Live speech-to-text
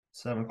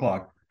7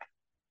 o'clock.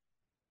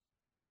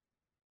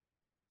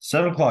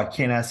 7 o'clock.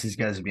 Can't ask these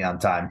guys to be on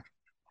time.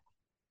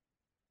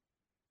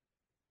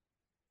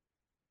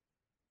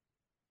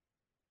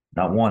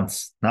 Not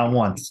once. Not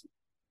once.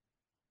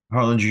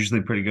 Harlan's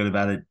usually pretty good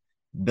about it.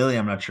 Billy,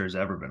 I'm not sure, has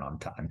ever been on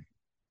time.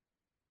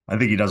 I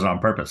think he does it on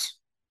purpose.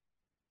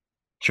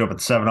 Show up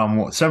at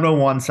 701,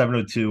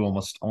 702,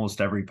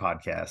 almost every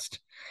podcast.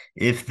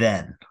 If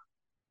then.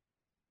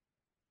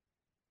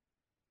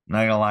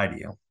 Not gonna lie to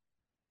you.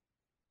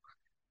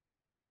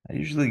 I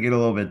usually get a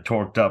little bit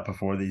torqued up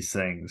before these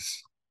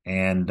things.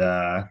 And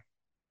I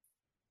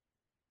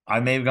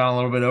may have gone a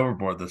little bit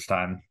overboard this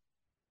time.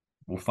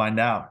 We'll find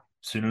out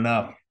soon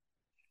enough.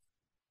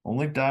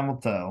 Only time will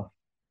tell.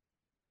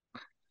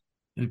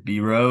 B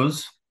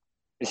Rose.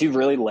 Is he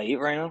really late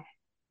right now?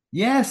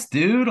 Yes,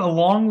 dude.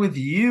 Along with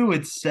you,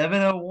 it's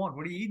 7:01.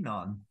 What are you eating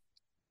on?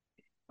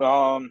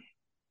 Um,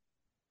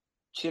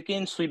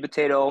 Chicken, sweet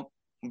potato,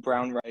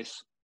 brown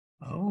rice.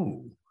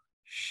 Oh,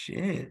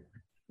 shit.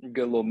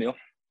 Good little meal.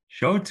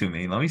 Show it to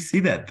me. Let me see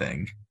that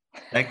thing.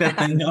 Back that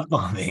thing up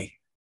on me.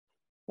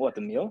 What,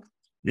 the meal?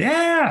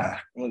 Yeah.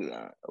 Look at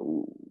that.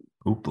 Ooh.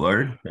 Oh,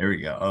 blurred. There we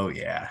go. Oh,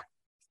 yeah.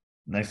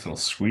 Nice little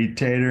sweet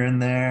tater in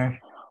there.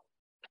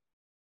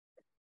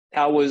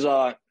 How was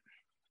your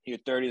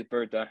 30th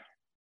birthday?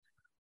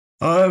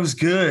 Oh, it was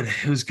good.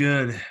 It was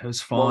good. It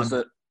was fun.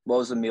 What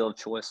was the meal of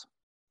choice?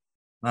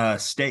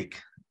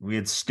 Steak. We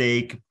had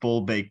steak,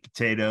 full baked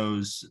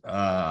potatoes,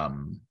 a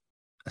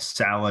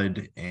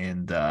salad,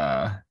 and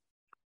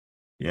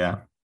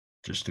yeah,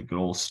 just a good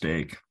old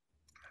steak.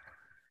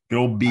 Good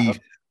old beef.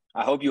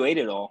 I hope you ate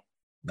it all.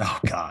 Oh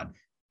God.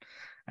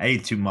 I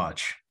ate too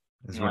much.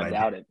 No, I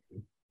doubt it.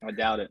 I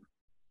doubt it.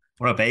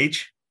 What up,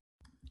 H?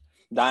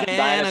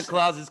 Santa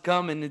Claus is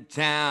coming to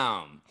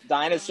town.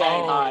 Dinah's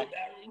saying hi.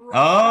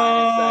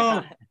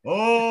 Oh,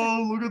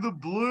 oh, look at the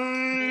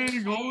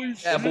bling. Holy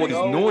shit. That boy's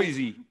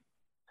noisy.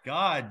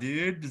 God,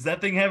 dude. Does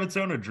that thing have its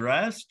own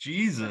address?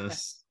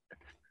 Jesus.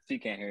 She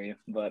can't hear you,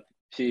 but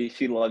she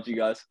loves you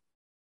guys.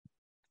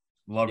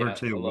 Love her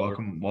too.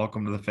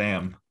 Welcome to the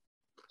fam.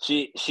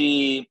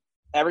 She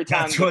every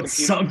time that's what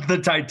sunk the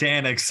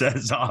Titanic,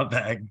 says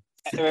Abeg.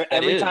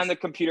 Every time the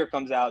computer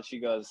comes out, she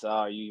goes, "Oh,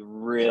 are you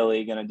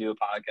really gonna do a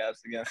podcast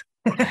again?"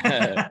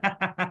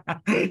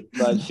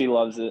 But she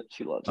loves it.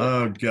 She loves it.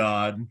 Oh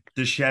God,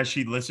 has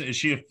she listen? Is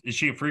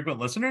she a frequent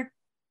listener?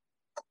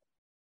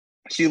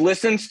 She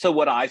listens to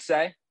what I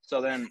say,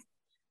 so then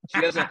she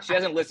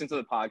hasn't listened to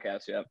the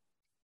podcast yet.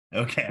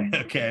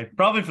 Okay,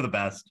 probably for the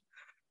best.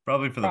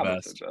 Probably for the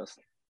best.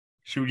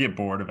 She would get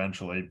bored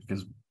eventually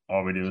because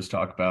all we do is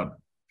talk about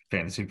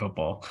fantasy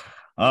football.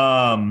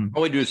 All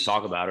we do is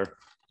talk about her.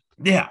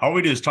 Yeah, all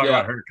we do is talk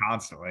about her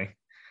constantly.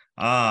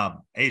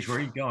 H, where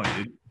are you going,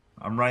 dude?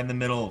 I'm right in the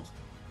middle.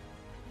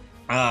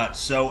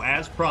 So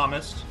as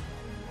promised,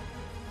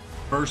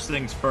 first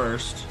things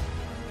first,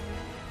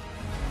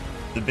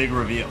 the big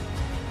reveal.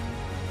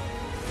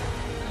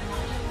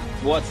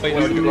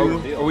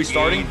 Are we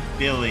starting?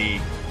 Billy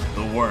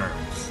the Worms.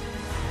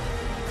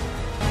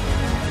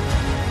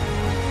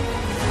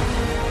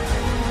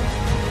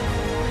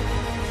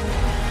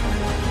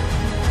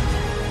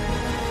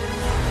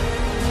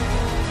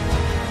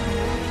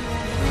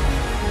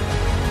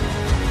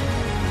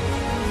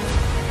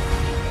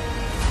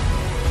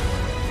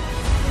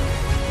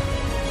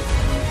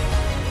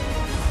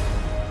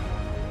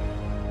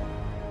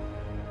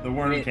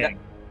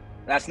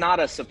 That's not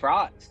a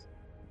surprise.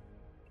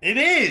 It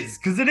is,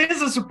 because it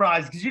is a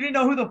surprise, because you didn't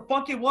know who the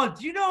fuck it was.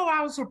 Do you know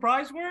how a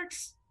surprise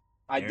works?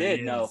 I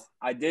did know.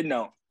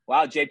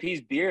 Wow,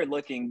 JP's beard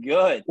looking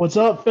good. What's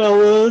up,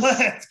 fellas?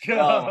 Let's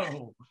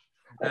go.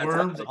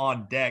 Worms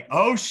on deck.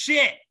 Oh,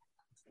 shit.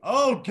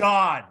 Oh,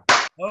 God.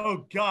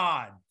 Oh,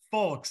 God.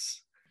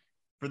 Folks,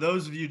 for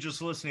those of you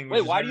just listening,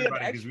 wait, why do you have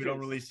extras? Because we don't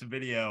release the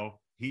video.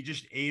 He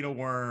just ate a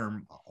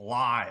worm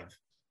live.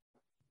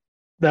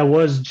 That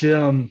was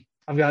Jim.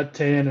 I've got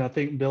 10, and I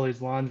think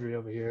Billy's laundry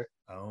over here.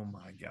 Oh,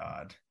 my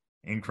God.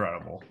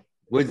 Incredible.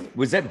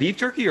 Was that beef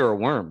jerky or a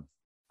worm?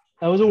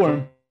 That was a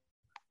worm.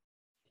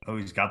 Oh,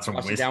 he's got some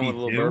whiskey down with a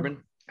little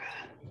bourbon.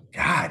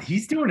 God,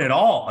 he's doing it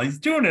all. He's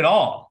doing it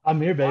all.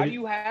 I'm here, baby.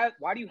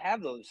 Why do you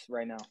have those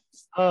right now?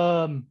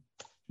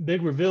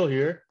 Big reveal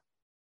here.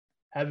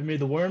 Having me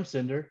the worm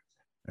sender.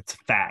 That's a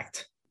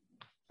fact.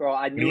 Bro,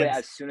 I knew it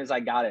as soon as I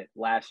got it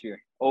last year.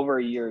 Over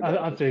a year ago.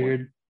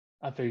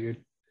 I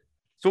figured.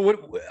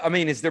 So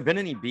has there been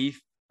any beef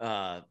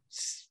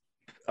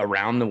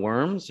around the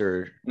worms,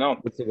 or no?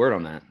 What's the word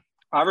on that?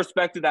 I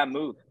respected that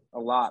move a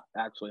lot,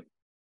 actually.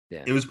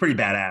 Yeah, it was pretty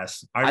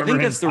badass. I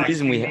think that's the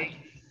reason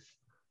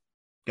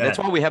that's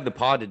why we have the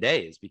pod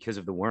today, is because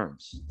of the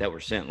worms that were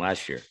sent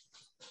last year.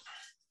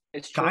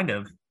 It's true. Kind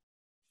of,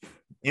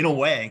 in a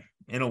way.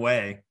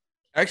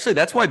 Actually,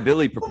 that's why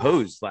Billy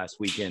proposed last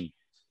weekend,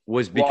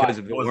 was because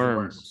of the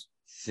worms.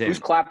 Who's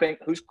clapping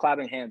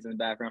hands in the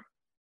background?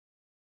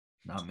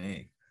 Not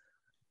me.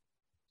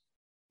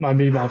 Might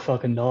be my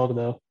fucking dog,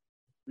 though.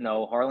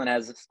 No, Harlan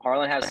has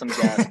some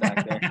gas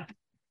back there.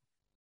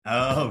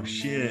 Oh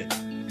shit.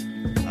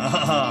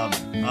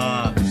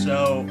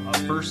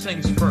 First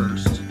things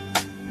first.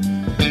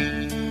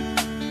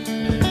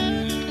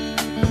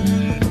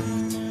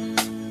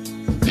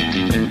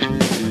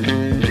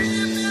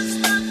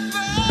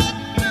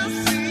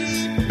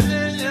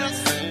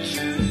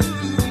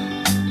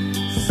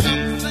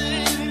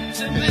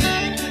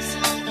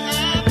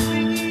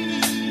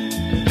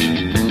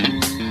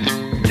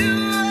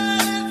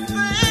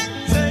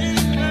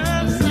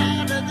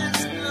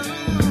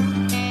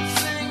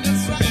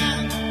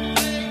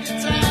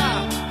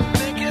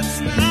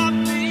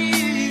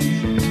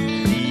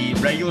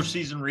 Regular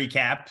season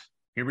recap.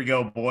 Here we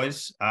go,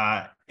 boys.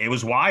 It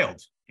was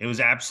wild. It was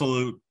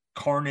absolute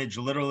carnage,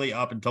 literally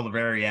up until the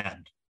very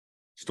end.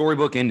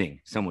 Storybook ending,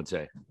 some would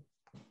say.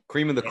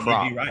 Cream of the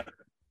crop. Right.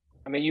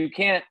 I mean, you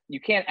can't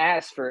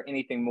ask for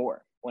anything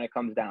more when it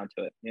comes down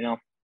to it, you know?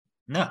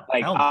 No.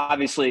 Like,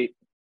 obviously,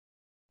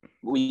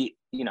 the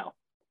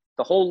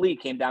whole league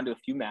came down to a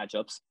few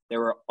matchups. There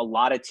were a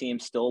lot of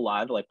teams still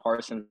alive. Like,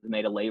 Parsons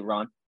made a late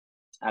run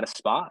at a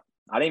spot.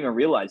 I didn't even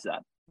realize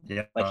that.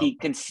 Yeah. Like, he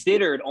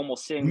considered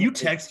almost sitting you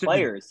his texted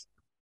players.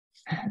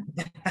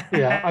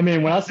 Yeah, I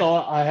mean, when I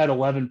saw I had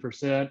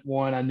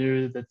 11%, I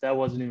knew that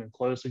wasn't even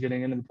close to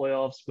getting into the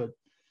playoffs, but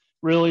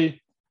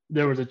really,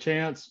 there was a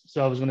chance,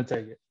 so I was going to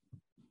take it.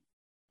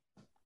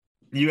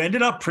 You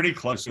ended up pretty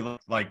close.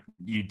 Like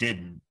you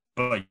didn't,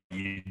 but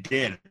you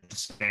did at the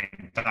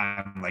same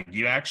time. Like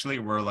you actually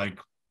were like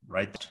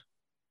right.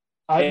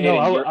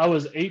 I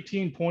was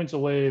 18 points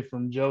away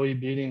from Joey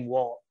beating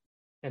Walt,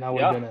 and I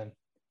would have been in.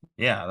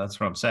 Yeah, that's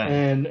what I'm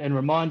saying. And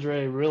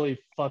Ramondre really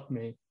fucked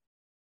me.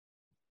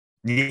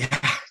 Yeah.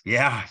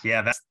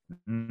 That's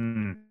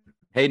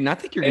Hayden, I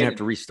think you're gonna have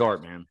to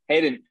restart, man.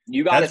 Hayden,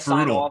 you got to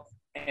sign off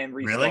and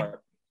restart.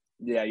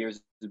 Really? Yeah, yours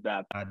is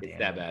bad. It's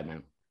that bad,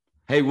 man.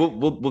 Hey,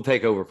 we'll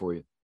take over for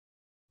you.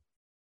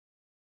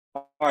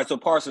 All right, so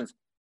Parsons,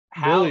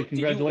 Billy,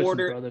 congratulations,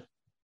 brother.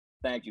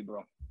 Thank you,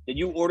 bro. Did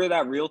you order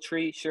that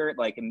Realtree shirt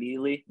like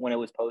immediately when it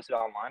was posted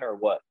online, or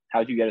what?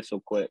 How'd you get it so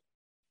quick?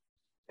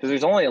 Because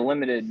there's only a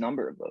limited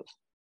number of those.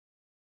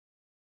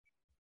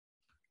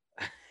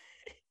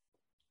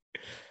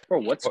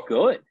 Bro, what's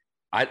good?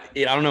 I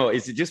don't know.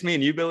 Is it just me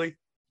and you, Billy?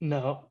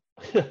 No.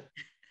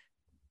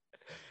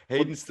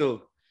 Hayden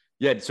still.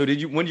 Yeah. So when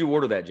did you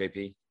order that,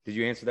 JP? Did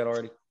you answer that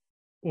already?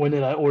 When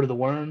did I order the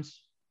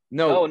worms?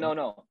 No.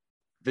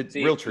 The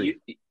Realtree.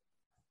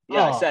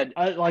 I said.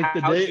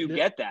 How did you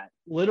get that?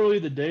 Literally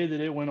the day that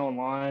it went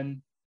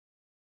online,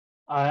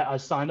 I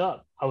signed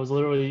up. I was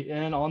literally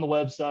on the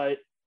website,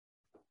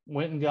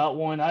 went and got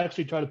one. I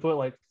actually tried to put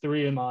like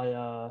 3 in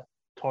my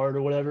cart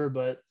or whatever,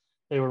 but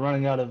they were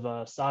running out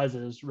of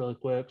sizes really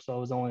quick, so I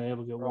was only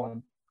able to get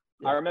one.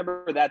 Yeah. I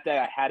remember that day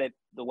I had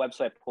the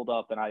website pulled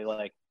up, and I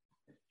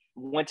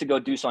went to go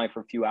do something for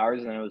a few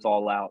hours, and it was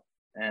all out,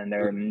 and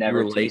they're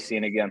never to be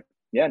seen again.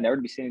 Yeah, never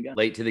to be seen again.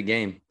 Late to the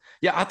game.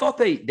 Yeah, I thought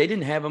they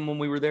didn't have them when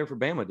we were there for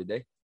Bama, did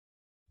they?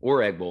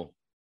 Or Egg Bowl.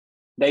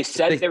 They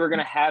said they were going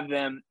to have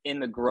them in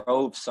the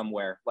Grove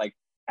somewhere, like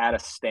at a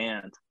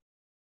stand.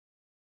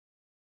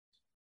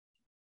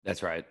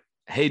 That's right.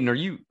 Hayden, are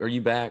you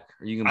back?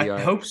 Are you gonna be all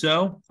right? I hope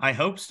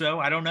so.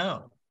 I don't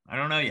know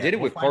yet. Did it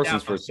with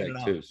Parsons for a sec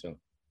too, so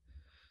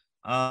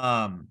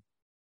not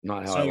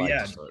how I like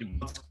to start.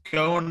 Let's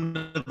go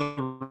into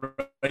the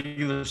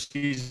regular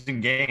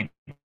season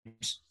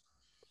games.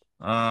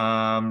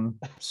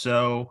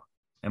 So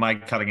am I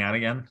cutting out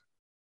again?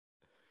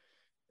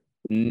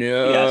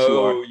 No, yes, you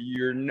are.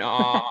 You're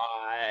not.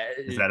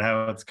 Is that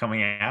how it's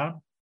coming out?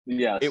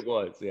 Yes. It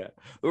was, yeah.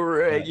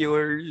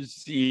 Regular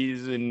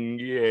season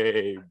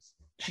games.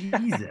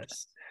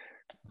 Jesus.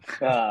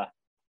 The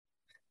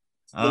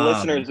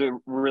listeners are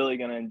really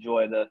going to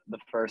enjoy the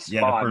first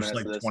 5 minutes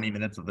like of this. 20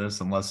 minutes of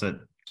this, unless it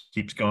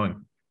keeps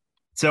going.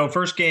 So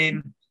first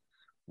game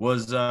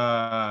was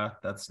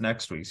that's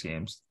next week's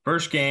games.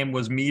 First game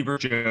was me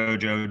versus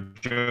JoJo.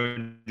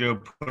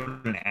 JoJo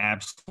put an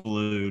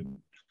absolute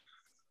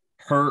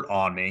hurt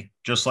on me,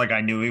 just like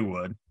I knew he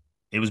would.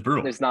 It was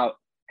brutal. It's not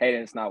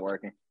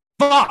working.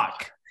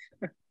 Fuck.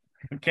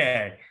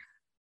 Okay.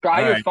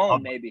 Try your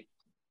phone, maybe.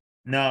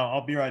 No,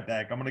 I'll be right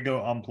back. I'm gonna go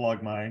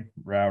unplug my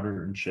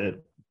router and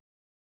shit.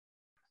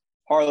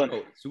 Harlan.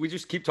 Oh, so we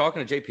just keep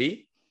talking to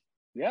JP?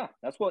 Yeah,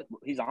 that's what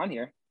he's on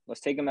here.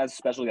 Let's take him as a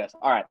special guest.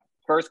 All right.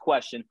 First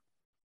question.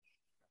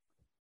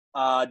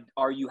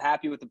 Are you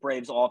happy with the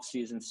Braves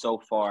offseason so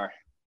far?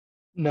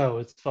 No,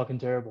 it's fucking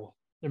terrible.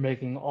 They're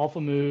making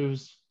awful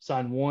moves.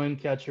 Signed one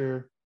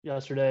catcher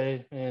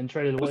yesterday and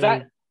traded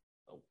away.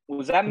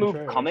 Was that move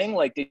coming?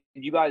 Like, did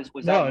you guys?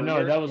 No,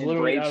 that was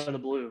literally out of the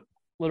blue.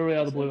 Literally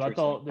out of the blue. I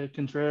thought that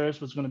Contreras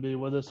was going to be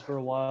with us for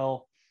a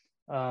while.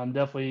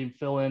 Definitely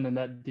fill in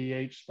that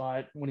DH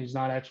spot when he's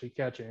not actually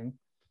catching.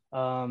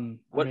 I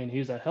mean,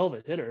 he's a hell of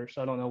a hitter,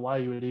 so I don't know why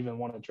you would even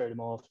want to trade him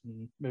off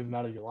and move him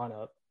out of your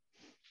lineup.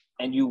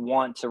 And you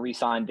want to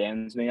re-sign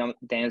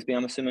Dansby,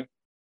 I'm assuming?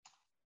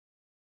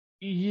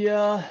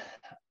 Yeah.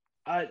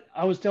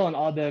 I was telling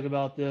Oddbag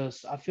about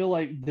this. I feel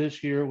like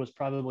this year was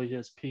probably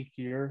his peak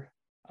year.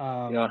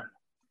 Yeah.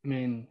 I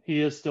mean,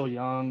 he is still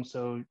young,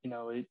 so,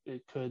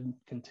 it could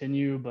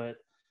continue, but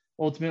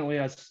ultimately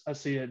I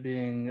see it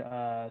being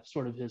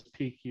sort of his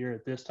peak year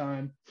at this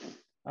time.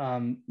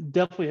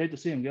 Definitely hate to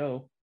see him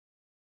go.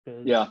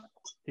 Yeah.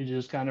 He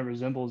just kind of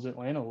resembles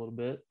Atlanta a little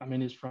bit. I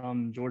mean, he's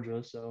from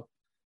Georgia, so.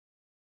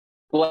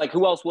 Well, like,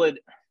 who else would,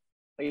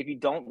 like, if you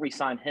don't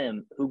re-sign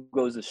him,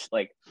 who's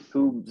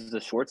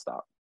the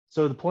shortstop?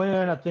 So the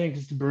plan, I think,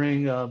 is to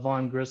bring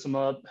Vaughn Grissom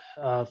up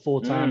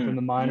full-time from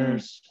the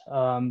minors.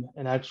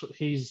 And actually,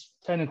 he's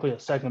technically a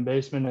second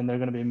baseman, and they're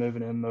going to be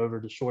moving him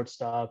over to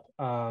shortstop.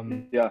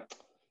 Yeah.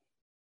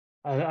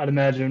 I'd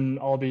imagine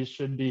Albie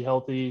should be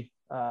healthy.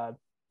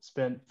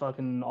 Spent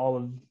fucking all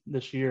of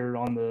this year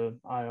on the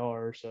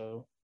IR,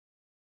 so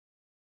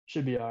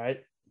should be all right.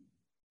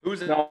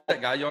 Who's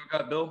that guy y'all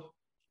got, Bill?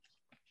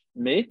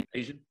 Me?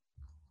 Asian?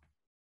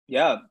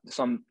 Yeah,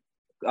 some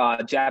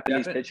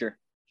Japanese pitcher.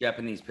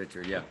 Japanese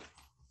pitcher, yeah.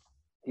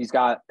 He's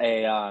got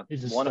a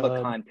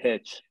one-of-a-kind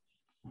pitch.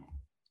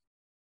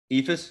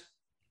 Ephus?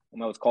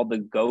 No, it's called the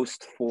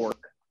Ghost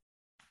Fork.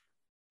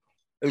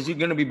 Is he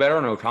going to be better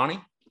on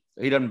Ohtani?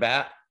 He doesn't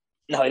bat?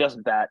 No, he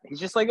doesn't bat. He's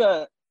just like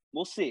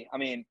we'll see. I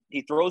mean,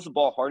 he throws the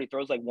ball hard. He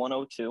throws like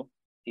 102.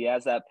 He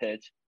has that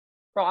pitch.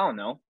 Bro, I don't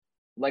know.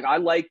 Like, I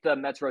liked the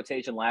Mets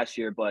rotation last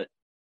year, but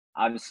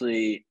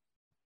obviously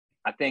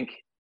I think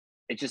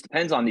it just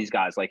depends on these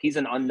guys. Like, he's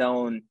an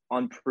unknown,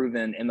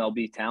 unproven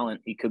MLB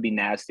talent. He could be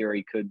nasty or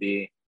he could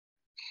be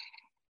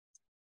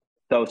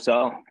so.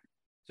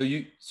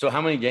 So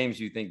how many games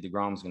do you think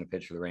DeGrom's going to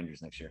pitch for the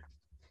Rangers next year?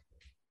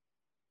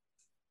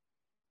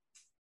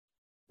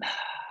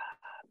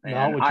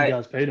 Not what you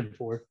guys paid him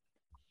for.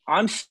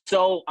 I'm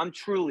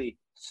truly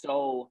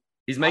so.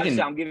 He's making.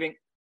 I'm giving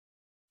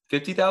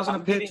 50,000 a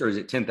pitch, or is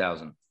it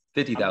 10,000?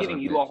 50,000. I'm giving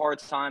you a hard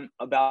time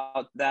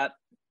about that.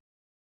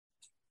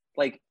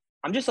 Like,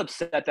 I'm just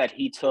upset that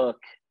he took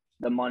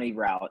the money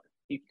route.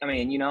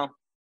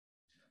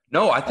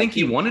 No, I think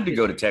he wanted to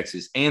go to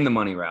Texas and the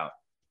money route.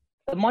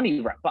 The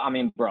money route. I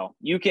mean, bro,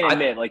 you can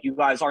admit, like, you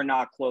guys are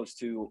not close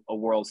to a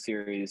World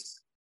Series.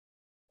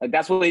 Like,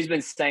 that's what he's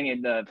been saying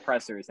in the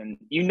pressers, and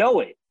you know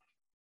it.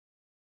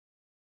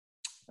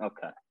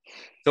 Okay.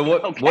 So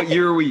what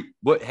year are we?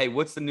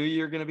 What's the new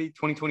year going to be?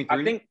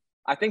 2023?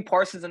 I think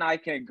Parsons and I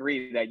can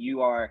agree that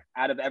you are,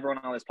 out of everyone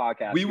on this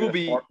podcast, we will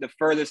be the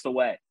furthest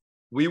away.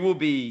 We will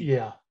be.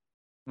 Yeah.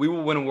 We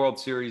will win a World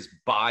Series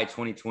by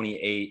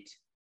 2028,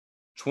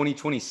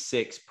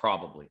 2026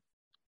 probably.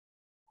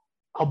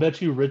 I'll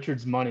bet you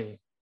Richard's money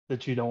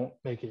that you don't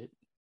make it.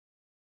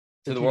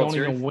 To the World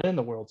Series? You don't even win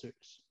the World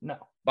Series. No.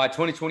 By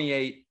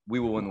 2028, we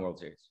will win the World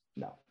Series.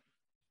 No.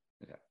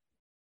 Okay.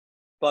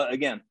 But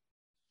again,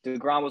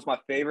 DeGrom was my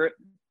favorite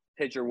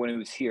pitcher when he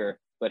was here.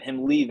 But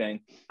him leaving,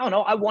 I don't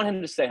know. I want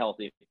him to stay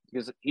healthy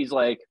because he's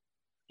like,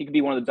 he could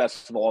be one of the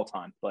best of all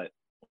time. But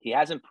he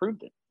hasn't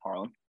proved it,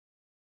 Harlan.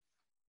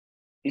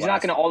 He's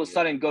not going to all of a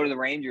sudden go to the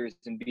Rangers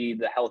and be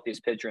the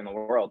healthiest pitcher in the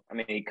world. I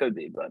mean, he could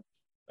be, but.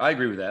 I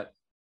agree with that.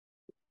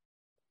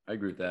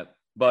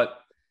 But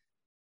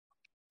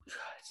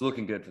it's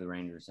looking good for the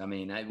Rangers. I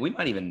mean, we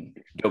might even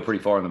go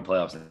pretty far in the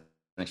playoffs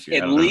next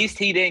year. At least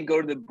he didn't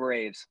go to the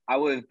Braves. I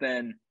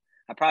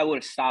probably would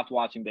have stopped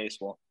watching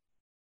baseball.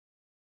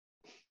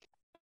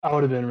 I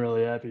would have been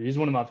really happy. He's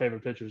one of my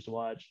favorite pitchers to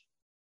watch.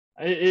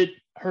 It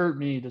hurt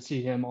me to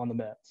see him on the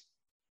Mets.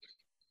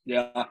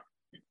 Yeah,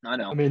 I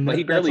know. I mean, but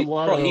he barely.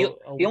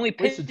 He only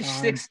pitched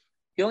 6.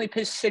 He only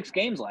pitched 6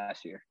 games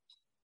last year.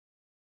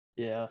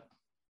 Yeah.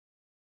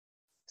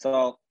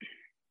 So,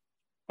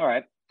 all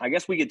right. I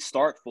guess we could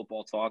start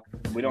football talk.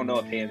 We don't know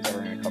if Ham's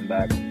ever going to come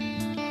back.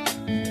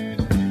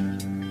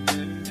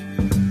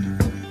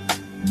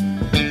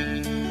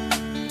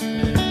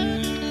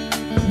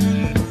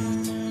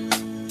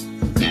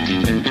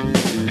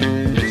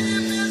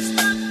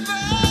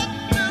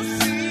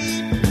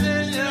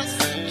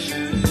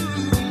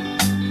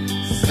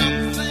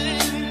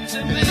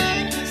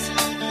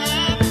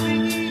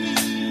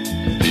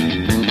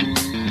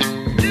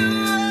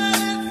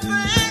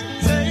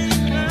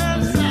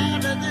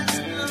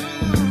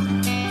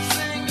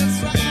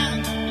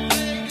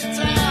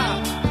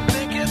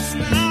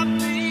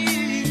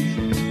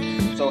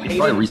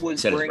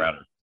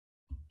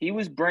 He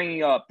was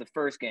bringing up the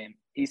first game.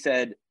 He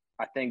said,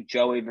 I think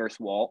Joey versus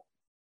Walt.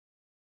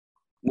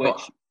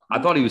 I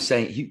thought he was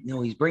saying,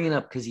 he's bringing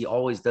up because he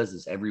always does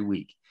this every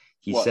week.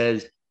 He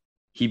says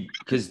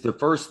because the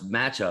first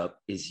matchup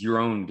is your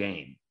own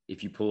game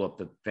if you pull up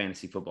the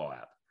fantasy football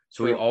app.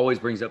 So he always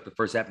brings up the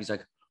first half. He's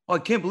like, oh, I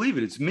can't believe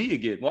it. It's me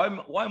again. Why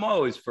am I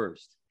always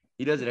first?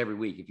 He does it every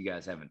week if you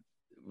guys haven't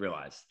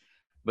realized.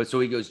 But so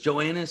he goes,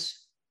 Joannis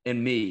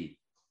and me.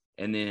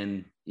 And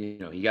then,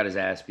 he got his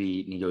ass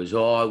beat and he goes,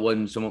 oh, it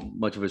wasn't so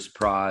much of a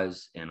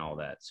surprise and all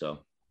that. So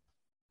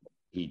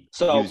he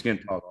was going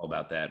to talk all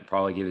about that and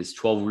probably give his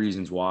 12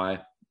 reasons why.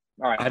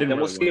 All right. I didn't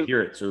really want to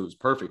hear it. So it was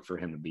perfect for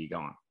him to be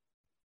gone.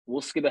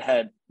 We'll skip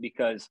ahead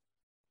because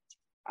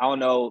I don't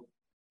know,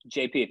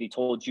 JP, if he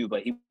told you,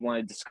 but he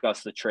wanted to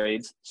discuss the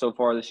trades so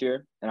far this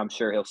year. And I'm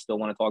sure he'll still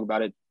want to talk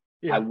about it.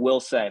 Yeah. I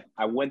will say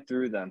I went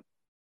through them.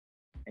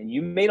 and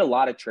you made a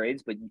lot of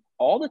trades, but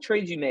all the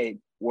trades you made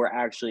were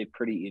actually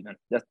pretty even.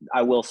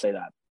 I will say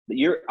that.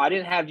 I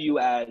didn't have you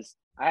as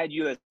 – I had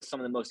you as some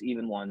of the most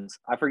even ones.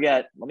 I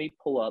forget. Let me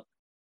pull up.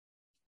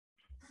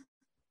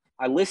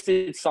 I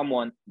listed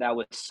someone that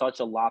was such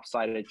a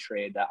lopsided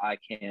trade that I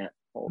can't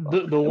hold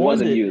on. The one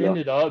that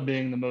ended up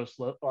being the most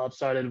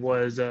lopsided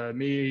was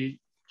me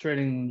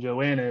trading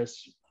Joannis,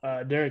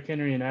 Derrick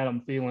Henry, and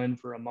Adam Thielen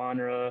for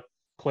Amon-Ra,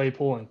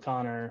 Claypool, and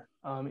Connor.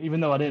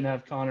 Even though I didn't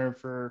have Connor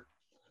for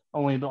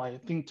only, I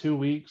think, 2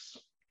 weeks,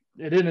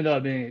 it ended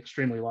up being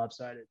extremely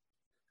lopsided.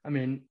 I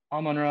mean,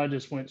 Amon-Ra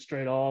just went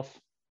straight off,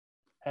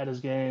 had his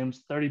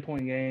games,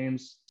 30-point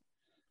games.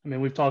 I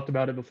mean, we've talked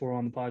about it before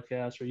on the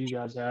podcast, or you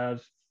guys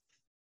have.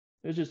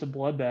 It was just a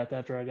bloodbath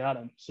after I got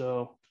him.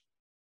 So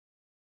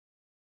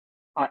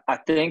I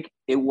think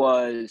it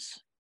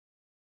was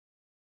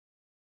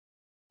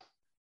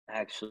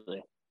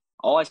actually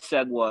all I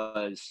said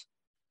was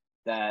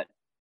that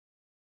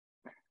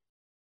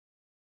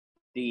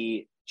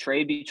the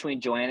trade between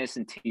Joannis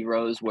and T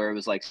Rose, where it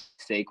was like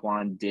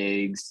Saquon,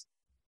 Diggs,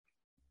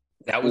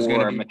 that was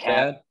going to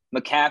be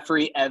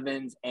McCaffrey,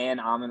 Evans, and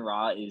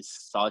Amon-Ra is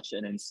such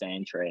an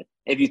insane trade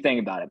if you think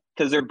about it,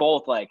 because they're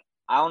both like,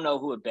 I don't know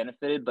who it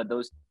benefited, but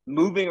those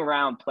moving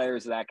around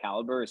players of that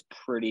caliber is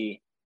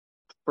pretty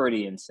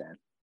insane.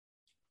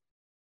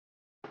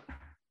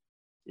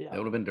 Yeah, that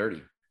would have been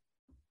dirty.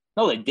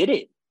 No, they did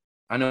it.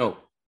 I know.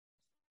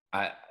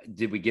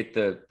 Did we get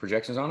the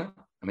projections on it?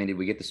 I mean, did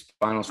we get the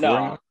final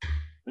scoring?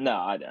 No,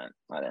 I didn't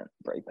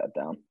break that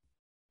down.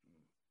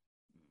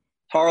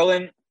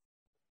 Harlan,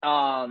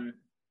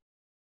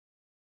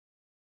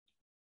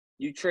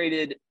 you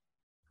traded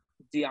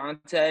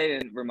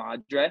Deontay and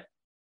Rhamondre.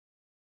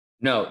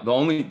 No, the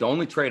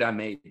only trade I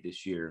made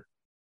this year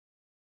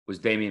was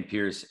Dameon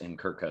Pierce and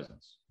Kirk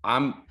Cousins.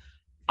 I've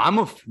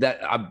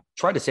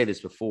tried to say this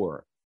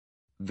before.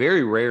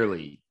 Very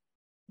rarely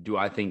do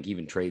I think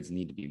even trades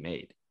need to be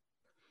made.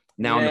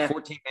 Now, in the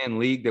 14-man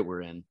league that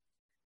we're in,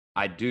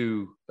 I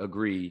do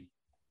agree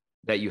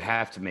that you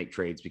have to make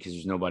trades because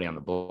there's nobody on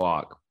the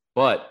block.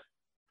 And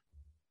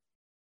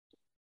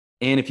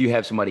if you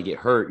have somebody get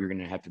hurt, you're going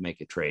to have to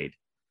make a trade.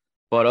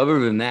 But other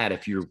than that,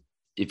 if your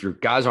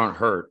guys aren't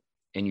hurt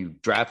and you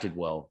drafted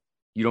well,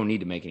 you don't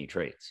need to make any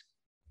trades.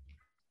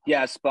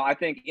 Yes, but I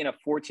think in a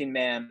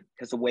 14-man,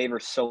 because the waiver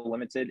is so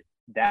limited,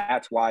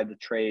 that's why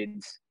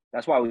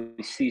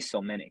we see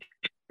so many.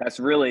 That's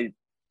really,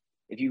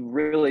 if you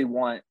really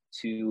want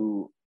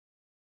to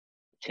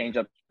change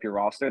up your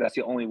roster, that's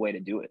the only way to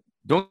do it.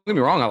 Don't get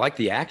me wrong. I like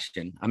the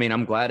action. I mean,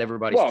 I'm glad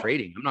everybody's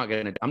trading.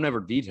 I'm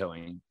never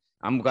vetoing.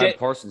 I'm glad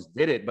Parsons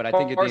did it, but I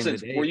think at the end of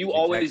the day, were you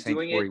always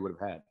doing it? He would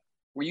have had.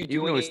 Were you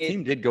doing his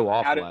team did go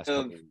off out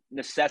of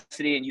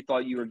necessity and you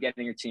thought you were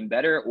getting your team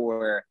better,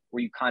 or were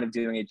you kind of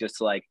doing it just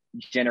to like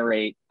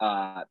generate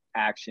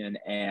action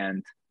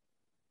and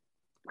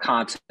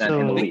content?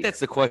 So I think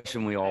that's the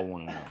question we all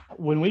want to know.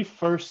 When we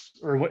first,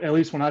 or at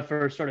least when I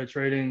first started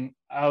trading,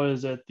 I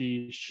was at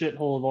the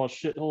shithole of all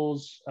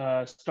shitholes.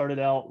 Started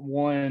out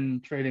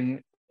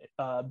trading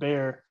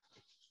Bear,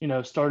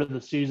 started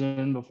the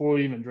season before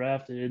we even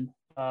drafted.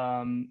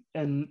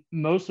 And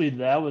mostly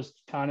that was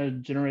kind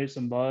of generate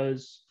some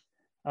buzz.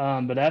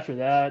 But after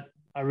that,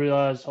 I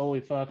realized, holy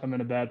fuck, I'm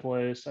in a bad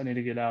place. I need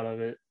to get out of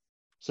it.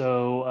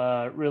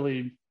 So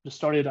really just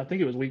started, I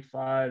think it was week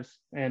 5,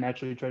 and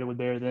actually traded with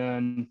Bear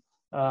then.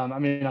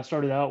 I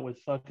started out with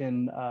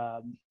fucking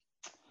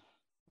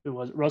it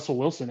was Russell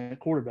Wilson at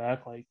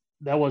quarterback. Like,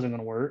 that wasn't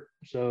going to work.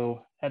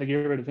 So had to get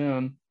rid of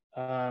him.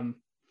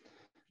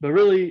 But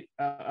really,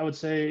 I would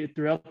say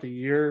throughout the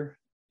year,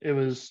 it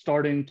was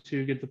starting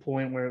to get to the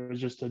point where it was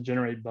just to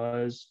generate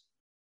buzz.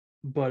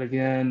 But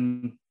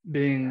again,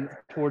 being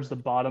towards the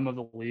bottom of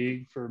the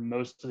league for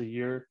most of the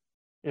year,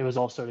 it was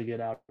also to get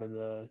out of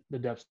the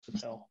depths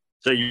of hell.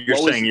 So you're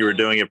saying you were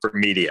doing it for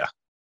media?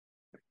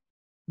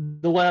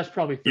 The last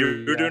probably 3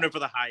 years. You were doing it for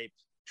the hype,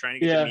 trying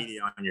to get the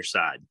media on your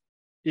side.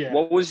 Yeah.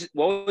 What was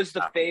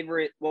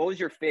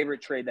your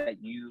favorite trade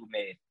that you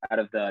made out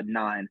of the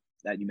 9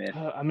 that you made?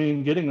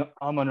 Getting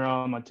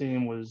Amon-Ra on my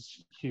team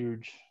was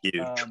huge.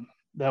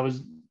 That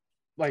was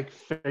like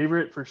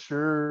favorite for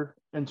sure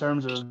in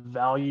terms of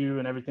value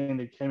and everything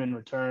that came in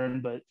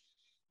return. But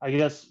I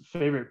guess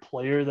favorite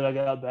player that I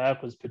got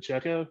back was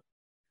Pacheco.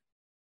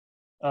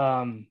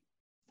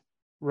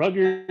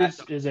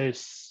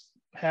 Rutgers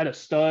had a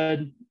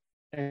stud,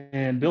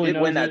 and Billy you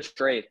did win that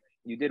trade.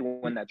 You did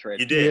win that trade.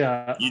 You did.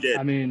 Yeah, you did.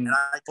 And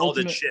I called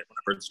it shit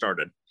whenever it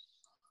started.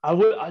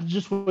 I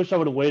just wish I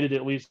would have waited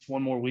at least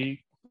one more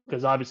week,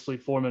 because obviously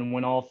Foreman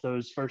went off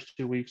those first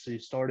 2 weeks that he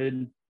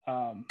started.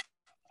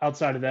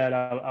 Outside of that,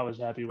 I was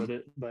happy with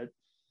it. But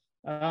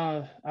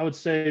I would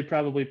say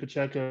probably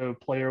Pacheco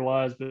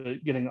player-wise,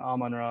 but getting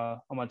Amon-Ra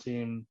on my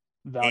team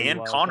value-wise.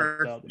 And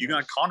Connor. You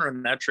got Connor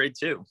in that trade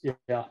too.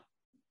 Yeah.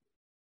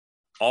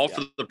 All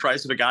for the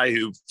price of a guy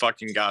who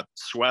fucking got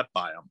swept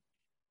by him.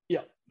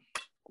 Yeah.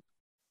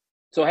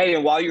 So, hey,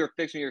 and while you were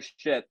fixing your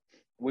shit,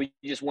 we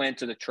just went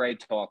to the trade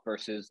talk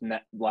versus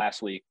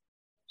last week.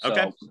 So,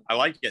 okay. I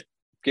like it.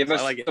 Give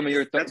us some of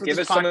your give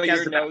us some of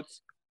your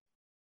notes.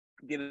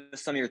 Give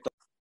us some of your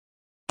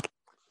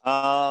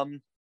thoughts.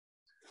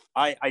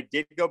 I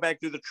did go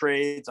back through the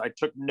trades. I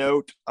took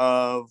note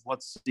of,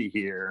 let's see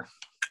here.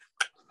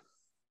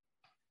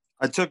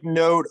 I took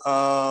note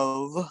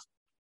of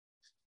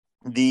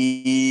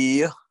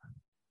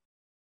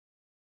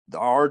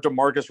our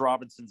DeMarcus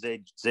Robinson,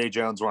 Zay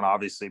Jones one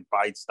obviously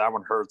bites. That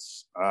one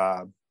hurts.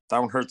 That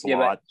one hurts a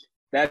lot.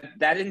 That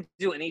didn't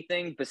do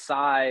anything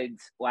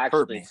besides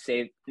it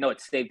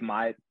saved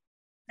my.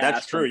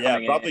 That's true.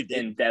 Yeah, probably did.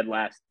 In dead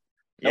last.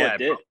 Yeah,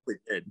 it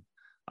probably did.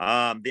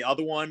 The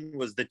other one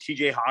was the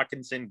TJ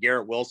Hawkinson,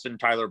 Garrett Wilson,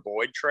 Tyler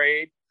Boyd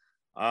trade.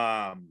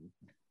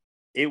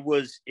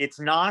 It's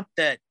not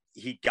that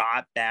he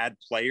got bad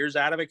players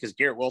out of it, because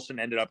Garrett Wilson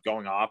ended up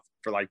going off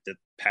for like the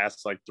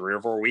past 3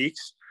 or 4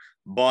 weeks.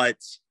 But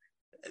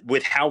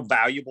with how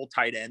valuable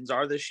tight ends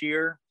are this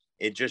year,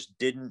 it just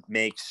didn't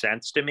make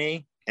sense to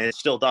me. And it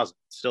still doesn't.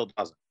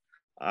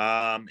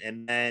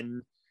 And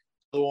then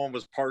the other one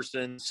was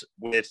Parsons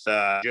with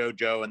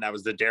JoJo, and that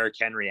was the Derrick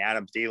Henry,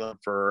 Adam Thielen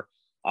for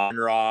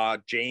Amon-Ra,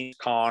 James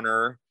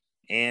Conner,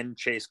 and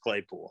Chase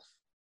Claypool.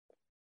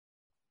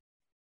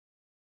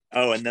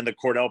 Oh, and then the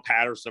Cordell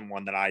Patterson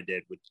one that I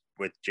did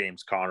with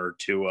James Conner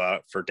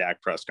for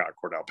Dak Prescott,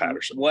 Cordell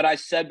Patterson. What I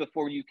said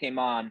before you came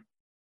on,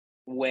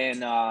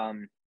 when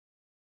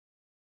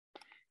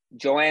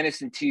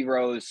Joannis and T.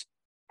 Rose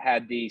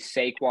had the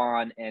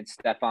Saquon and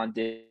Stephon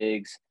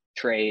Diggs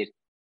trade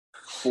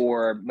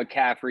for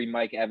McCaffrey,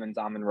 Mike Evans,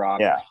 Amon-Ra.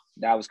 Yeah.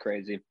 That was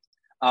crazy.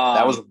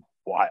 That was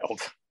wild.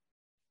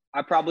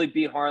 I probably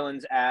beat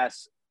Harlan's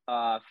ass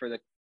for the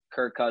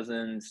Kirk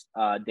Cousins,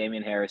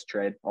 Damian Harris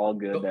trade. All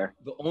good there.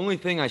 The only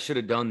thing I should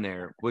have done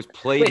there was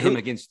played him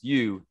against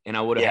you, and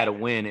I would have had a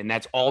win, and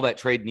that's all that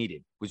trade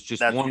needed, was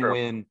just one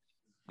win.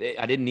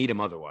 I didn't need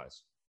him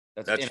otherwise.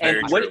 That's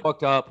very true. I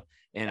fucked up,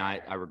 and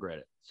I regret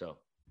it. So.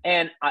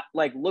 And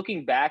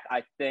looking back,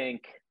 I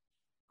think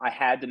I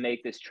had to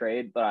make this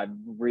trade, but I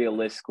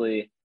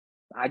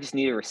just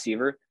need a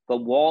receiver. But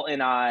Walt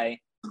and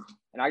I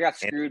got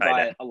screwed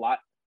by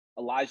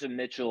Elijah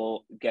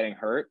Mitchell getting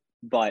hurt.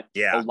 But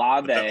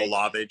Olave, the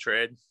Olave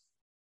trade.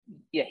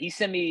 Yeah, he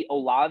sent me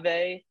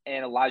Olave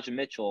and Elijah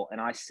Mitchell,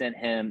 and I sent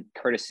him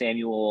Curtis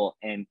Samuel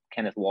and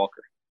Kenneth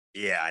Walker.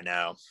 Yeah, I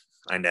know.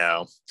 And that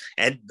was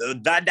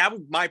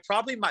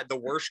the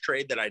worst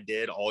trade that I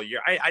did all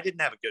year. I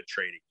didn't have a good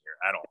trading year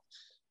at all.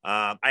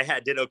 I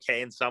did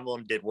okay, and some of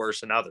them did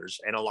worse than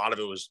others, and a lot of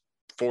it was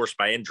forced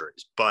by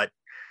injuries. But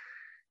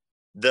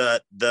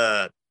the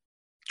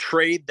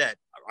trade that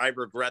I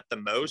regret the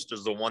most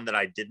is the one that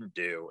I didn't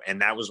do,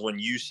 and that was when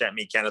you sent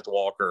me Kenneth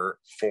Walker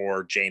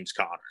for James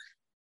Conner.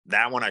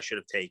 That one I should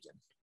have taken.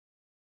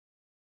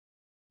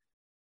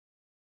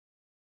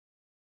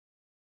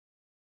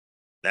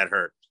 That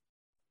hurt.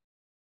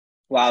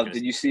 Wow,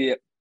 did you see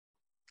it?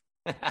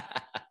 Good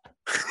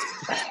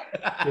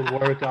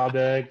work,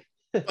 Abeg.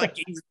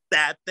 He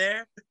sat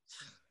there.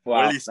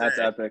 Wow, that's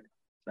epic.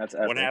 That's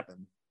epic. What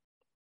happened?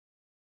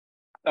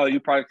 Oh, you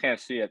probably can't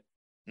see it.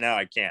 No,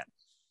 I can't.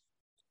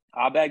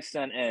 Abeg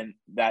sent in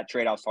that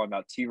trade I was talking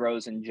about, T.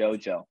 Rose and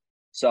JoJo.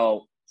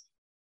 So,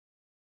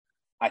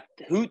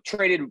 who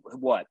traded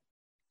what?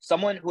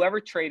 Whoever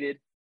traded.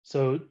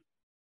 So,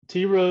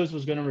 T. Rose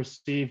was going to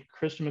receive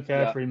Christian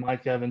McCaffrey,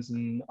 Mike Evans,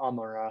 and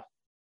Amon-Ra.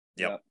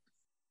 Yep.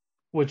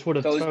 Which would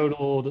have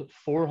totaled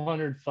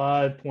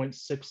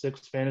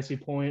 405.66 fantasy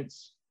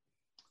points.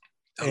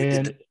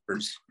 And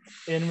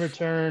in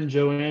return,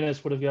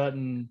 Joannis would have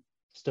gotten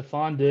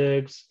Stephon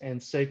Diggs and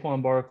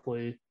Saquon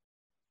Barkley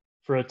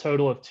for a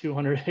total of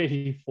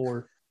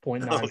 284.9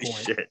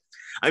 points. Shit.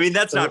 I mean,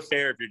 that's not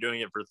fair if you're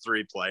doing it for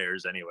 3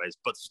 players anyways,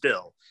 but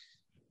still,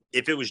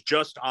 if it was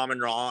just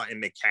Amon-Ra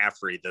and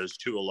McCaffrey, those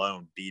 2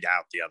 alone beat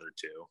out the other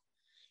 2.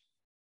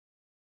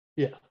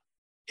 Yeah.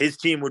 His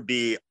team would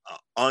be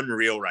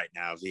unreal right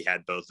now if he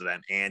had both of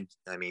them. And,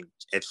 I mean,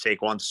 if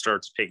Saquon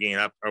starts picking it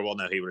up, he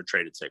would have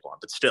traded Saquon.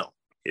 But still,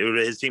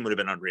 his team would have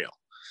been unreal.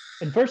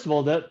 And first of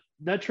all, that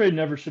trade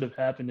never should have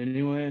happened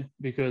anyway,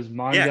 because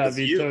mine got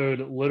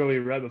vetoed literally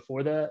right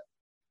before that.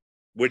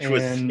 Which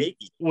was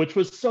snaky. Which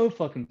was so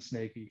fucking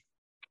snaky.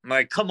 I'm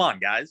like, come on,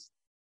 guys.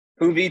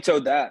 Who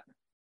vetoed that?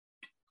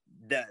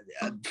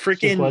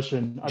 Freaking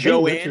question. I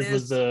think Richard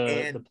was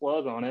the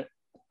plug on it.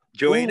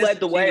 Joannis led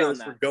the way on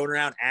that? Were going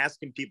around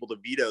asking people to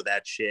veto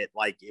that shit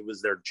like it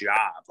was their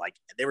job. Like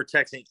they were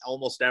texting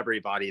almost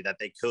everybody that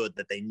they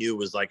knew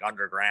was like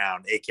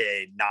underground,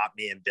 aka not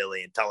me and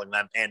Billy, and telling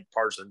them and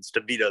Parsons to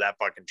veto that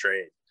fucking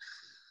trade.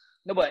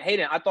 No, but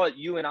Hayden, I thought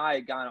you and I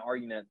got an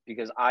argument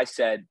because I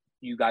said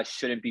you guys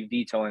shouldn't be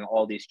vetoing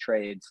all these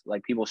trades.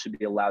 Like people should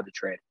be allowed to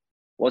trade.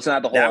 Wasn't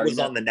that the whole argument?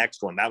 That was on the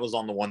next one. That was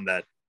on the one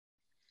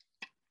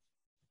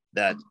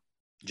that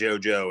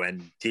JoJo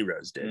and T.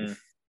 Rose did. Mm.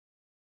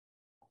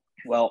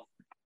 Well,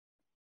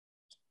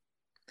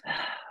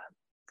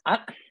 I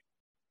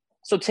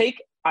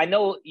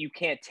know you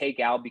can't take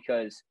out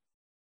because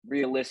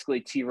realistically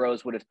T.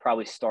 Rose would have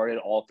probably started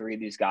all 3 of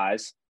these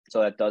guys.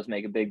 So that does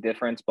make a big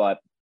difference. But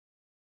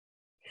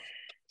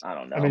I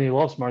don't know. I mean, he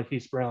lost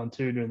Marquise Brown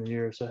too during the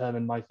year, so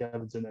having Mike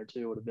Evans in there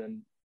too would have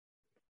been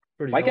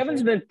pretty. Mike Evans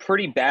has been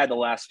pretty bad the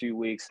last few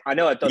weeks. I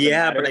know it doesn't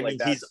matter. But I mean,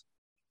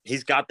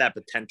 he's got that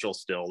potential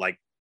still. Like,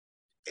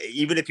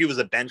 even if he was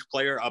a bench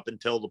player up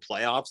until the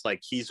playoffs,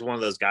 like he's one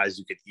of those guys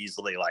who could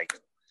easily like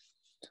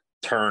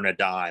turn a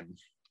dime.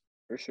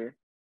 For sure.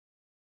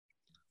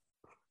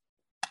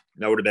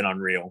 That would have been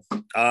unreal.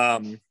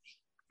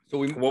 So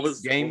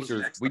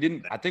we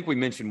didn't. I think we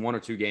mentioned one or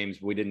two games.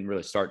 But we didn't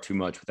really start too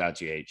much without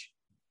GH.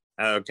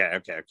 Okay.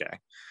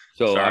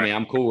 So sorry. I mean,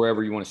 I'm cool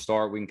wherever you want to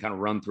start. We can kind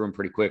of run through them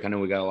pretty quick. I know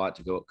we got a lot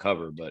to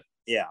cover, but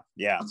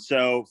yeah.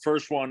 So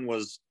first one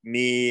was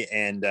me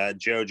and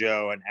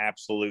JoJo, an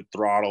absolute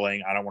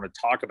throttling. I don't want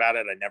to talk about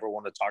it. I never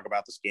want to talk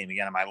about this game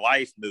again in my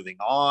life. Moving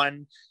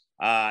on.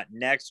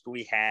 Next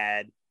we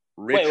had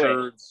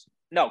Richards. Wait.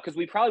 No, because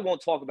we probably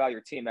won't talk about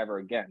your team ever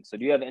again. So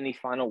do you have any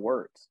final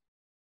words?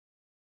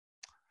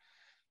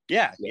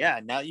 Yeah.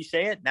 Now that you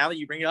say it, now that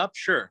you bring it up,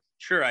 sure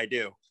I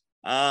do.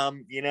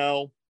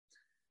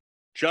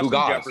 Justin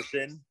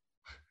Jefferson.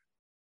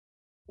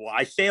 Well,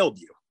 I failed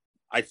you.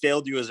 I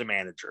failed you as a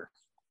manager.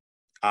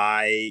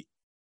 I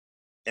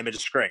am a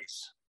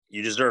disgrace.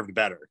 You deserved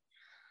better.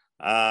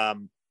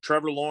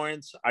 Trevor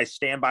Lawrence, I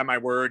stand by my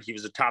word. He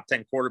was a top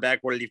 10 quarterback.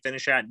 What did he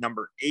finish at?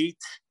 Number 8.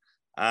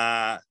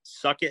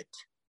 Suck it.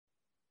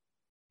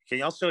 Can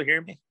y'all still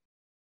hear me?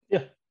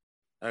 Yeah.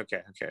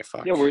 Okay.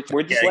 Fuck. Yeah, we're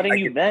just letting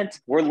you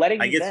vent. We're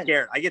letting you vent.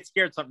 I get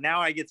scared.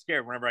 Now I get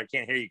scared whenever I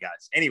can't hear you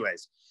guys.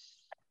 Anyways,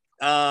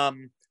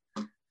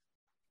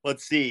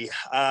 let's see.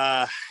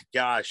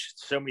 Gosh,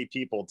 so many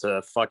people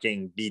to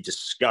fucking be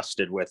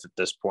disgusted with at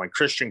this point.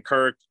 Christian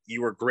Kirk,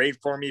 you were great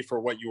for me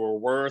for what you were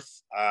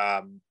worth.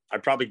 I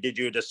probably did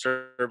you a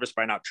disservice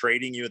by not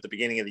trading you at the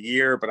beginning of the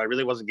year, but I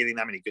really wasn't getting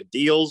that many good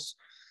deals.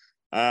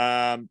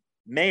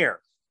 Mayor,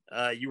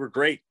 you were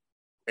great,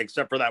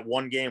 except for that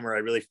one game where I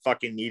really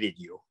fucking needed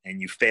you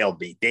and you failed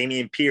me.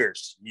 Damian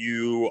Pierce,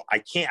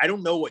 I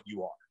don't know what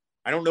you are.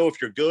 I don't know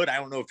if you're good. I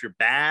don't know if you're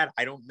bad.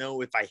 I don't know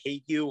if I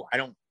hate you. I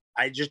have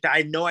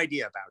no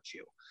idea about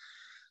you.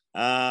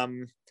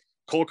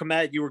 Cole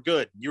Kmet, you were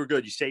good. You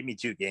saved me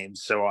 2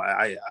 games. So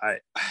I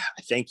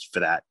thank you for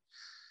that.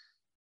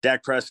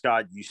 Dak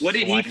Prescott, what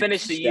did he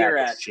finish the year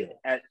at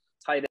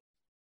tight end?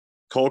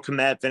 Cole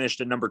Kmet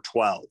finished at number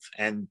 12,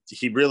 and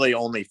he really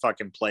only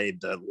fucking played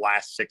the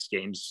last 6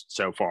 games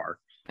so far.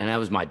 And that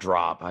was my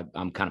drop.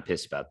 I'm kind of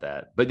pissed about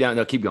that. But yeah,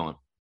 no, keep going.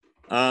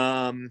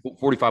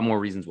 45 more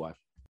reasons why.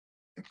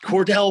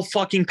 Cordell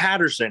fucking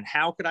Patterson.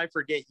 How could I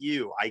forget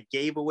you? I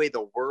gave away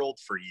the world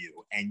for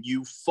you, and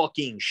you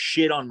fucking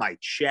shit on my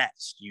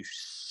chest. You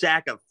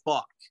sack of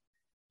fuck.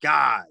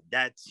 God,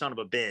 that son of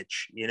a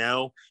bitch,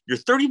 You're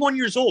 31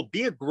 years old.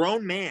 Be a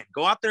grown man.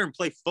 Go out there and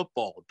play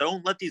football.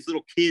 Don't let these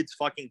little kids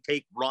fucking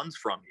take runs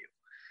from you.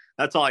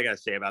 That's all I got to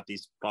say about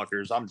these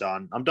fuckers. I'm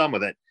done. I'm done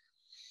with it.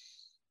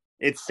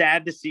 It's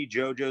sad to see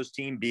JoJo's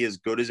team be as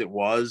good as it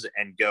was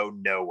and go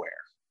nowhere.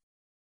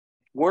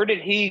 Where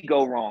did he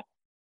go wrong?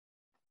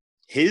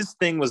 His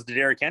thing was the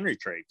Derrick Henry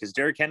trade, because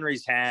Derrick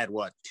Henry's had,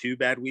 2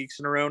 bad weeks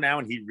in a row now,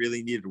 and he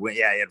really needed to win.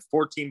 Yeah, he had a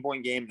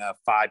 14-point game and a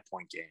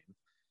 5-point game.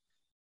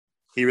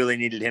 He really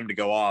needed him to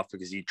go off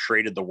because he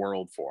traded the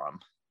world for him.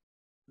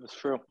 That's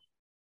true.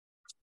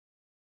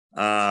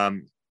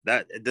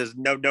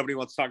 Nobody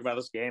wants to talk about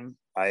this game.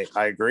 I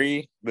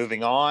agree.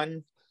 Moving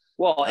on.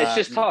 Well, it's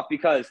just tough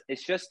because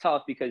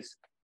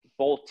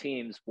both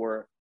teams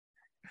are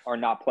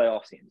not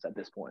playoff teams at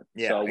this point.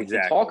 Yeah, so we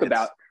exactly. can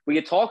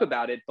talk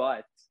about it,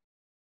 but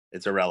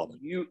it's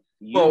irrelevant.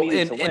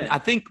 And I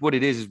think what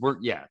it is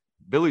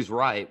Billy's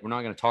right. We're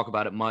not going to talk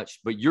about it much,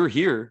 but you're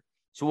here.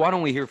 So why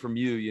don't we hear from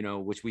you,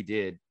 which we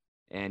did,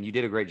 and you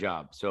did a great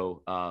job.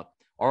 So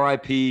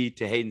RIP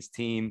to Hayden's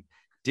team.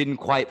 Didn't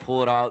quite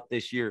pull it out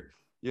this year,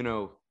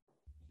 Hayden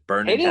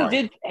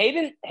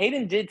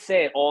did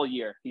say it all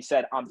year. He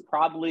said, I'm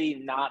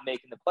probably not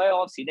making the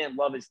playoffs. He didn't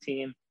love his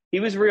team. He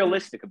was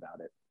realistic about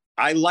it.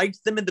 I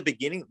liked them in the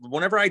beginning.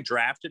 Whenever I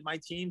drafted my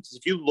team, because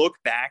if you look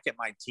back at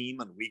my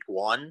team on week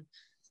 1,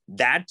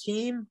 that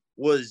team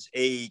was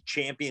a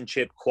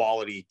championship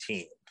quality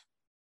team.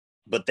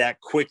 But that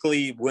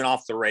quickly went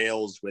off the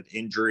rails with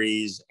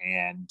injuries,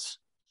 and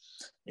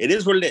it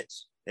is what it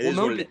is.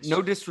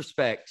 No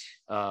disrespect.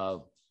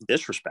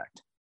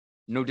 Disrespect.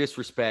 No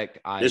disrespect.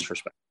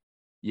 Disrespect.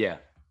 Yeah.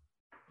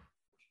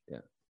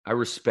 I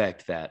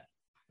respect that.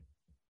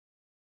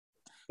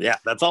 Yeah,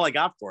 that's all I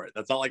got for it.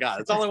 That's all I got.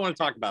 That's all I want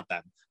to talk about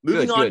that.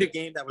 Moving on to a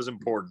game that was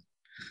important.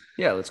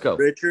 Yeah, let's go.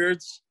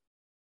 Richards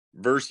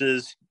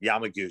versus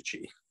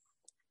Yamaguchi.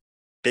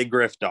 Big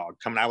Griff dog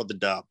coming out with the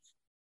dub.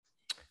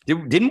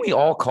 Didn't we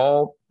all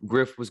call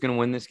Griff was going to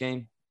win this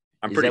game?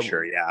 I'm pretty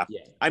sure, yeah.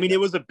 I mean, it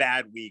was a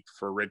bad week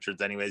for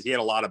Richards anyways. He had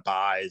a lot of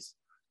buys.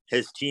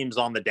 His team's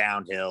on the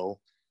downhill.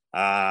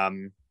 I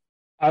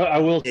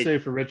will say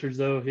for Richards,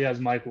 though, he has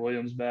Mike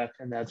Williams back,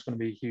 and that's going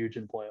to be huge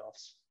in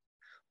playoffs.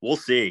 We'll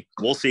see.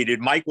 Dude,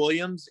 Mike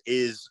Williams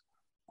is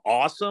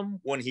awesome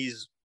when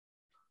he's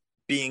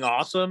being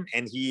awesome,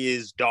 and he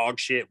is dog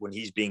shit when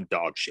he's being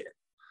dog shit.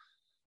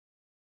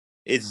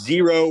 It's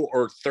 0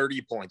 or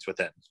 30 points with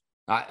him.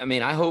 I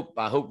mean, I hope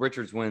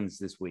Richards wins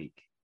this week.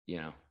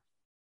 With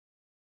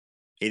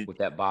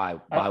that bye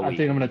week. I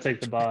think I'm going to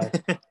take the bye.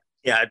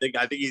 Yeah,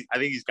 I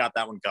think he's got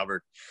that one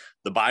covered.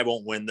 The bye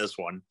won't win this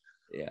one.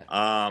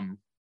 Yeah.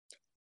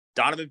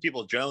 Donovan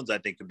Peoples-Jones, I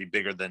think, could be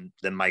bigger than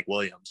Mike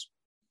Williams.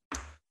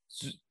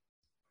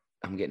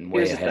 I'm getting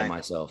way ahead of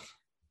myself.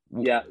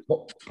 Yeah,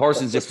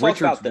 Parsons. If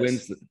Richards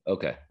wins,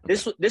 okay.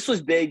 This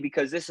was big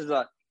because this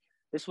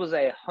was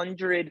a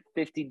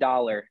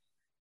 $150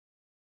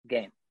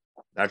 game.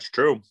 That's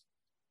true.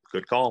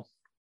 Good call.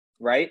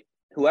 Right?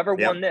 Whoever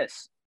won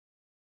this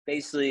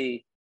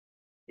basically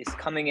is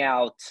coming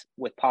out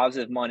with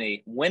positive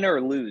money, win or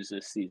lose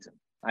this season.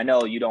 I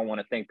know you don't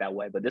want to think that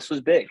way, but this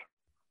was big.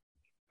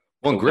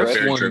 Well, Griff's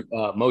won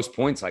most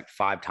points like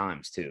 5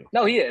 times too.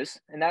 No, he is,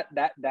 and that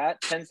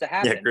tends to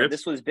happen. Yeah,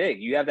 this was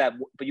big. You have that,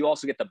 but you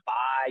also get the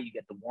bye. You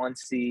get the 1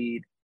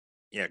 seed.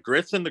 Yeah,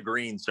 Griff's in the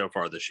green so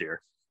far this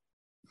year.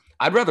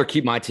 I'd rather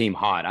keep my team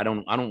hot. I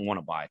don't want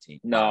to buy a team.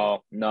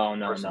 No.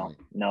 That's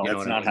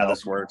not how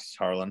this works,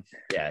 Harlan.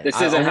 Yeah,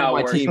 this isn't how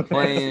my team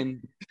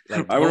playing.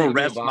 I want to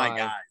rest my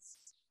guys.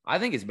 I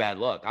think it's bad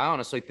luck. I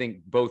honestly think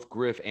both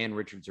Griff and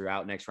Richards are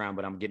out next round,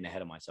 but I'm getting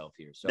ahead of myself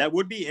here. So that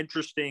would be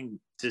interesting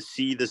to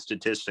see the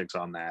statistics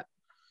on that.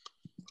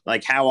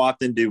 Like, how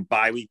often do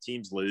bye week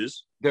teams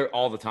lose? They're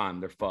all the time.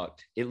 They're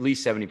fucked. At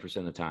least 70%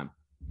 of the time.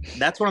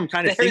 That's what I'm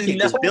kind of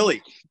thinking.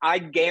 Billy, I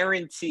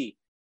guarantee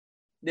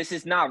this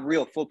is not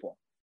real football.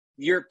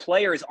 Your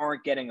players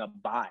aren't getting a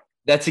bye.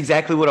 That's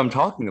exactly what I'm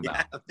talking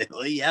about. Yeah,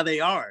 Billy, yeah,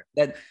 they are.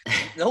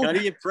 No, gotta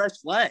get fresh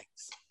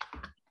legs.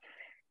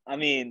 I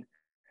mean,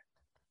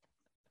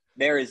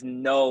 there is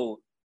no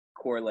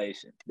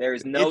correlation. There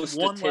is no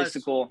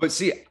statistical. But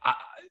see,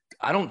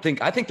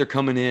 I think they're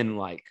coming in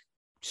like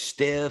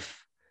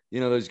stiff.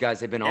 Those guys,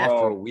 they've been off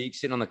for a week,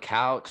 sitting on the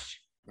couch.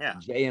 Yeah.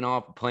 Jaying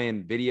off,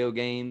 playing video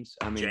games.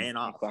 I mean, jaying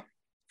off.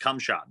 Cum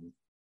shotting.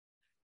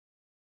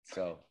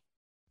 So.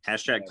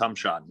 # cum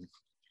shotting.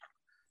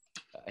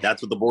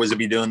 That's what the boys will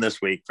be doing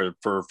this week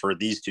for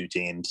these two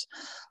teams.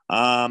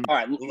 All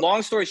right.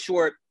 Long story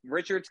short,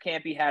 Richards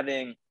can't be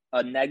having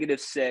a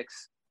 -6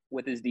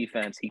 with his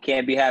defense. He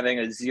can't be having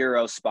a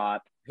 0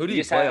 spot. Who do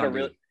you play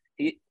on?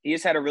 He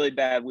just had a really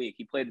bad week.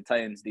 He played the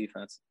Titans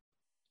defense.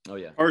 Oh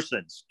yeah.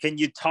 Parsons, can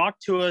you talk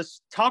to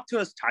us? Talk to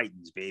us,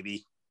 Titans,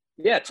 baby.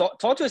 Yeah, talk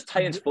to us,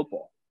 Titans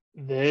football.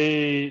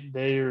 They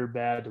are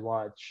bad to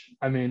watch.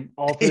 I mean,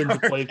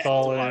 offensive play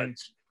calling.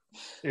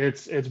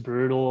 It's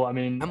brutal. I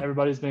mean,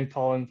 everybody's been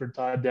calling for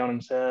Todd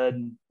Downing's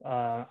head.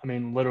 I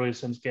mean, literally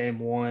since game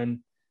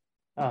 1.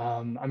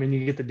 I mean,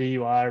 you get the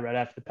DUI right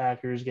after the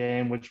Packers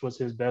game, which was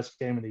his best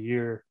game of the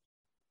year.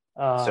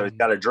 So he's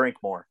got to drink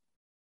more.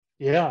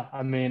 Yeah,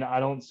 I mean, I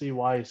don't see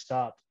why he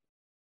stopped.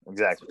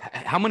 Exactly.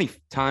 How many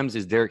times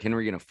is Derrick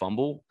Henry going to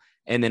fumble?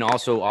 And then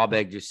also,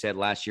 Abeg just said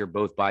last year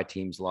both bye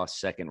teams lost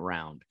second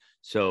round.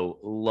 So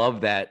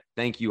love that.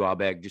 Thank you,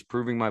 Abeg. Just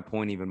proving my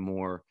point even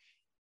more.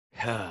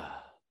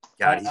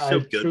 God, he's so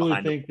good behind the board.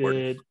 I truly think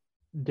that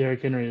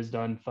Derrick Henry is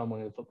done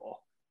fumbling the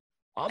football.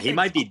 He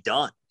might be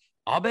done.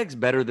 Abeg's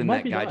better than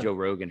that guy Joe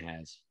Rogan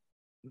has.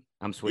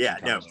 I'm switching.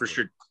 Yeah, no, for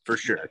sure.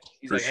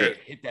 He's like, hey,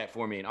 hit that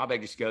for me. And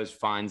Abeg just goes,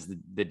 finds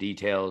the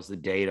details, the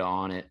data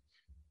on it.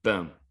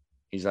 Boom.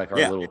 He's like our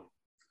little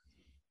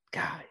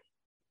guy.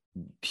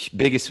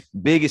 Biggest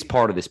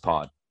part of this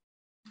pod.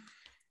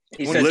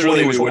 He said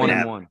literally 2020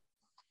 was 1-1.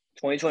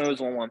 2020 was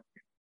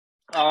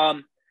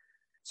 1-1.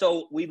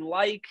 So we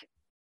like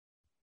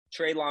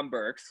Treylon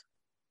Burks.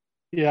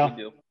 Yeah. We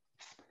do.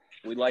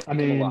 We like him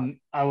a lot.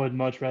 I would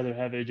much rather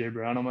have AJ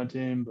Brown on my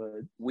team,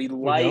 but we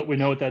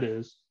know what that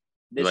is.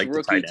 This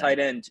rookie tight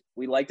end.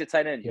 We like the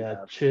tight end. Yeah,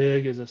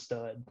 Chig is a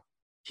stud.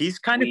 He's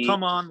kind of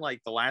come on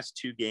like the last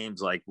 2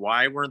 games. Like,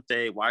 why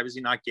was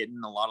he not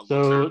getting a lot of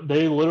looks? So there?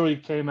 They literally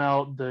came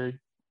out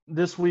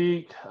this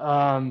week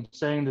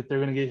saying that they're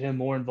going to get him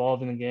more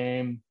involved in the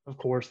game. Of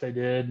course they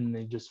did, and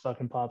he just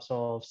fucking pops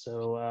off.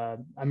 So,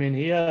 I mean,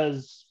 he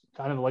has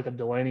kind of like a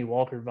Delaney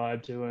Walker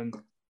vibe to him.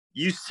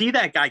 You see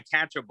that guy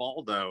catch a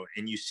ball, though,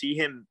 and you see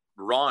him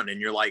run, and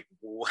you're like,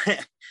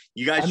 what?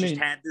 You guys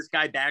had this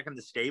guy back in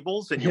the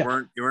stables, and you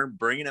weren't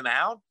bringing him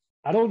out?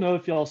 I don't know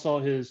if y'all saw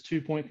his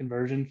 2-point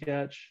conversion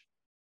catch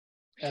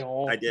at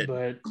all. I did.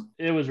 But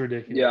it was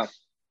ridiculous. Yeah.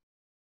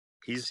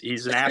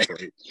 He's an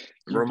athlete. It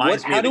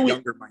reminds me of the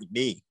younger Mike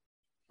Me.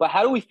 But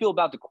how do we feel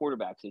about the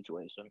quarterback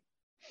situation?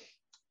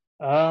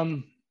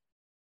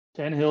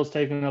 Tannehill's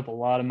taking up a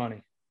lot of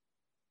money.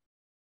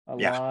 A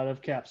lot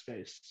of cap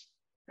space.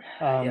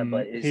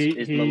 But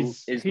he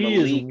is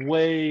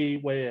way,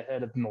 way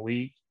ahead of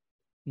Malik.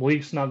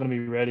 Malik's not going to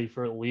be ready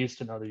for at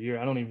least another year.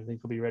 I don't even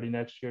think he'll be ready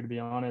next year, to be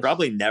honest.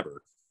 Probably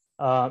never.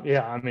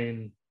 I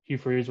mean, Hugh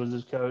Freeze was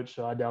his coach,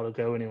 so I doubt he'll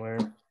go anywhere.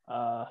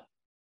 I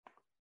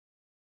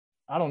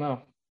don't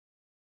know.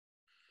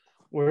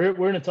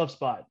 We're in a tough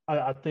spot.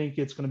 I think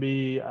it's going to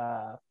be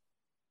a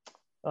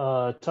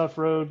tough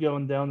road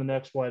going down the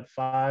next 4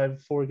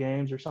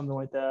 games or something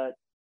like that.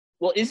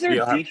 Well, is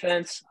there a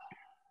defense?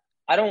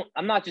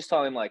 I'm not just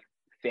talking like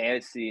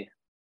fantasy,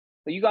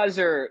 but you guys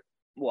are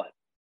what?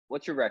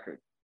 What's your record?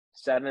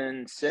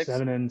 7-6?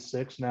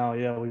 7-6 now.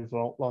 Yeah, we've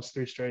lost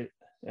 3 straight.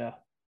 Yeah.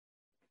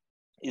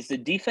 Is the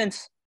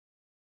defense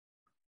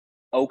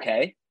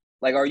okay?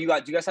 Like, do you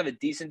guys have a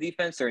decent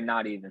defense or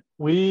not even?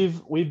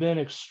 We've been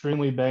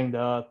extremely banged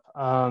up.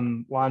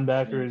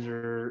 Linebackers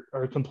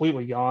are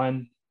completely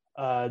gone.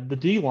 The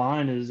D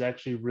line is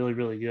actually really,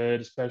 really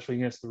good, especially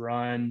against the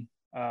run.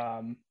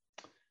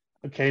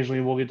 Occasionally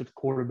we'll get to the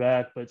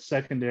quarterback, but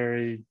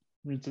secondary,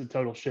 it's a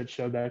total shit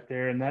show back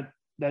there. And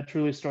that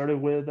truly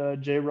started with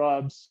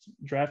J-Rob's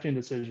drafting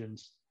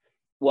decisions.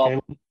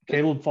 Well,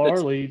 Caleb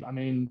Farley, I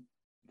mean,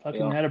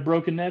 fucking had a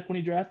broken neck when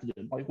he drafted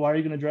him. Like, why are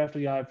you going to draft a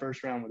guy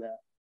first round with that?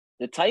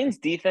 The Titans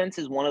defense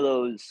is one of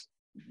those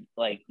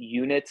like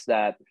units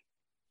that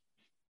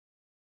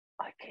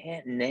I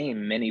can't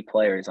name many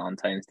players on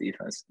Titans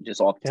defense just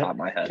off the top of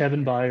my head.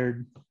 Kevin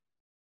Byard.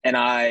 And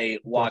I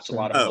watch a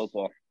lot of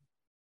football.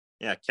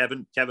 Yeah,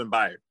 Kevin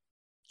Byard.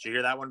 Did you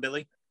hear that one,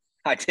 Billy?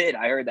 I did.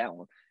 I heard that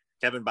one.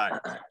 Kevin Byard.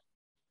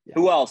 Yeah.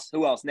 Who else?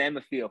 Name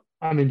a few.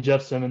 I mean,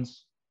 Jeff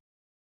Simmons.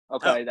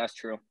 Okay, that's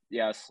true.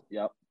 Yes.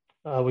 Yep.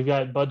 We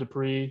got Bud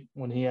Dupree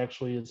when he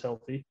actually is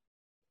healthy.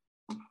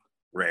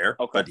 Rare,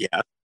 but yeah.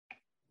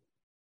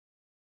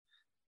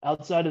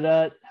 Outside of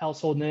that,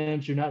 household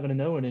names, you're not going to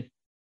know any.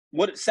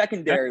 What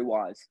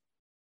secondary-wise?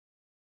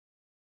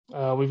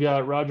 We've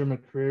got Roger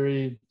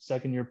McCreary,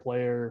 second-year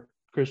player,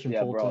 Christian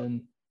Fulton.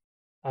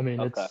 Bro. I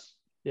mean, it's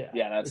 – yeah.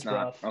 Yeah, that's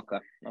not – rough.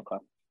 Okay.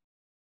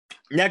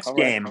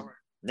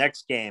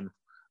 Next game.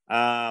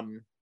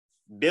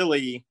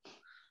 Billy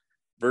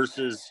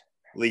versus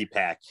Lee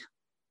Pack.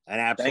 An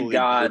absolutely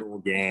brutal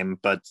game,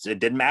 but it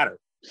didn't matter.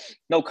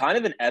 No, kind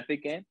of an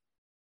epic game.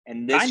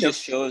 And this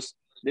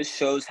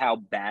shows how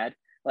bad.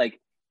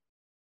 Like,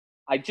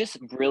 I just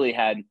really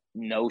had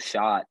no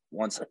shot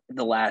once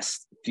the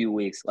last few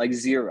weeks, like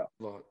zero.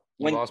 You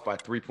lost by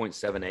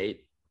 3.78.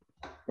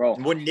 Bro.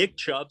 When Nick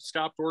Chubb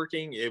stopped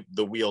working,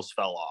 the wheels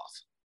fell off.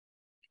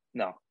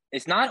 No,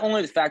 it's not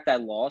only the fact that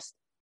I lost,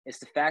 it's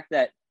the fact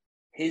that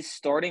his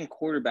starting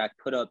quarterback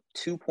put up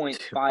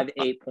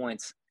 2.58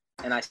 points,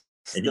 and I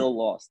still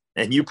lost.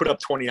 And you put up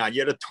 29.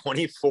 You had a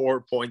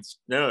 24 points.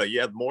 No, you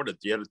had more.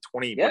 You had a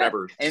 20,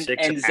 whatever, and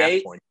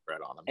 6.5 point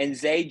spread on him. And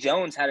Zay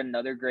Jones had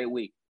another great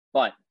week.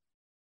 But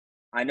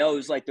I know it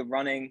was like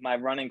my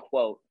running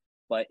quote,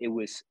 but it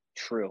was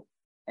true.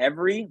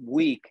 Every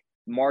week,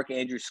 Mark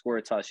Andrews scored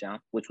a touchdown,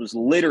 which was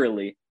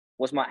literally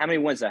how many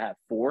wins did I have?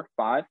 4,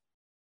 5?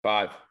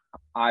 5.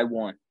 I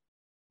won.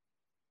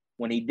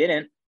 When he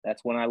didn't,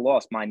 that's when I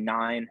lost my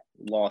 9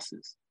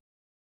 losses.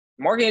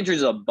 Mark Andrews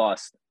is a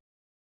bust.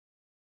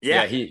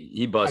 Yeah,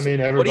 he busted. I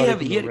mean, everybody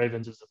from the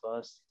Ravens is a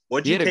bust.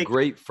 He had a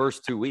great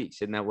first 2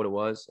 weeks. Isn't that what it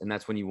was? And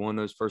that's when you won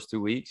those first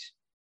 2 weeks?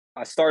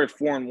 I started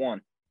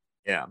 4-1.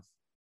 Yeah.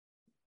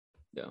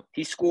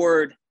 He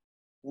scored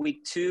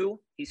week 2.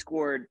 He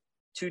scored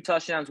 2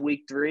 touchdowns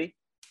week 3.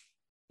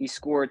 He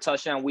scored a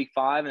touchdown week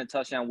 5 and a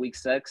touchdown week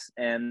 6,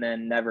 and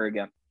then never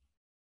again.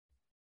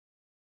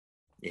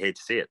 You hate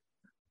to see it.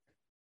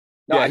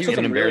 No, I took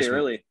him really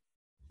early.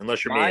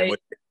 Unless you're me, I would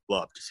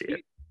love to see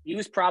it. He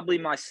was probably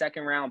my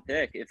second round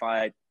pick, if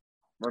I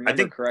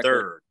remember correctly.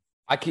 Third.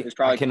 I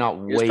cannot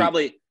wait. It was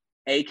probably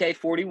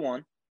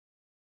AK-41,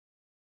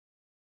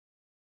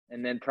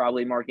 and then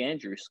probably Mark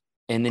Andrews.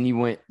 And then you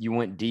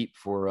went deep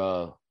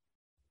for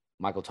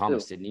Michael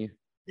Thomas, didn't you?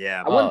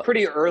 Yeah, I went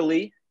pretty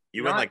early.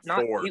 You went like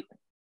 4.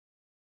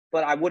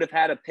 But I would have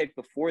had a pick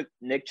before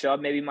Nick Chubb,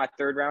 maybe my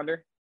third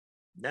rounder.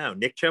 No,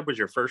 Nick Chubb was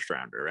your first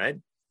rounder, right?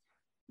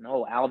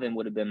 No, Alvin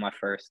would have been my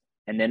first,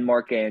 and then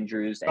Mark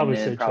Andrews, probably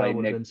and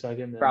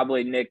then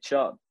probably Nick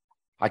Chubb.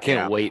 I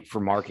can't wait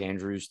for Mark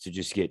Andrews to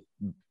just get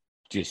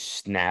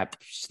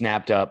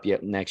snapped up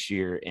yet next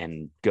year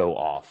and go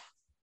off.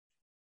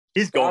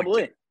 He's going.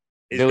 Probably.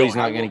 Billy's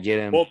not going to get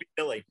him. Won't be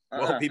Billy.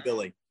 Won't be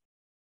Billy.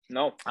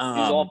 No, he's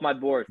off my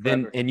board.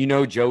 And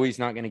Joey's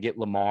not going to get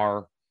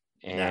Lamar,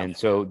 and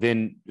so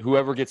then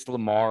whoever gets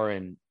Lamar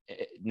and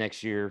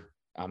next year,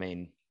 I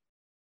mean,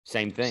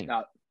 same thing.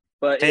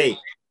 But hey.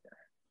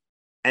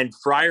 And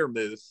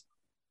Freiermuth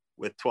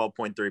with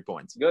 12.3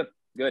 points. Good,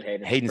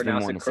 Hayden. Hayden's been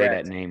wanting to say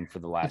that name for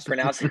the last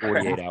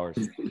 48 hours.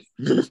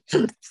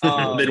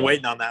 Been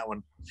waiting on that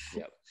one.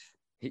 Yep.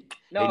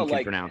 Hayden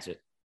can pronounce it.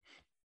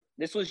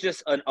 This was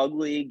just an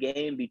ugly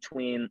game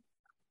between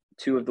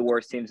 2 of the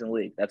worst teams in the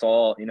league. That's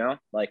all,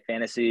 like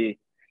fantasy.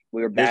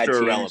 We were bad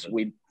teams.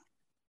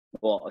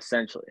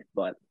 Essentially,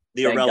 but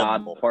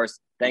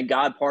thank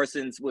God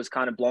Parsons was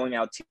kind of blowing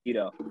out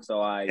Tito.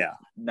 So I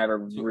never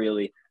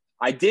really.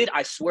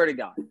 I swear to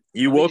God.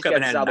 You woke up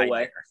and had a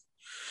nightmare.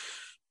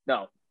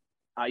 No.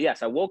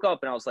 Yes, I woke up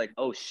and I was like,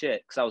 oh,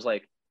 shit. Because I was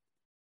like.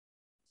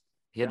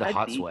 He had the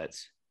hot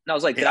sweats. And I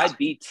was like, did I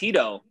beat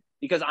Tito?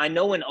 Because I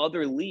know in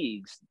other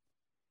leagues,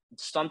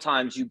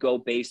 sometimes you go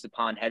based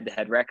upon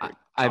head-to-head record.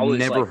 I've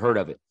never heard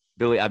of it.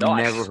 Billy, I've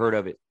never heard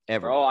of it,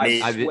 ever. Bro, I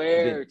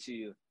swear to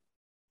you.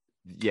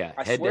 Yeah,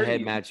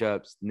 head-to-head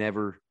matchups,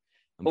 never.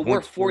 But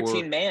we're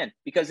 14-man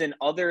because in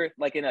other,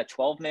 like in a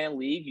 12-man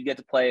league, you get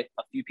to play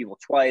a few people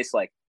twice.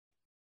 Like,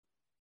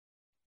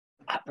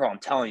 Bro, I'm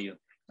telling you,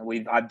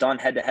 I've done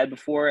head to head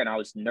before, and I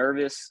was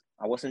nervous.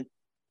 That was a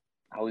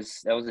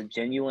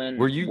genuine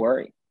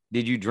worry.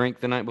 Did you drink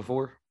the night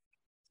before?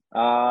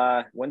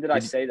 When did I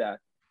say that?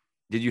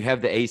 Did you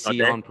have the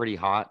AC on pretty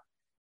hot?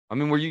 I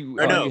mean, were you?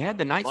 No, you had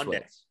the night Monday.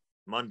 sweats.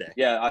 Monday.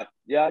 Yeah,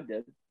 I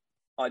did.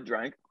 I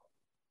drank.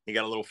 You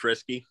got a little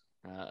frisky.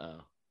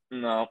 No.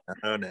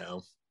 Oh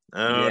no.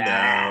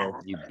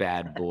 No. You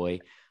bad boy.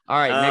 All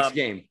right, next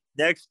game.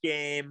 Next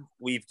game,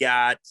 we've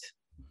got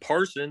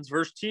Parsons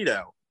versus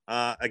Tito.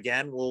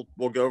 Again,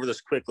 we'll go over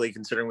this quickly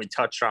considering we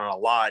touched on it a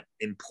lot.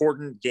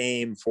 Important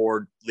game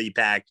for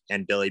Leapak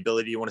and Billy.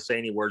 Billy, do you want to say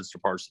any words to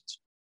Parsons?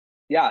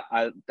 Yeah,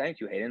 thank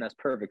you, Hayden. That's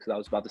perfect because I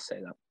was about to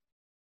say that.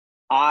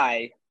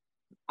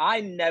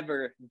 I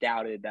never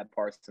doubted that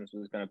Parsons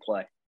was going to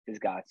play his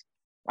guys.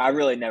 I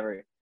really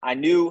never. I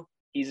knew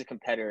he's a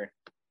competitor,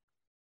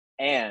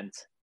 and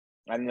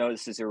I know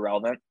this is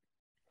irrelevant.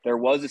 There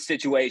was a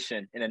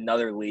situation in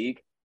another league.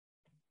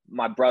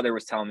 My brother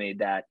was telling me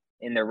that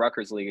in their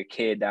Rutgers league, a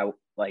kid that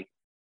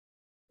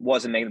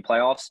wasn't making the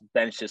playoffs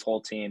benched his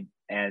whole team,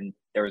 and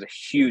there was a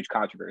huge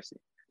controversy.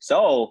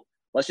 So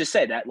let's just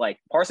say that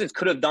Parsons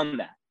could have done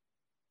that.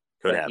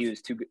 Could have. He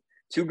was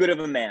too good of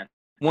a man.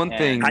 One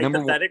thing,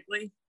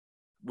 hypothetically,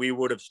 we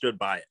would have stood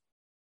by it.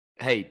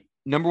 Hey,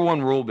 number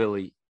one rule,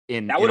 Billy,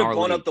 that would have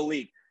blown up the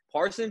league.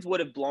 Parsons would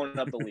have blown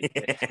up the league.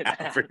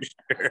 Yeah, for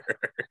sure.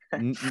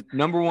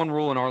 Number one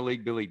rule in our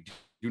league, Billy,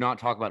 do not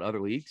talk about other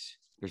leagues.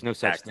 There's no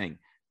such thing.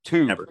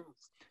 Two, Never.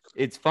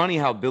 It's funny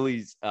how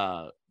Billy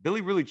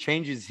really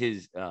changes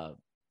his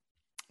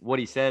what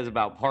he says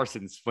about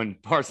Parsons when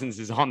Parsons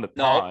is on the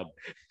pod.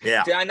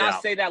 Yeah. Did I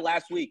not say that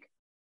last week?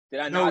 Did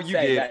I not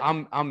say that?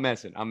 I'm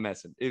messing.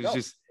 It was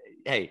just,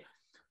 hey,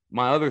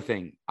 my other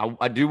thing,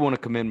 I do want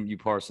to commend you,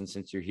 Parsons,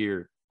 since you're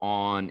here.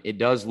 It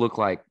does look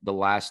like the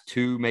last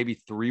 2, maybe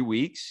 3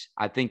 weeks,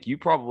 I think you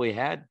probably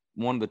had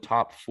one of the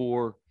top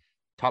 3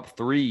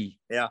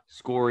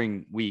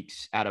 scoring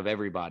weeks out of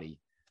everybody.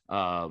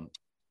 I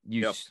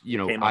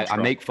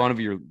make fun of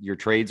your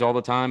trades all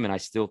the time, and I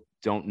still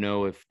don't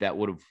know if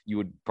you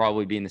would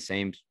probably be in the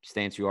same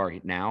stance you are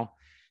now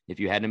if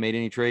you hadn't made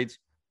any trades.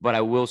 But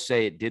I will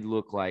say it did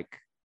look like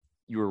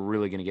you were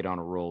really going to get on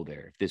a roll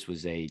there. If this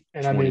was during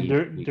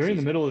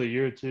the middle of the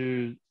year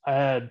too, I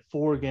had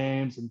 4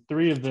 games, and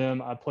 3 of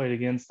them I played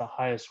against the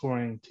highest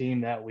scoring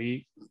team that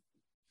week.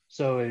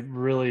 So it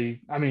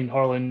really,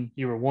 Harlan,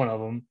 you were one of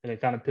them, and it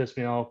kind of pissed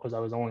me off because I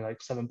was only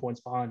 7 points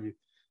behind you.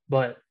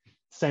 But at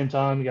the same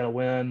time, you got to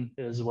win.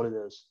 It is what it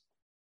is.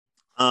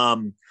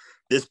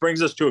 This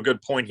brings us to a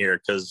good point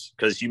here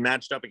because you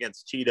matched up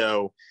against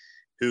Tito,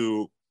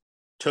 who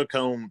took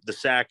home the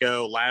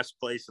Sacco, last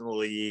place in the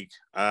league.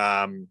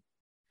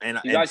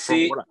 Did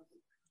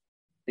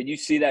you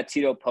see that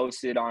Tito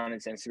posted on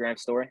his Instagram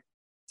story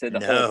to the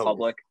whole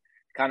public?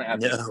 Kind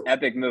of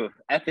epic move.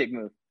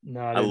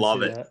 No, I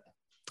love it. That.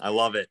 I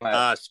love it.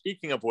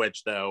 Speaking of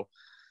which, though,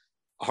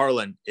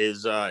 Harlan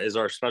is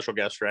our special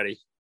guest ready?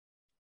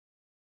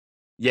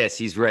 Yes,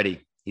 he's ready.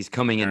 He's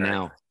coming in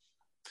now.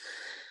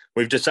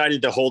 We've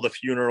decided to hold a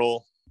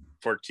funeral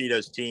for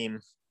Tito's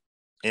team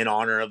in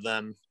honor of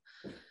them.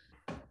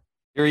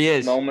 Here he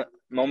is. Moment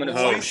of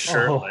silence.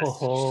 Shirtless.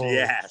 Oh.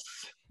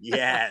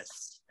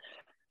 Yes.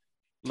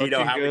 Looking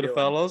Tito, how good,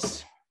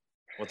 fellas.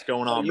 What's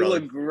going on, you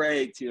brother? Look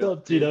great, Tito. What's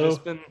up,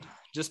 Tito?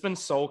 Just been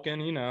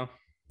sulking,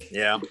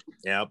 Yeah,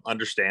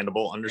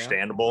 understandable.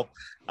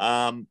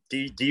 Do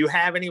you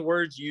have any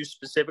words you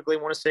specifically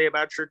want to say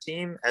about your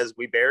team as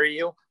we bury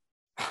you?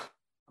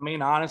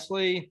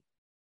 Honestly,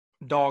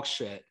 dog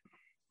shit.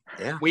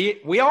 Yeah.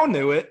 We all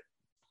knew it.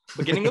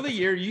 Beginning of the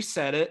year, you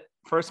said it.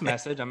 First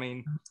message.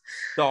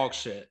 Dog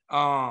shit.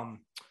 I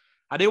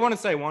do want to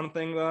say one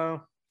thing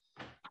though.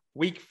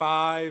 Week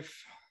 5,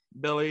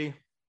 Billy,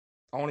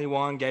 only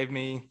one gave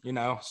me,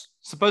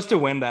 supposed to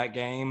win that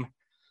game.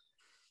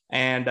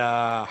 And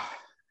I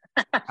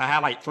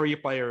had 3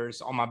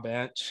 players on my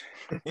bench.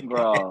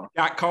 Bro.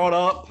 Got caught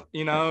up,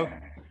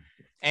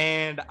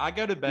 and I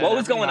go to bed. What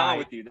was going on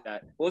with you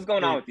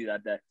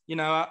that day?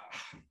 I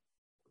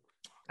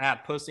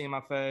had pussy in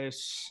my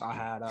face. I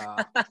had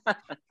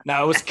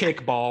no, it was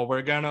kickball.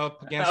 We're going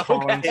up against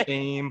Harlan's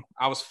team.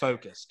 I was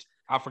focused.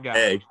 I forgot.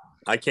 Hey,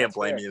 I can't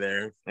blame you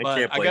there.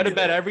 I go to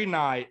bed every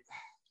night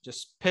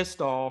just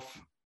pissed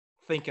off,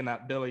 thinking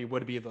that Billy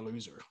would be the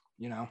loser.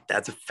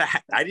 That's a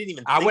fact. I didn't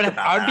even think about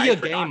that. I'd be a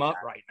game up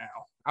right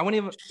now. I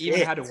wouldn't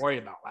even had to worry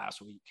about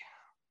last week.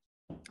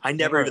 I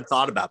never even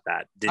thought about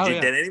that. Did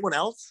anyone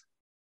else?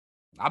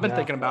 I've been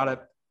thinking about it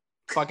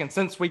fucking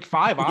since week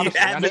 5, honestly.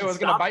 I knew it was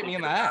going to bite me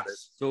in the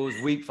ass. So it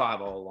was week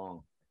 5 all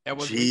along. It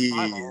was week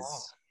 5 all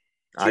along.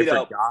 I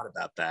forgot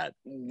about that.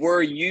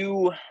 Were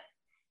you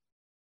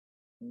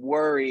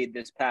worried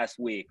this past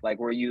week?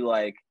 Were you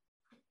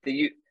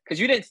because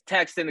you didn't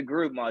text in the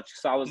group much,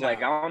 so I was I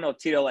don't know if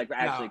Tito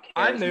actually cares.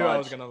 I knew much. I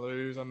was gonna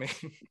lose.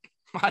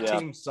 My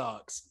team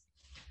sucks.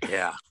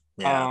 Yeah.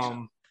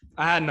 I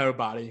had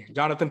nobody.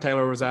 Jonathan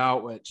Taylor was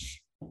out, which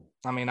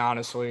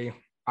honestly,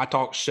 I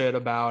talked shit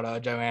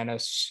about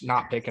Johannes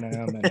not picking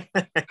him, and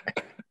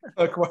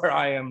Look where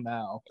I am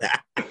now.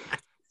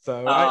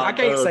 So I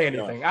can't say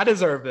anything. I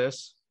deserve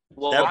this.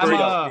 Well,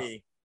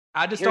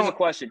 I just here's don't. a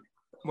question.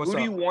 Who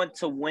do you want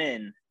to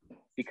win?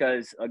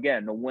 Because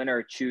again, the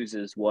winner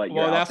chooses what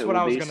your Well, that's outfit what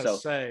will I was be, gonna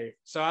say.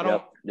 So I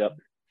don't. Yep.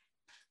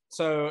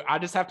 So I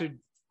just have to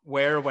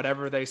wear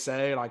whatever they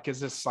say. Like, is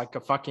this like a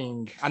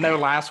fucking? I know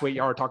last week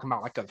y'all were talking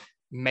about like a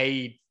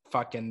made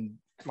fucking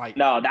like.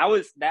 No,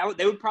 that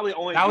they would probably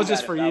only. That do was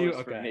just that for if that you. was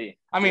Okay. For me.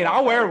 I mean,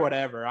 I'll wear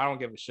whatever. I don't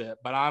give a shit.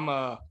 But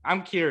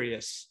I'm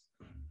curious.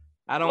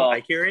 I don't. Am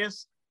I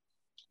curious?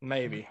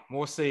 Maybe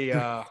we'll see.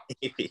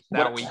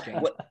 That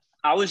weekend.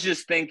 I was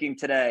just thinking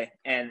today,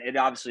 and it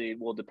obviously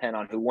will depend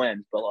on who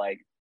wins. But like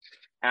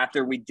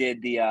after we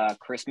did the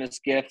Christmas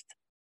gift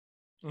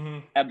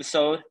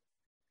episode,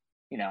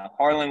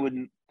 Harlan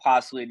would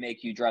possibly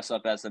make you dress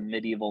up as a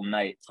medieval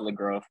knight for the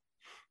Grove.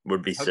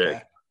 Would be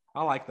sick.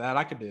 I like that.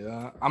 I could do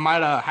that. I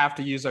might have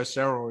to use those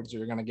steroids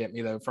you're gonna get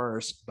me though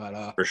first,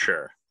 but for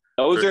sure.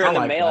 Those are in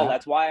the mail.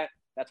 That's why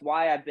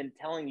I've been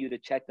telling you to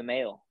check the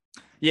mail.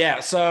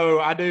 Yeah, so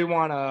I do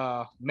want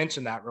to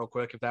mention that real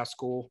quick, if that's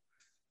cool.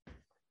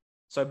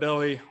 So,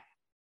 Billy,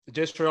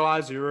 just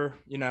realized you were,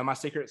 my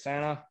Secret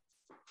Santa.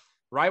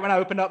 Right when I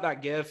opened up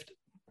that gift,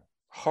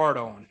 hard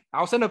on.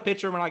 I'll send a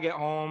picture when I get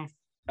home.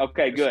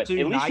 Okay, good. At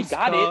least you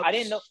got cups. it. I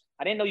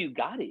didn't know you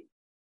got it.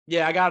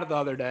 Yeah, I got it the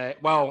other day.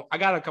 Well, I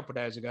got it a couple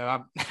days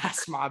ago.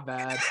 That's my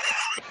bad.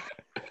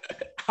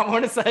 I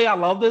want to say I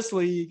love this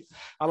league.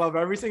 I love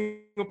every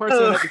single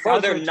person.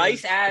 Bro, they're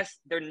nice ass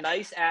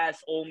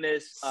Ole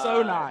Miss.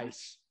 So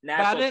nice.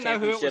 National but I didn't know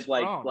who it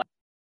was from.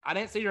 I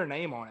didn't see your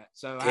name on it,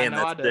 so Damn, I had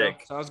no idea.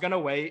 Sick. So I was gonna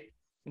wait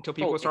until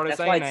people started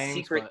saying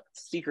names.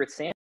 Secret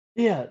Santa.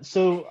 Yeah,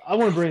 so I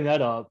want to bring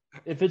that up.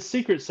 If it's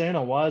Secret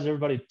Santa, why is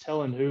everybody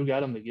telling who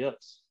got them the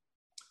gifts?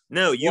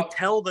 No, you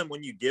tell them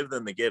when you give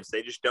them the gifts.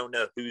 They just don't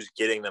know who's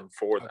getting them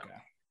for them. Okay.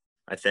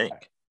 I think.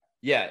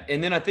 Yeah,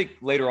 and then I think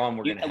later on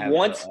we're gonna have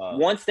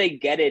once they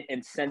get it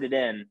and send it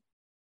in,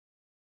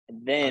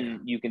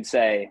 then you can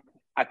say.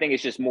 I think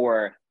it's just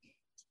more.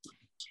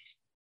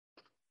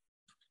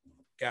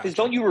 Because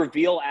don't you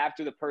reveal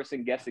after the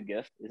person gets a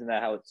gift? Isn't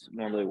that how it's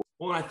normally works?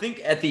 Well, I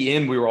think at the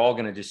end we were all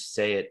gonna just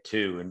say it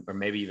too, or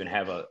maybe even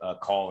have a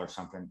call or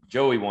something.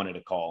 Joey wanted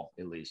a call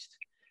at least.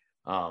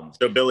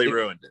 So Billy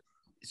ruined it.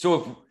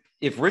 So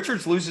if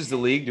Richards loses the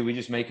league, do we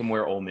just make him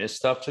wear Ole Miss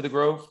stuff to the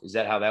Grove? Is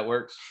that how that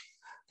works?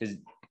 Because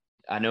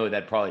I know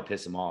that'd probably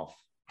piss him off.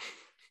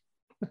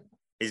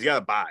 He's got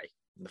to buy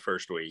in the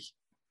first week.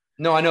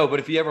 No, I know, but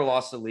if he ever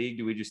lost the league,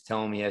 do we just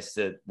tell him he has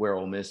to wear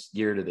Ole Miss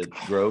gear to the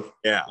Grove?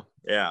 Yeah.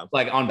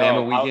 Like on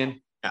Bama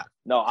weekend?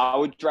 No, I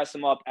would dress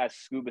him up as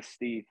Scuba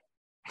Steve.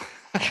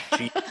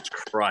 Jesus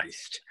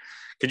Christ.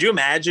 Could you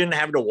imagine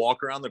having to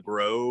walk around the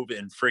Grove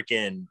in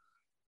freaking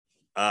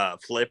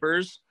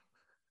flippers?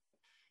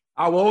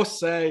 I will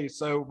say,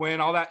 so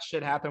when all that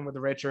shit happened with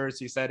Richards,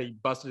 he said he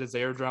busted his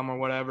eardrum or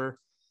whatever.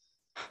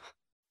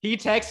 He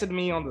texted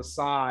me on the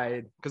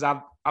side because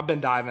I've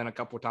been diving a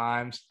couple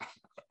times.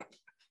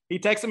 He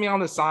texted me on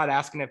the side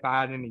asking if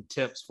I had any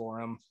tips for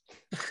him.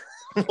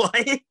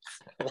 What?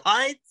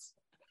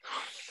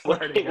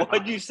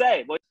 What'd you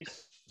say?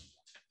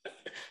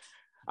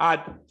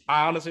 I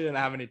honestly didn't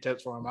have any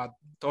tips for him. I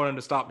told him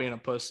to stop being a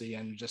pussy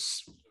and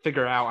just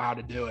figure out how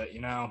to do it,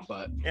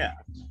 But yeah,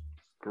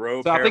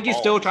 Grove. So I think he's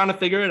still trying to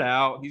figure it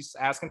out. He's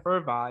asking for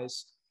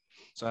advice.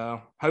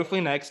 So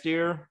hopefully next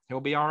year he'll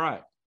be all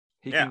right.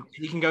 He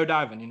can go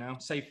diving,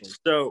 safely.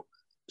 So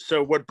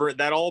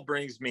that all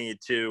brings me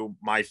to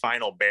my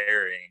final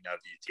bearing of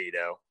you,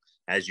 Tito,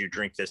 as you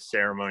drink this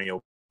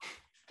ceremonial.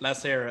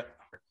 Let's hear it.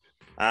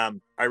 I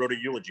wrote a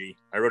eulogy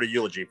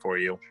for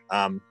you.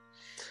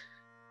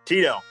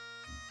 Tito,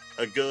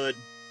 a good,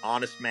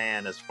 honest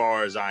man as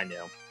far as I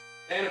know.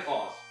 Santa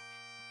Claus.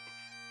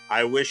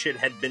 I wish it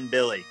had been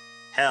Billy.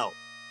 Hell,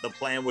 the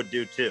plan would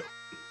do too.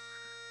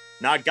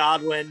 Not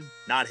Godwin,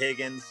 not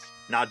Higgins,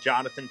 not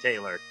Jonathan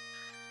Taylor.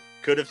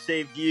 Could have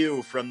saved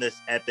you from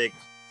this epic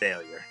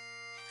failure.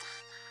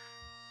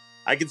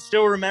 I can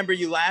still remember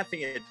you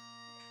laughing at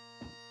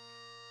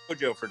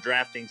Jojo for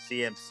drafting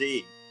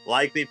CMC,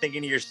 likely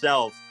thinking to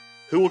yourself,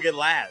 who will get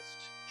last?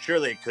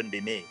 Surely it couldn't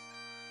be me.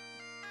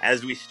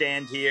 As we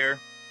stand here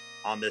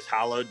on this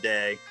hallowed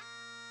day,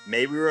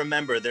 may we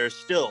remember there's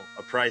still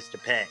a price to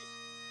pay.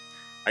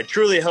 I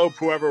truly hope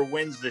whoever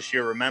wins this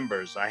year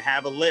remembers I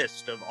have a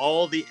list of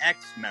all the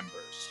X-Men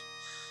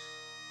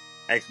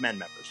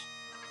members.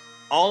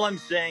 All I'm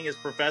saying is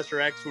Professor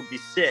X would be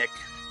sick.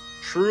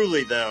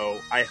 Truly,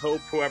 though, I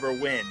hope whoever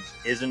wins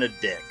isn't a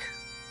dick.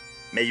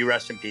 May you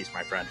rest in peace,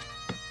 my friend.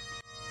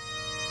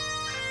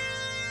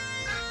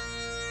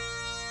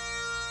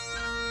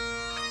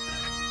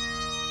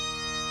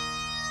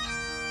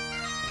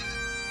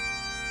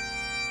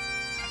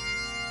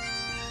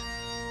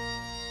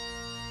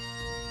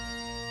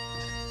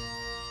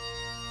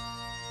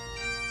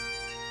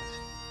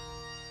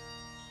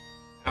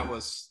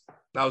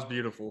 That was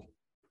beautiful.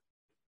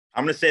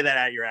 I'm going to say that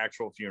at your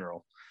actual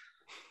funeral.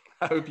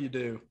 I hope you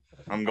do.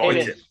 I'm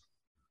going to.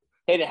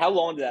 Hayden, how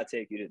long did that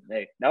take you to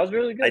make? That was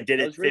really good. I did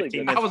it that was really 15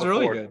 good. minutes That was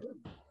really good.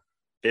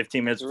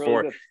 15 minutes Really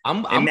before. good.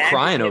 I'm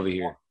crying over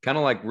here, kind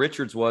of like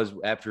Richards was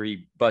after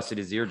he busted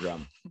his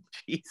eardrum.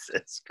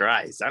 Jesus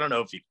Christ! I don't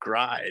know if he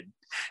cried.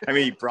 I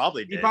mean, he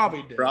probably did. He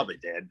probably did. Probably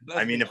did.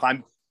 I mean, if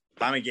I'm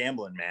a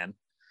gambling man,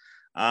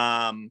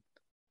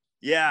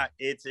 yeah,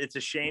 it's a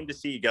shame to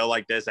see you go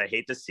like this. I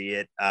hate to see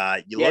it.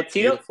 You look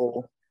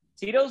beautiful.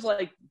 Tito's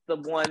like the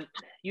one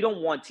you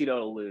don't want Tito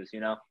to lose.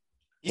 You know,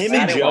 him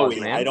and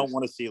Joey. I don't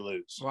want to see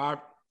lose.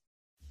 Well,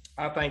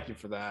 I thank you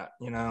for that.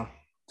 You know,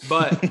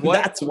 but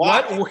what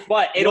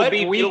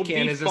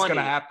weekend is this going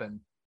to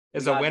happen?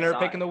 Is a winner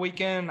picking the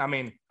weekend? I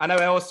mean, I know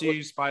LSU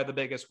is probably the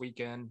biggest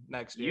weekend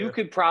next year.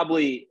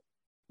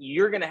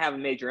 You're going to have a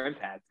major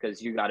impact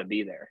because you got to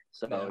be there.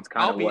 So it's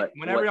kind of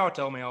whenever y'all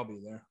tell me, I'll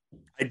be there.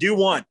 I do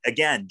want,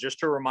 again, just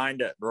to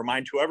remind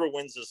whoever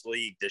wins this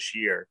league this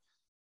year,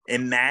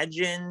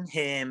 imagine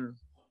him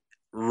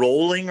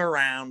rolling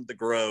around the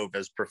Grove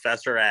as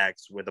Professor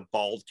X with a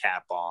bald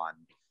cap on,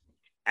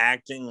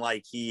 acting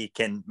like he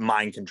can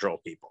mind control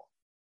people.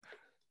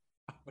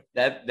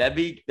 That'd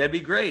be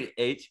great,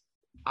 H.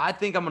 I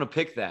think I'm going to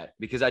pick that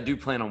because I do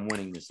plan on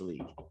winning this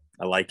league.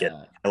 I like it.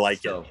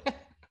 It.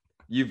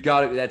 You've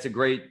got it. That's a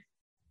great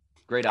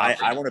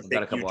option. I want to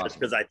pick you just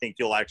because I think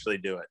you'll actually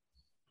do it.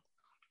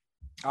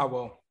 I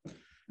will. Yeah.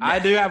 I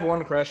do have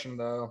one question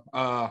though.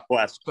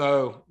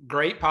 So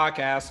great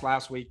podcast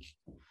last week.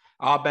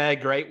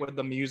 Abed, great with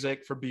the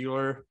music for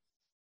Bueller.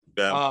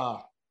 Yeah.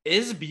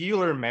 Is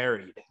Bueller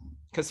married?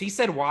 Because he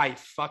said wife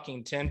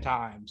fucking 10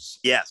 times.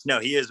 Yes. No,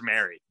 he is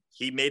married.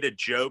 He made a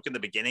joke in the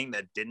beginning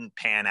that didn't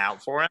pan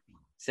out for him.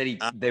 Said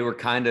it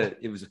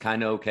was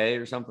kind of okay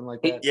or something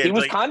like that.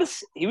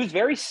 He was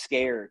very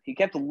scared. He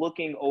kept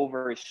looking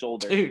over his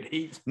shoulder. Dude,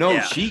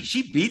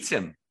 she beats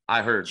him.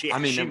 I heard. She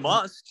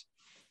must.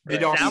 He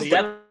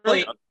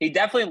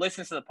definitely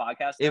listens to the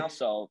podcast now.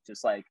 So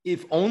just like,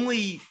 if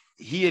only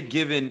he had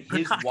given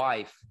his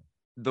wife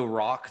the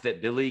rock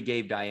that Billy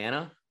gave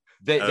Diana,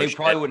 they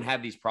probably wouldn't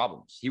have these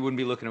problems. He wouldn't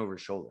be looking over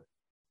his shoulder.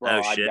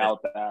 Bro, I doubt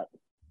that.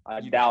 I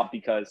doubt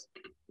because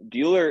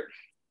Bueller,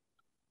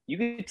 you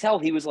could tell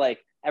he was like,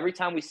 every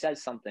time we said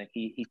something,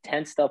 he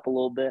tensed up a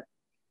little bit.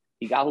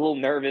 He got a little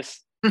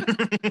nervous.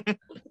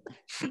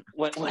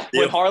 when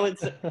Harlan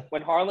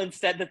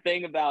said the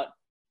thing about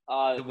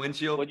the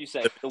windshield. What'd you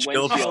say? The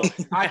windshield.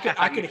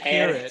 I could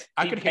hear it.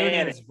 I could hear it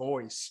in his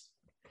voice.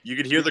 You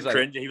could hear the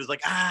cringe. He was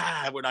like,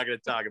 we're not going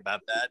to talk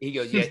about that. He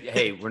goes, yeah,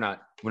 hey, we're not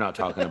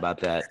talking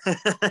about that.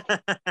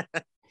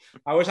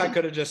 I wish I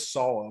could have just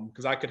saw him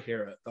because I could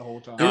hear it the whole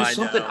time. There was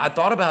something I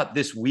thought about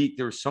this week.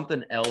 There was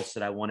something else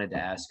that I wanted to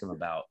ask him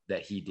about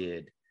that he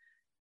did.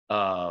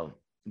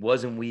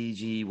 Wasn't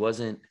Ouija,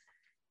 wasn't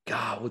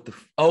God, what the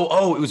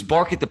it was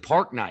Bark at the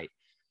Park night.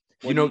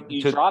 Well,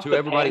 to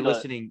everybody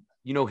listening,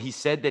 he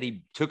said that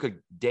he took a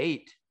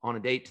date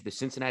to the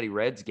Cincinnati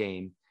Reds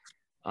game.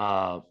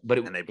 And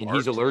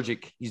he's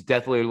allergic. He's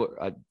definitely,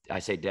 I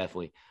say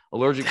definitely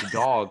allergic to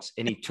dogs.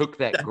 And he took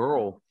that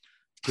girl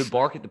to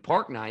Bark at the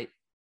Park night.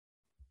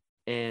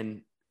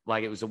 And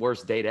like, it was the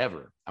worst date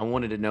ever. I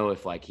wanted to know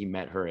if like he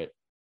met her at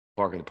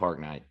Bark at the Park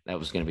night. That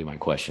was going to be my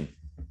question.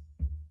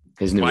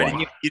 His new wife.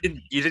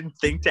 You didn't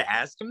think to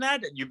ask him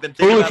that? You've been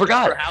thinking about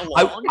forgot. This for how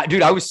long?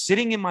 Dude, I was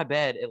sitting in my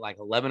bed at like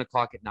 11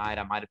 o'clock at night.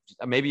 I might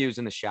have, maybe it was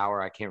in the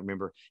shower. I can't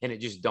remember. And it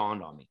just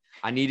dawned on me.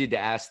 I needed to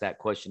ask that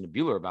question to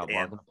Bueller about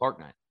Bark at the Park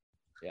night.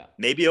 Yeah.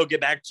 Maybe he'll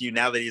get back to you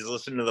now that he's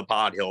listening to the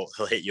pod. He'll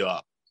hit you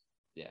up.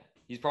 Yeah.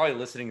 He's probably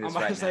listening to this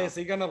right now. Is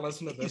he going to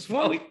listen to this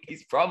one?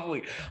 He's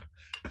probably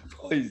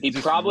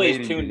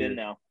is tuned in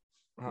now.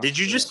 Did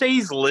you just say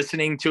he's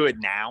listening to it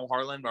now,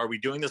 Harlan? Are we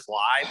doing this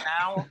live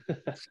now?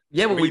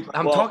 Yeah,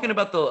 I'm talking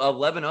about the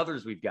 11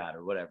 others we've got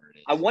or whatever it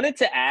is. I wanted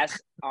to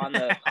ask on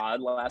the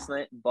pod last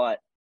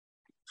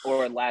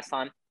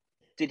time,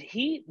 did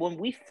he, when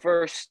we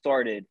first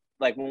started,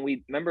 like when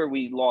we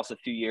lost a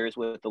few years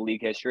with the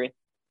league history,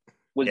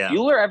 was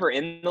Bueller ever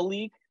in the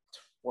league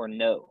or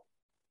no?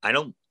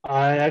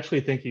 I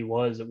actually think he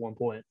was at one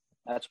point.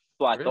 That's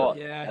what I thought.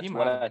 Yeah, that's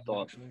what I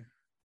thought. Actually.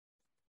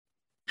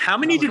 How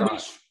many did we?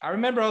 I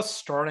remember us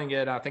starting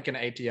it. I think in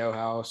ATO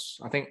house.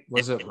 I think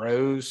was it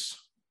Rose?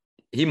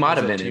 He might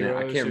have been in it.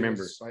 I can't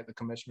remember. Like the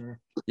commissioner.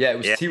 Yeah, it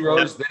was T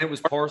Rose. Then it was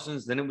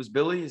Parsons. Then it was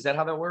Billy. Is that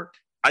how that worked?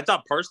 I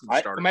thought Parsons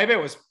started. Maybe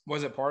it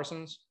was it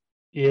Parsons?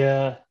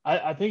 Yeah,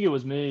 I think it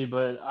was me,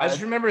 but I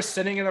just remember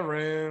sitting in the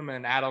room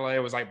and Adelaide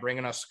was like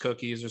bringing us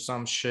cookies or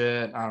some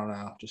shit. I don't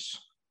know.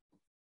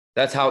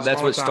 That's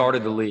what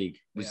started the league.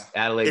 Was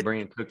Adelaide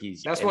bringing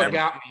cookies? That's what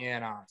got me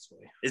in,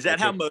 honestly. Is that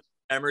how most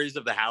memories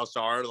of the house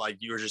are? Like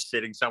you were just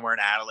sitting somewhere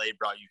and Adelaide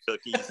brought you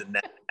cookies, and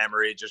that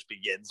memory just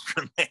begins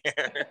from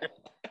there.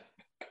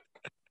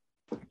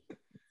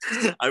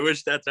 I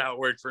wish that's how it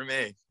worked for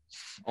me.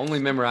 Only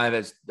memory I have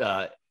is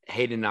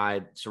Hayden and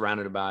I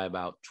surrounded by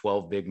about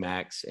 12 Big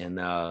Macs, and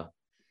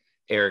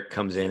Eric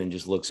comes in and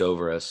just looks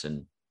over us,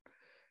 and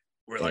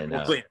we're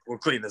like, we'll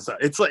clean this up.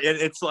 It's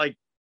like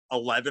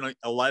 11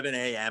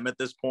 a.m. at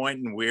this point,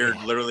 and we're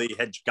literally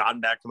had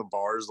gotten back from the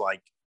bars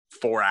like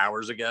 4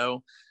 hours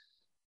ago,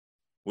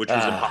 which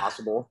was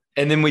impossible.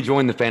 And then we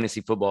joined the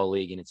fantasy football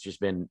league, and it's just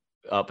been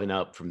up and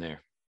up from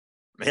there.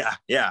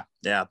 Yeah.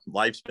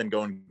 Life's been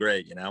going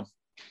great,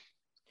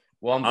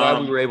 Well, I'm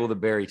glad we were able to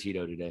bury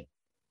Tito today.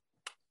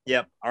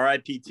 Yep.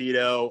 R.I.P.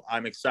 Tito.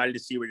 I'm excited to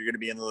see what you're going to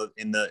be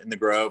in the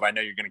Grove. I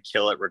know you're going to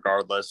kill it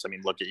regardless. I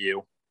mean, look at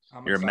you.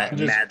 You're a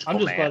magical man. I'm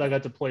just glad I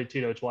got to play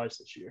Tito twice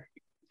this year.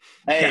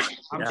 Hey,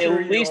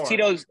 at least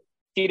Tito's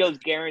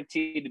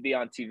guaranteed to be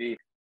on TV.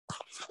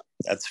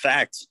 That's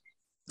fact.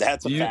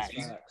 That's a fact.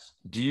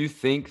 Do you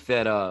think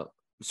that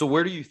so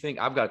where do you think,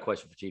 I've got a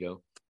question for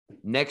Tito.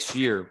 Next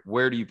year,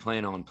 where do you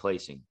plan on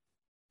placing?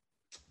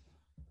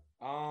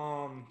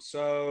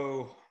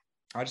 So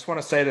I just want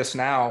to say this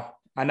now.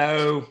 I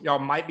know y'all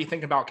might be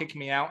thinking about kicking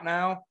me out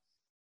now.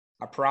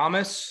 I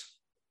promise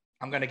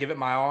I'm going to give it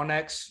my all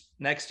next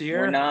year.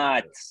 We're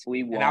not.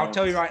 We won't. And I'll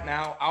tell you right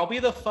now, I'll be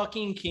the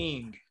fucking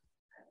king.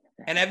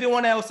 And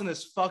everyone else in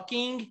this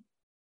fucking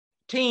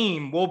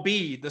team will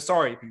be the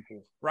sorry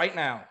people right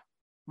now.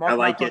 Mark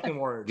my fucking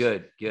words.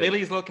 Good.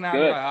 Billy's looking at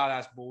me like, oh,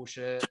 that's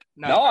bullshit.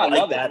 No, I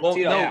love that. Well,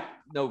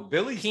 no,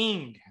 Billy's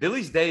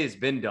day has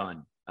been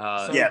done.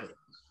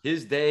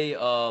 His day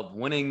of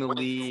winning the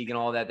league and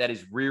all that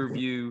is rear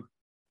view.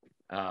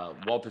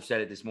 Walter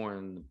said it this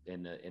morning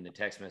in the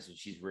text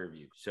message. He's rear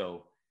view.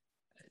 So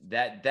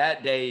that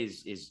day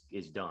is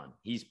done.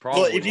 He's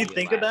probably. Well, if you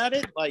think about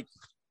it, like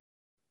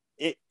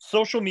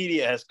social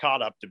media has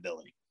caught up to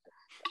Billy.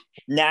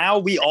 Now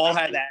we all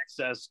have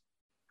access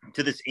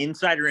to this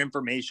insider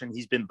information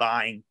he's been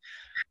buying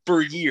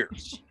for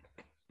years.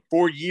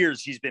 For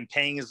years, he's been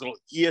paying his little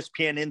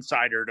ESPN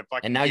insider to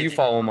fucking. And now you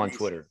follow him on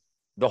Twitter.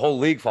 The whole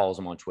league follows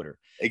him on Twitter.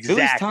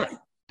 Exactly.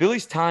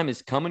 Billy's time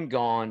is come and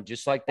gone,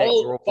 just like that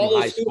girl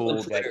from high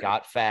school that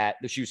got fat.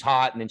 She was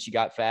hot and then she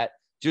got fat.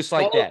 Just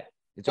like that.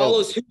 It's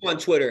follows who on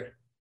Twitter?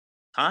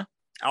 Huh?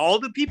 All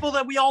the people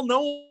that we all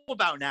know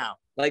about now.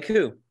 Like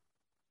who?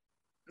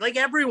 Like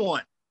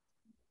everyone.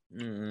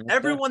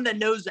 Everyone that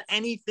knows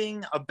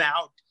anything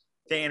about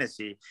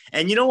fantasy.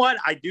 And you know what?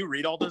 I do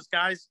read all those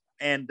guys.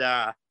 And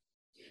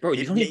bro,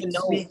 you don't even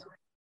know.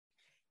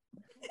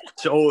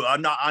 So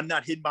I'm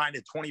not hidden behind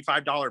a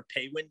 $25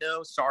 pay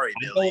window. Sorry,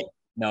 Billy.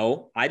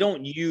 No, I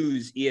don't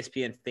use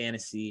ESPN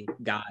fantasy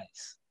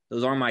guys.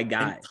 Those are my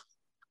guys.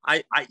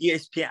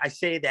 ESPN, I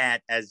say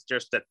that as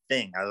just a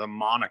thing, as a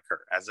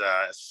moniker, as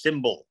a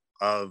symbol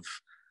of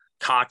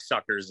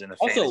cocksuckers in the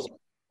fantasy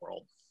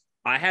world.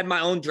 I had my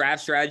own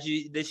draft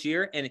strategy this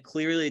year, and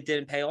clearly it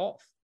didn't pay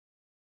off.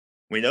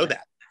 We know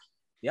that.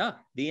 Yeah,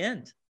 the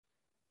end.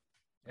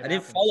 I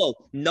didn't follow.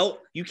 No,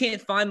 you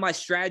can't find my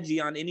strategy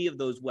on any of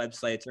those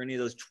websites or any of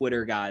those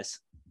Twitter guys.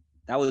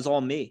 That was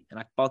all me, and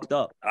I fucked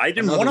up. I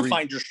didn't want to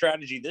find your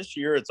strategy this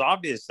year. It's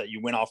obvious that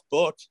you went off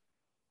book.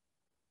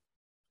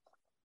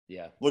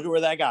 Yeah. Look at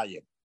where that got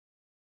you.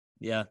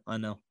 Yeah, I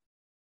know.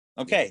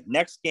 Okay,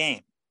 next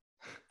game.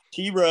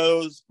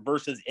 T-Rose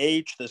versus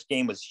H. This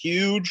game was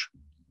huge.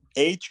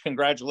 H,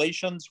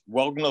 congratulations.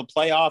 Welcome to the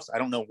playoffs. I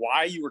don't know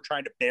why you were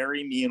trying to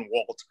bury me and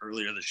Walt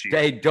earlier this year.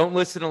 Hey, don't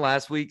listen to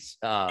last week's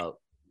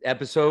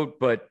episode,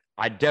 but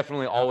I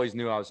definitely always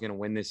knew I was going to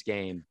win this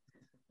game.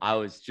 I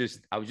was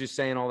just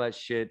saying all that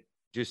shit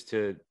just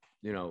to,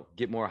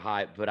 get more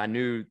hype, but I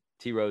knew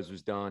T-Rose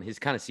was done. His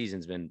kind of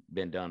season's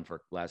been done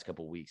for the last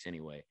couple of weeks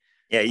anyway.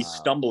 Yeah, he's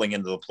stumbling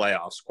into the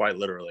playoffs, quite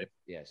literally.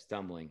 Yeah,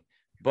 stumbling.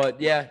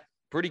 But yeah,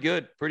 pretty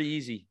good, pretty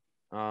easy.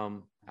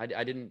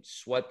 I didn't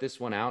sweat this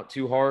one out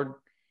too hard.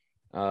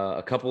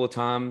 A couple of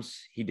times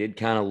he did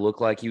kind of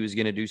look like he was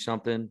going to do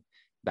something,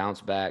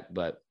 bounce back,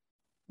 but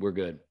we're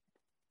good.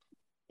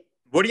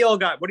 What do y'all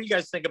got? What do you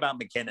guys think about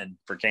McKinnon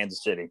for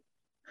Kansas City?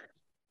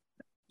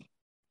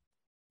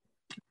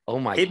 Oh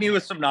my! Hit me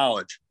with some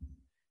knowledge.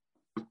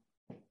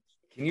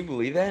 Can you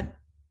believe that?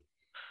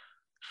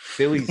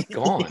 Billy's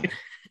gone.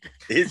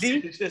 Is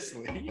he?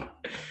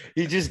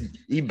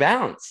 He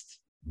bounced.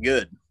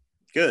 Good.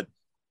 It's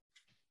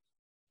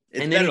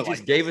and then he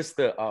just gave us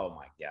oh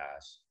my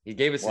gosh. He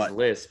gave us his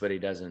list, but he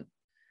doesn't.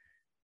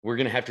 We're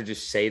going to have to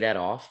just say that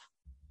off.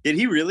 Did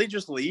he really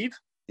just leave?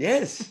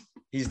 Yes.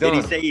 He's done.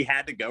 Did he say he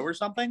had to go or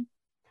something?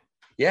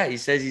 Yeah, he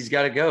says he's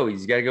got to go.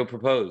 He's got to go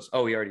propose.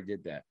 Oh, he already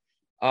did that.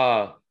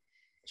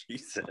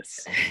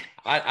 Jesus.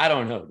 I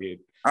don't know, dude.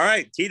 All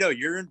right, Tito,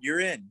 you're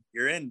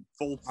in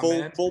full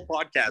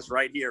podcast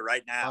right here,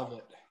 right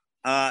now.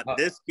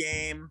 This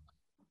game,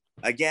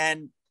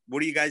 again,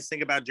 what do you guys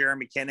think about Jerick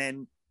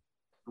McKinnon?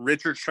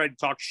 Richards tried to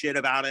talk shit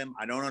about him.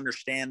 I don't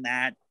understand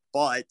that,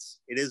 but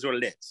it is what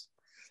it is.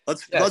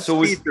 Let's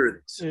speed through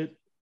this.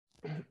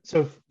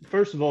 So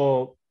first of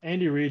all,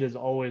 Andy Reid has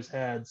always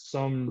had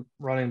some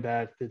running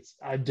back that's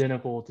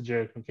identical to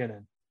Jerick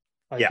McKinnon.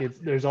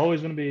 There's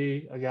always going to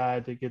be a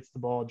guy that gets the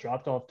ball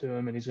dropped off to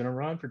him, and he's going to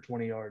run for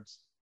 20 yards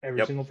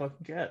every single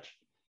fucking catch.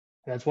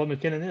 That's what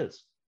McKinnon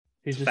is.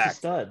 He's just a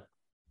stud.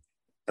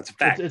 That's a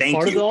fact. It's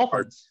part of the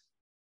offense.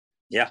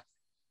 Yeah.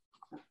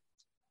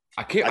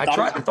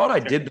 I thought I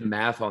did the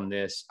math on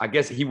this. I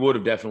guess he would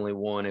have definitely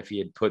won if he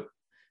had put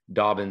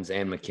Dobbins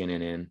and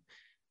McKinnon in.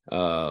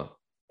 I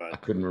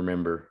couldn't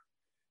remember.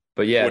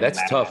 But yeah, that's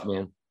tough,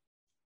 man.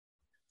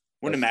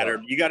 Wouldn't matter.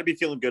 You got to be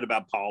feeling good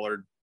about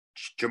Pollard.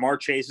 Jamar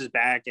Chase is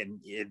back, and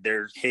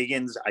there's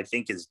Higgins, I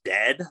think, is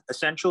dead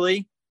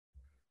essentially.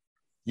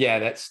 Yeah,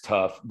 that's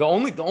tough. The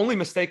only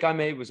mistake I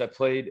made was I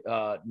played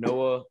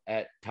Noah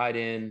at tight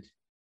end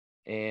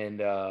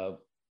and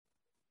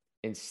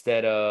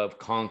instead of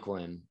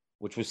Conklin,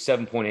 which was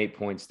 7.8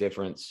 points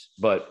difference.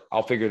 But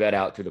I'll figure that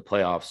out through the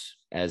playoffs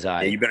as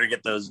you better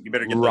get those. You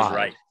better get those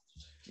right.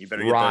 You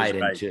better get ride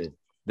those right into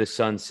the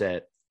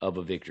sunset of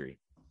a victory.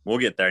 We'll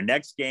get there.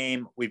 Next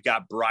game, we've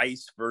got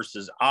Bryce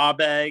versus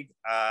Abeg.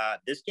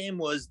 This game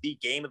was the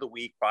game of the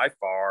week by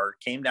far.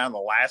 Came down the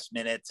last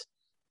minute.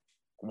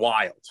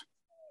 Wild.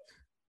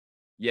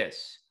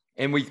 Yes.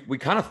 And we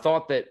kind of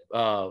thought that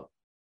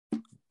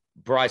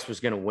Bryce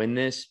was going to win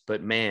this,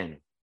 but man,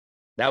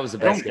 that was the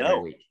best game of the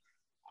week.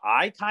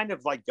 I kind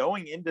of like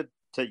going into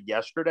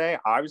yesterday,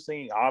 I was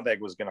thinking Abeg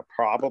was going to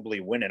probably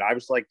win it. I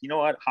was like, you know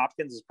what?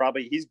 Hopkins is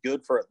he's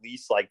good for at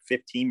least like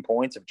 15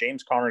 points. If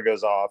James Conner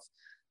goes off,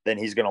 then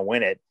he's going to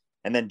win it.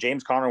 And then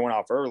James Conner went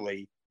off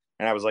early,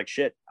 and I was like,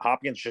 shit,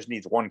 Hopkins just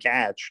needs one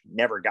catch.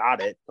 Never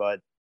got it, but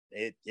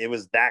it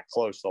was that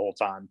close the whole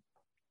time.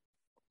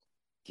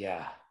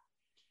 Yeah.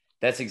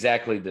 That's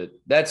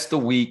the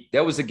week.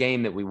 That was the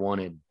game that we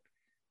wanted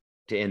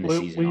to end the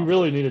season. We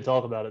really need to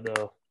talk about it,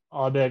 though.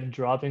 Abeg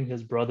dropping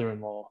his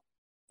brother-in-law.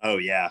 Oh,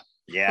 yeah.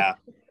 Yeah.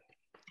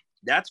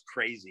 That's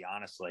crazy,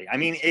 honestly. I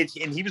mean,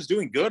 and he was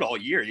doing good all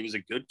year. He was a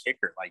good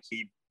kicker. Like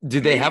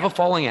Did they have a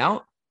falling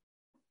out?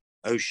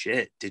 Oh,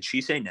 shit. Did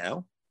she say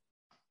no?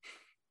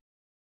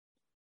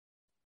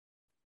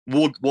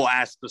 We'll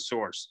ask the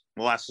source.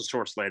 We'll ask the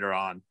source later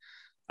on.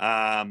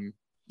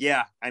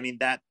 Yeah, I mean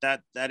that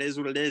is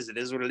what it is. It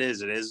is what it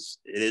is. It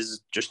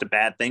is just a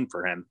bad thing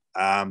for him.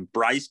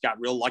 Bryce got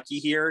real lucky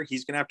here.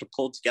 He's gonna have to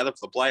pull it together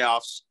for the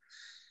playoffs.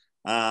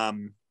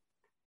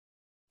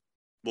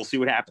 We'll see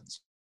what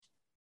happens.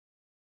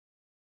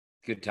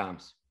 Good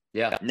times.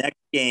 Yeah. Next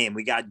game,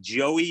 we got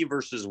Joey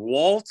versus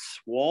Walt.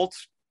 Walt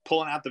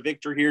pulling out the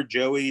victory here.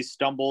 Joey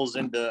stumbles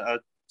into a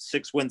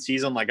 6-win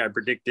season like I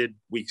predicted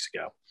weeks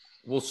ago.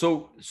 Well,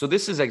 so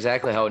this is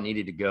exactly how it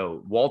needed to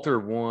go. Walter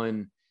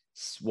won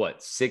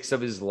 6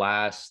 of his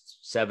last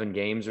 7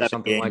 games or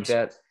something like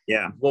that.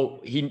 Yeah. Well,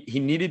 he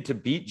needed to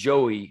beat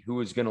Joey, who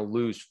was going to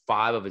lose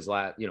 5 of his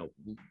last.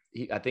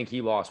 I think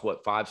he lost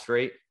 5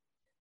 straight.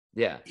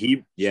 Yeah.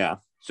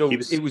 So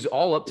it was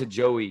all up to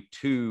Joey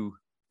to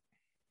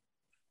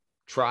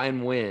try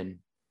and win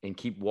and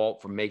keep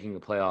Walt from making the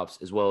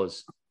playoffs, as well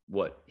as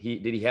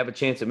did he have a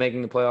chance at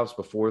making the playoffs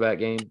before that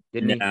game?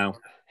 Didn't he? No.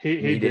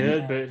 He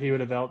did, but he would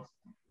have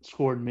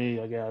outscored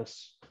me, I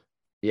guess.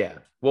 Yeah.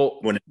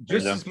 Well,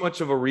 just as much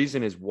of a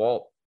reason as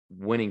Walt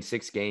winning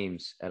 6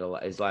 games at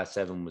his last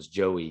 7 was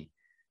Joey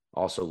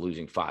also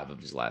losing 5 of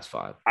his last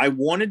 5. I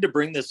wanted to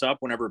bring this up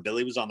whenever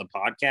Billy was on the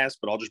podcast,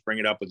 but I'll just bring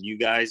it up with you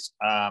guys.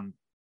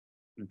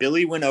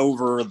 Billy went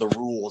over the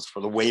rules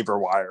for the waiver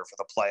wire for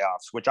the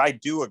playoffs, which I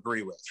do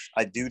agree with.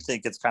 I do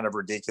think it's kind of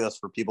ridiculous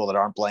for people that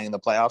aren't playing in the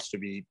playoffs to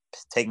be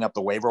taking up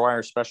the waiver wire,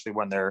 especially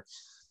when there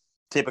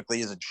typically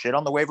isn't shit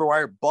on the waiver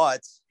wire.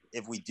 But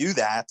if we do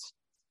that,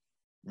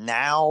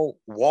 now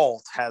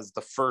Walt has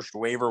the first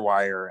waiver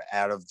wire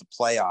out of the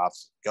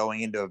playoffs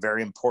going into a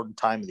very important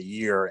time of the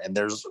year. And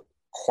there's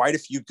quite a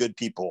few good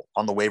people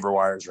on the waiver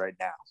wires right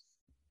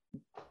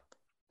now.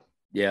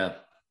 Yeah.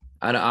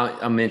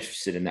 I'm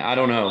interested in that. I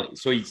don't know.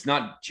 So he's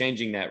not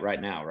changing that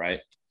right now, right?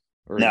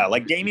 No,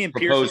 like Dameon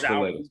Pierce is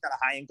out. He's got a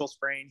high ankle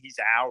sprain. He's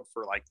out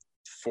for like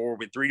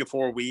 3 to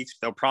 4 weeks.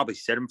 They'll probably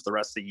sit him for the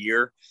rest of the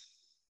year.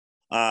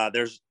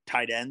 There's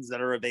tight ends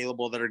that are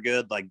available that are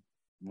good. Like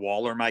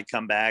Waller might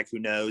come back. Who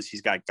knows?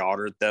 He's got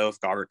Goddard, though, if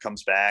Goddard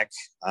comes back.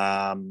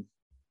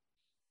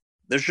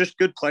 There's just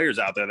good players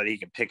out there that he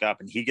can pick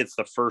up, and he gets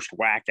the first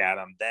whack at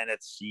them. Then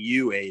it's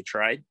UH,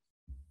 right?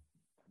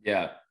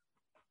 Yeah.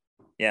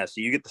 Yeah,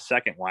 so you get the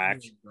second whack.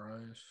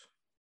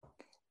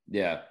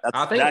 Yeah.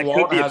 I think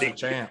Walt has a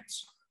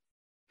chance.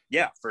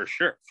 Yeah, for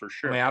sure.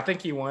 I mean, I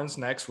think he wins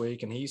next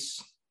week, and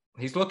he's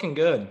looking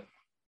good.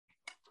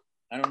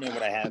 I don't know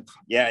what I have.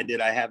 Yeah, I did.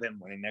 I have him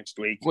winning next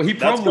week. Well, he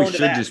probably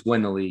should just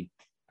win the league.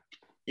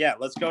 Yeah,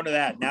 let's go into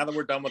that. Now that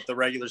we're done with the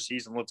regular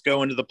season, let's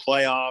go into the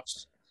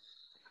playoffs.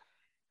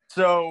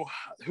 So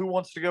who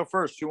wants to go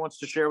first? Who wants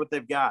to share what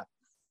they've got?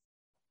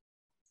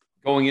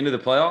 Going into the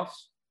playoffs?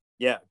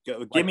 Yeah,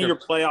 give me your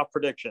playoff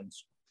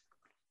predictions.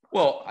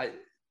 Well, I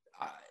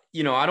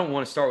don't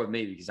want to start with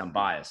me because I'm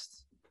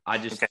biased. I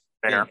just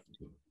fair.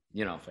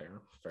 Fair.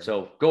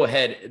 So go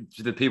ahead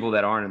to the people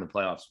that aren't in the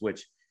playoffs,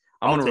 which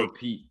I'm going to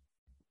repeat.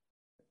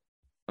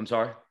 I'm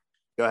sorry.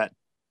 Go ahead.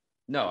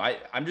 No,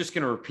 I'm just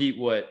going to repeat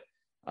what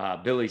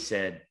Billy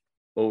said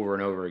over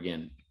and over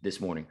again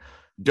this morning.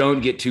 Don't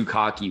get too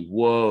cocky.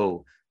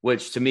 Whoa,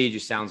 which to me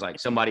just sounds like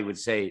somebody would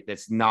say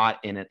that's not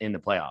in the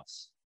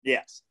playoffs.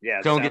 Yes.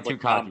 Yeah. Don't get too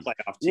cocky.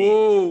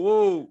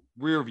 Whoa.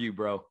 Rear view,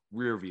 bro.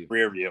 Rear view.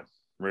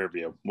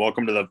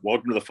 Welcome to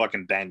the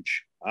fucking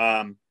bench.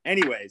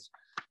 Anyways,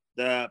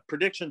 the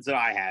predictions that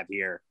I have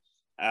here.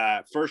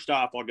 First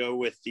off, I'll go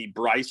with the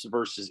Bryce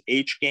versus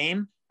H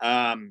game.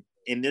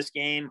 in this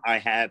game, I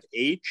have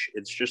H.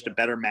 It's just a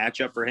better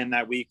matchup for him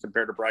that week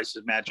compared to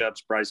Bryce's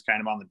matchups. Bryce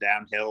kind of on the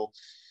downhill.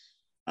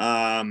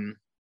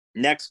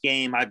 Next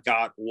game, I've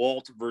got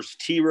Walt versus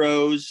T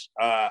Rose.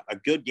 A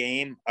good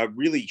game, a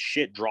really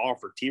shit draw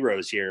for T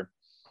Rose here.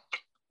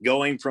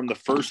 Going from the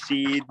first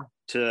seed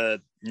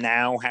to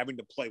now having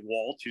to play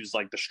Walt, who's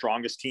like the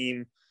strongest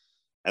team,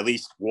 at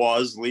least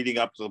was leading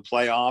up to the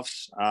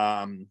playoffs.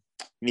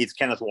 Needs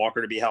Kenneth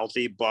Walker to be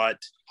healthy, but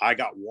I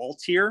got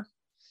Walt here.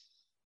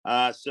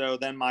 So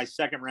then my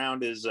second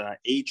round is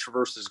H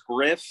versus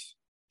Griff,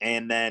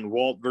 and then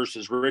Walt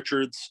versus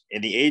Richards.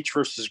 In the H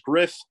versus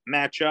Griff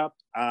matchup,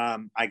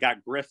 I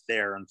got Griff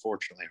there,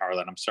 unfortunately,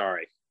 Harlan. I'm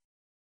sorry.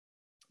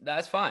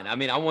 That's fine. I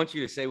mean, I want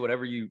you to say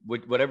whatever you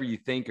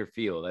think or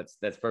feel.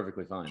 That's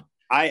perfectly fine.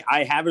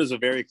 I have it as a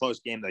very close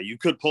game, though. You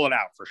could pull it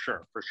out for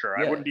sure.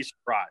 Yeah. I wouldn't be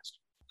surprised.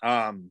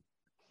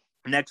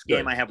 Next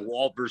game, I have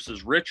Walt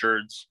versus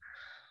Richards.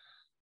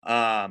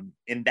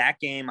 In that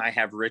game, I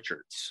have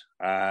Richards.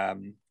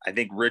 I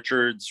think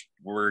Richards,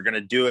 we're going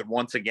to do it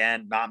once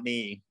again, not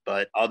me,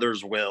 but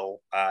others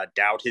will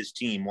doubt his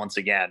team once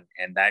again,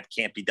 and that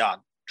can't be done.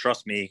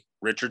 Trust me,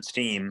 Richards'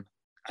 team,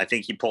 I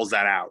think he pulls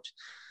that out.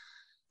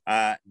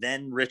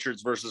 Then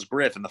Richards versus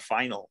Griff in the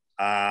final.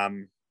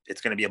 It's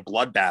going to be a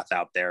bloodbath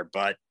out there,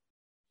 but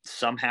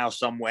somehow,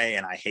 some way,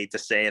 and I hate to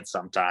say it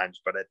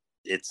sometimes, but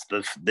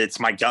it's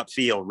my gut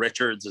feel.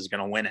 Richards is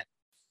going to win it.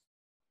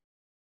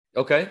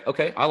 Okay.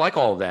 I like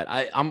all of that.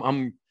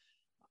 I'm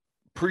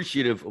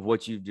appreciative of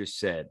what you've just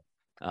said.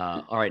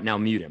 All right, now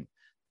mute him.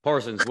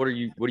 Parsons, what do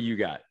you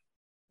got?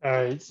 All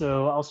right,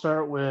 so I'll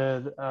start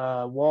with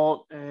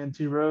Walt and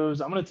T Rose.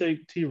 I'm going to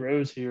take T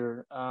Rose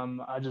here.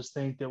 I just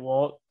think that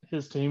Walt,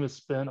 his team has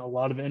spent a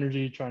lot of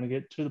energy trying to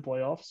get to the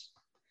playoffs.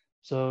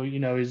 So,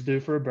 he's due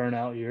for a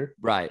burnout year.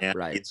 Right.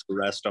 Needs to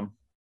rest him.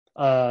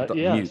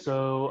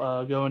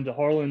 So going to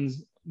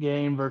Harlan's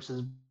game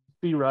versus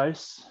B.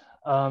 Rice.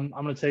 I'm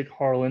going to take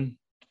Harlan.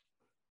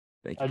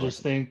 I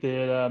just think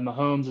that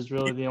Mahomes is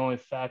really the only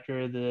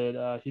factor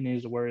that he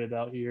needs to worry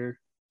about here.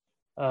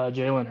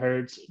 Jalen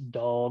Hurts,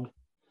 dog.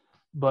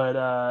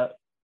 But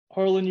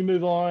Harlan, you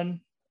move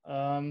on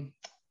to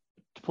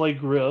play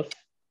Griff.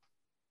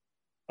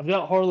 I've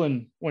got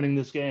Harlan winning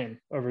this game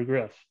over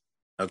Griff.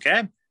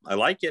 Okay, I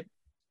like it.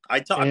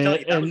 I'm telling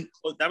you,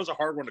 that was a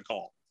hard one to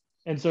call.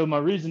 And so my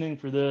reasoning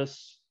for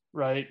this,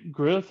 right,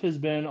 Griff has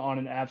been on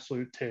an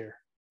absolute tear.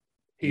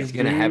 He's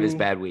going to have his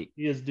bad week.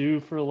 He is due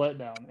for a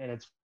letdown, and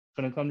it's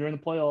going to come during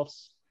the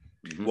playoffs.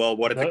 Well,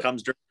 what if it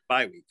comes during the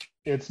bye week?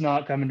 It's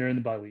not coming during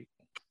the bye week.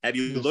 Have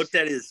you looked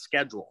at his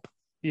schedule?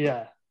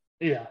 Yeah,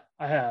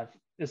 I have.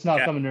 It's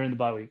not coming during the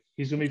bye week.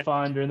 He's going to be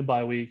fine during the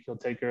bye week. He'll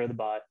take care of the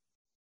bye.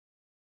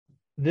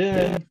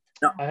 Then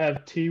I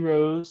have T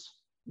Rose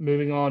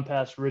moving on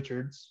past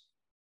Richards.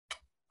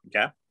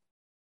 Okay.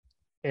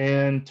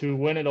 And to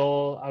win it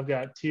all, I've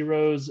got T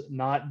Rose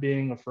not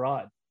being a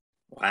fraud.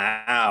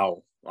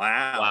 Wow.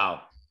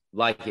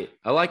 Like it.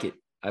 I like it.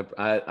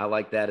 I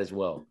like that as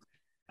well.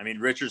 I mean,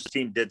 Richards'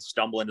 team did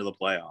stumble into the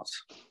playoffs.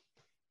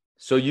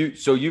 So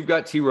you've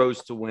got T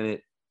Rose to win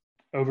it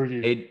over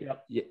you.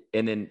 Yep.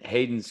 And then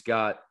Hayden's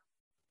got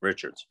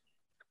Richards.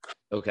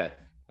 Okay.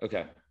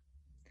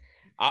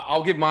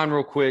 I'll give mine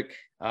real quick.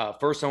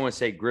 First, I want to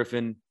say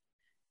Griffin,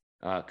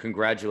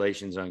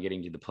 congratulations on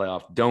getting to the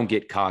playoff. Don't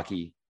get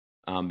cocky,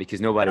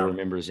 because nobody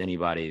remembers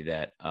anybody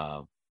that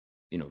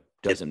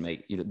doesn't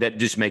make that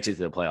just makes it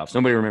to the playoffs.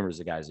 Nobody remembers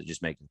the guys that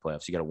just make it to the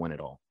playoffs. You got to win it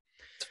all.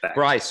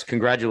 Bryce,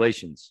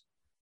 congratulations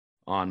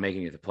on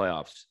making it to the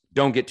playoffs.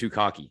 Don't get too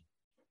cocky.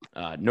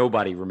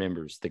 Nobody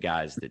remembers the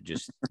guys that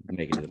just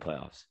make it to the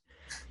playoffs.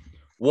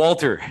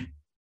 Walter,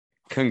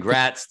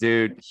 congrats,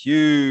 dude.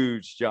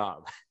 Huge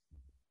job.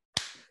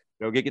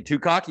 Don't get too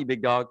cocky,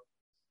 big dog.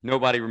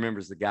 Nobody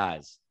remembers the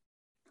guys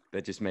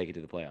that just make it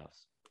to the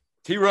playoffs.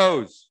 T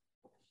Rose,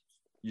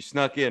 you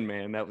snuck in,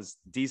 man. That was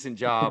a decent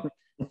job.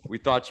 We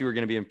thought you were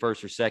going to be in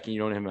first or second.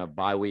 You don't have a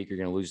bye week. You're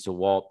going to lose to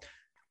Walt.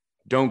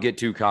 Don't get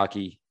too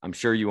cocky. I'm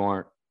sure you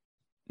aren't.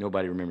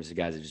 Nobody remembers the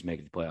guys that just make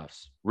it to the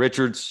playoffs.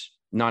 Richards,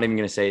 not even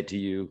going to say it to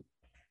you.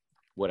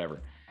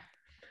 Whatever.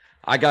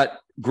 I got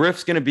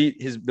Griff's going to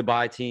beat the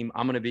bye team.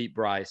 I'm going to beat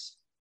Bryce.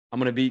 I'm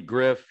going to beat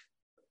Griff.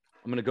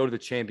 I'm going to go to the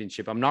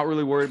championship. I'm not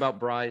really worried about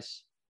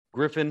Bryce.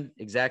 Griffin,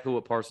 exactly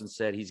what Parsons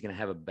said. He's going to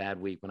have a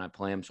bad week when I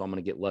play him, so I'm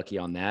going to get lucky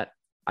on that.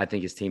 I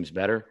think his team's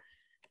better.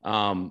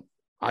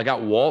 I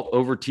got Walt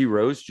over T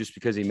Rose just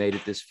because he made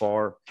it this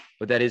far,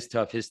 but that is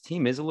tough. His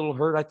team is a little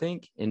hurt, I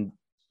think, and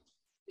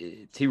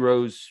T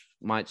Rose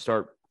might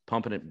start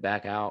pumping it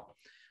back out.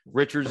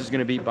 Richards is going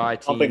to beat by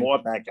team. Pumping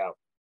what back out?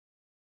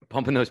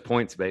 Pumping those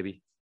points,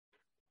 baby.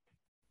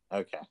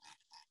 Okay.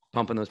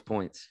 Pumping those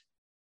points.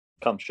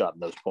 Come shotting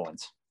those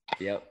points.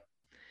 Yep.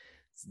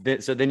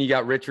 So then you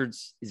got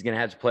Richards. He's going to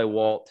have to play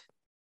Walt.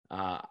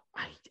 I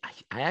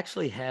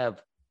actually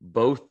have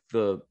both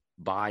the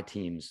bye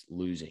teams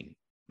losing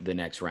the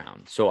next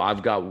round. So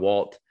I've got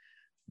Walt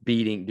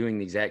doing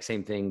the exact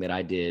same thing that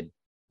I did,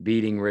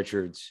 beating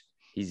Richards.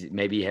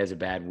 Maybe he has a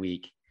bad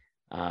week.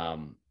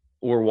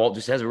 Or Walt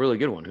just has a really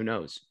good one. Who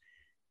knows?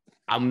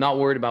 I'm not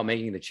worried about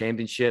making the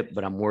championship,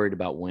 but I'm worried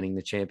about winning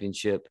the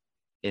championship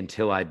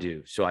until I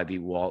do. So I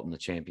beat Walt in the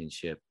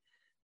championship.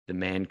 The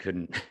man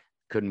couldn't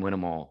win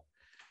them all.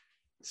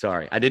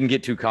 Sorry, I didn't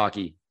get too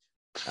cocky.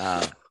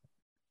 So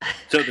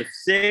the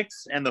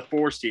 6 and the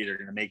 4 seed are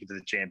going to make it to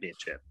the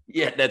championship.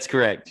 Yeah, that's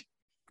correct.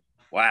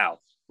 Wow.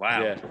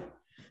 Yeah.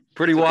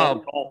 Pretty It's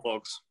wild, call,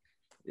 folks.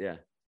 Yeah.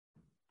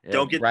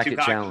 Don't get bracket too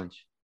cocky.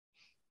 challenge.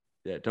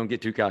 Yeah, don't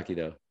get too cocky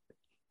though.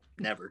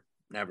 Never.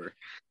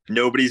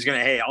 Nobody's going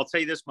to. Hey, I'll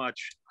tell you this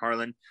much,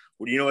 Harlan.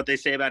 Well, do you know what they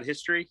say about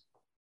history?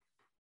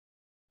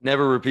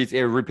 Never repeats.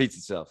 It repeats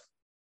itself.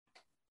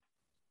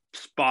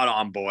 Spot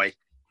on, boy.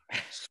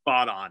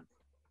 Spot on.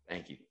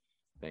 Thank you.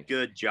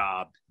 Good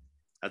job.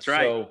 That's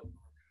right. So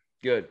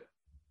good.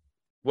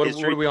 What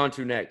are we on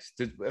to next?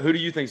 Who do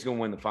you think is going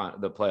to win the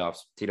playoffs,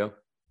 Tito?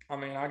 I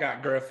mean, I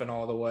got Griffin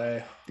all the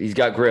way. He's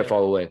got Griff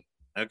all the way.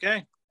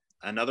 Okay.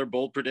 Another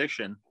bold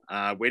prediction.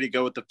 Way to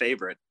go with the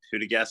favorite.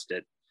 Who'd have guessed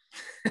it?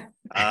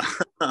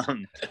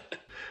 And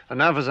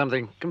now for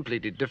something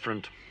completely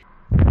different.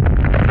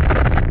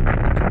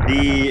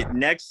 The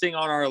next thing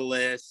on our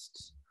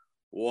list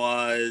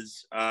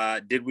was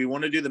did we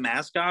want to do the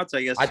mascots?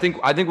 I guess I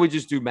think we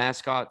just do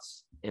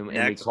mascots and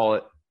we call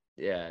it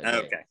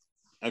Okay.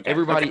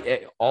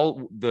 Everybody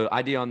all the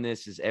idea on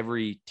this is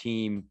every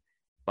team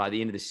by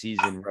the end of the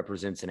season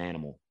represents an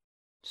animal.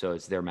 So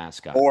it's their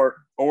mascot.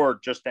 Or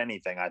just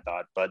anything, I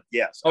thought. But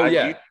yes.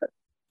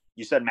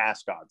 You said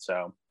mascot,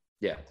 so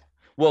yeah.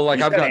 Well,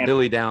 like I've got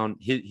Billy down.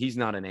 He's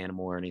not an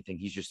animal or anything.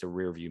 He's just a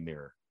rear view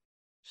mirror.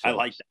 So, I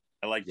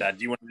like that.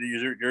 Do you want to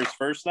use yours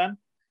first then?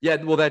 Yeah,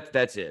 well,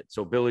 that's it.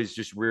 So Billy's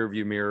just rear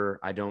view mirror.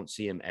 I don't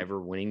see him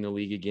ever winning the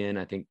league again.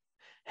 I think,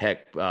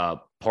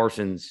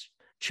 Parsons'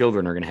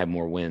 children are going to have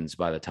more wins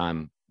by the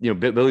time,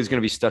 Billy's going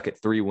to be stuck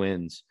at 3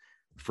 wins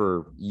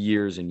for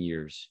years and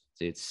years.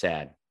 It's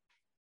sad.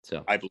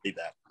 So I believe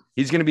that.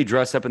 He's going to be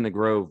dressed up in the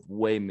Grove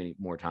way many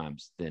more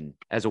times than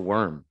as a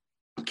worm.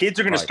 Kids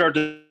are going to start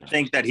to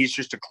think that he's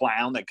just a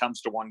clown that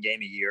comes to one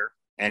game a year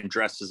and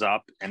dresses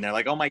up. And they're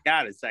like, oh my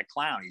God, it's that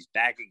clown. He's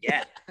back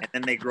again. And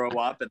then they grow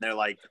up and they're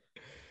like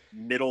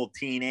middle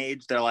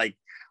teenage. They're like,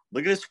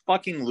 look at this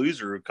fucking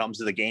loser who comes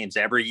to the games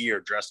every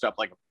year dressed up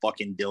like a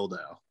fucking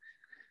dildo.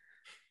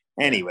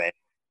 Anyway,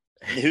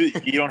 you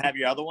don't have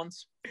your other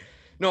ones?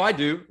 No, I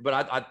do, but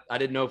I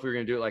didn't know if we were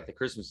going to do it like the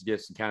Christmas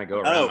gifts and kind of go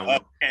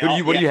around.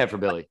 Okay. What do you have for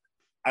Billy?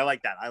 I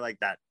like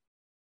that.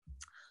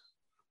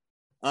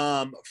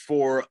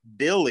 For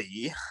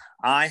Billy,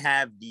 I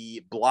have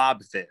the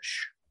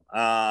blobfish.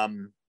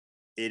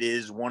 It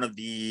is one of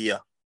the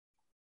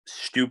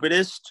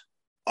stupidest,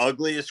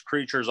 ugliest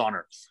creatures on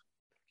Earth,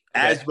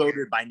 as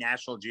voted by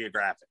National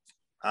Geographic.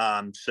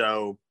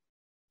 So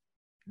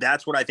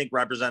that's what I think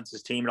represents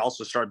his team. It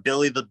also started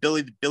Billy's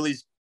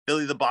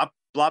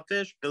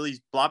blobfish,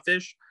 Billy's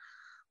blobfish.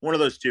 One of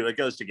those two. It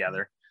goes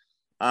together.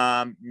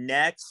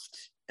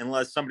 Next,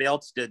 unless somebody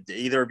else did,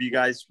 either of you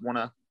guys want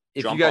to?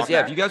 If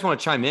you guys want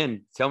to chime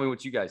in, tell me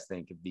what you guys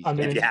think of these.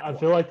 I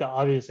feel like the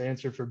obvious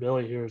answer for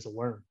Billy here is a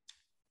worm.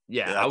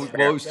 Yeah,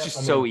 it was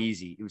just so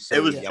easy. It was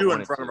so easy. 2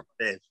 in front of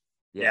Dave.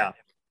 Yeah.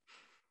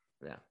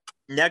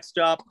 Next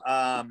up,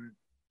 I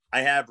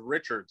have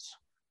Richards.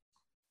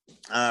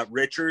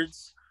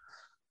 Richards,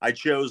 I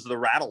chose the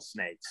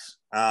rattlesnakes.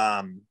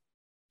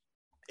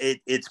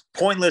 It's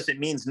pointless. It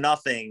means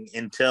nothing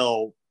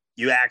until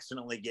you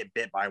accidentally get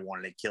bit by one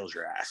and it kills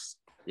your ass.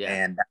 Yeah.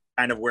 And that's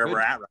kind of where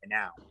we're at right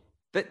now.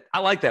 But I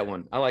like that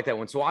one.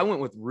 So I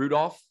went with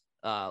Rudolph,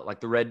 like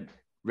the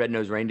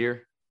red-nosed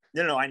reindeer.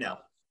 No, I know.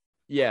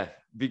 Yeah,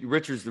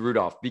 Richard's the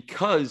Rudolph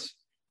because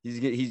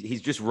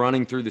he's just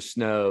running through the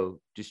snow,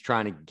 just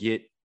trying to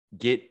get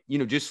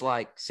just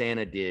like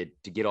Santa did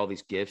to get all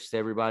these gifts to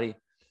everybody.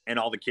 And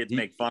all the kids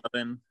make fun of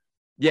him.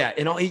 Yeah,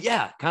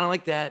 kind of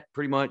like that,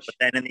 pretty much. But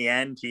then in the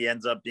end, he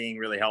ends up being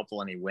really helpful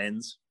and he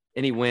wins.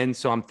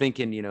 So I'm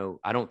thinking,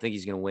 I don't think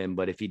he's going to win,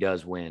 but if he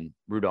does win,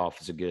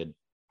 Rudolph is a good.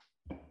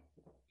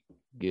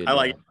 I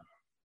like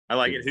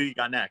it. Who you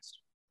got next?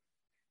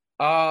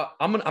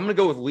 I'm gonna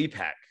go with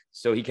Leapak.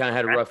 So he kind of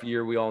had a rough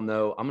year. We all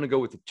know. I'm gonna go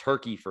with the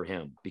turkey for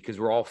him because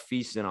we're all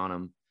feasting on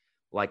him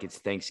like it's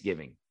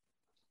Thanksgiving.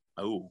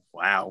 Oh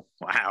wow!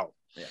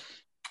 Yeah,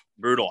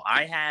 brutal.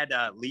 I had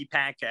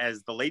Leapak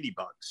as the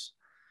ladybugs.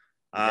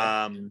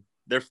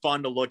 They're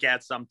fun to look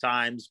at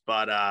sometimes,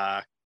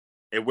 but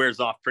it wears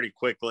off pretty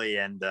quickly,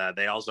 and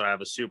they also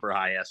have a super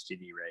high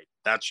STD rate.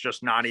 That's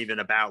just not even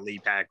about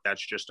Leapak.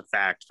 That's just a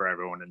fact for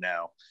everyone to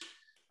know.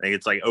 I think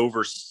it's like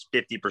over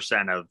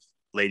 50% of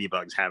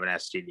ladybugs have an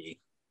STD.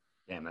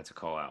 Damn, that's a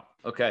call out.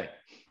 Okay.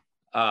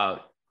 I'm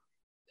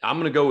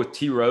going to go with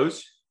T.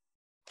 Rose.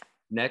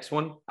 Next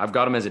one. I've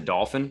got him as a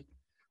dolphin.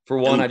 For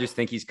one, I just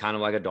think he's kind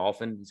of like a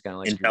dolphin. He's kind of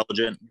like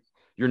intelligent.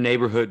 Your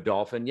neighborhood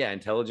dolphin. Yeah,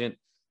 intelligent.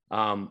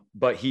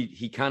 But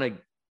he kind of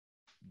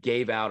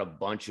gave out a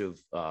bunch of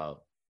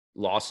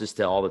losses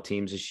to all the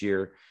teams this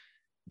year.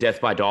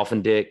 Death by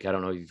Dolphin Dick. I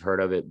don't know if you've heard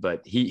of it,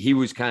 but he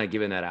was kind of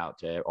giving that out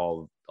to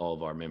all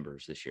of our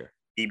members this year.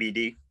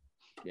 DBD.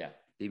 Yeah,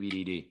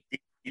 DBDD.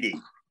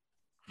 DBD.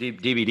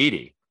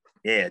 DBDD.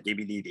 Yeah,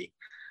 DBDD.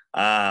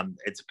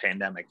 It's a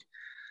pandemic.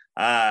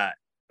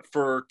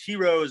 For T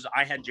Rose,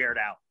 I had Jared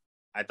Allen.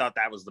 I thought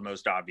that was the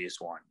most obvious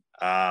one.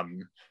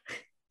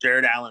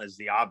 Jared Allen is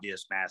the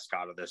obvious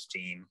mascot of this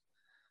team.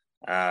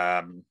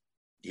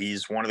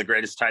 He's one of the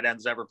greatest tight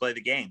ends to ever play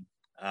the game.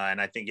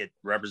 And I think it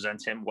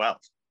represents him well.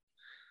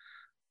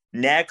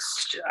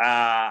 Next,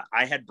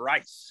 I had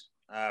Bryce.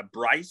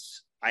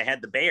 Bryce, I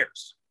had the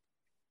Bears.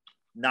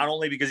 Not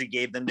only because he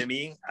gave them to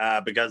me,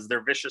 because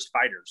they're vicious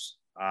fighters.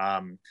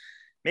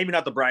 Maybe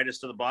not the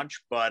brightest of the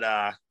bunch,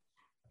 but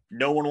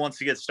no one wants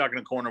to get stuck in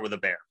a corner with a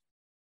bear.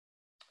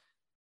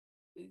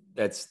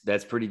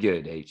 That's pretty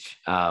good, H.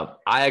 I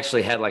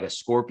actually had like a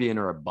scorpion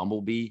or a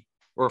bumblebee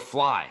or a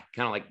fly,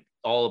 kind of like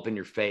all up in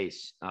your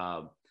face.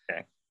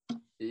 Okay.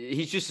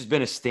 He's just has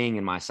been a sting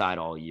in my side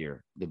all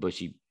year. The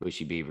bushy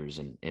beavers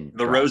and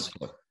the rose.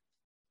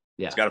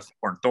 Yeah, it's got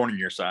a thorn in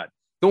your side.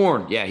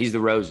 Thorn, yeah, he's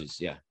the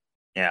roses. Yeah.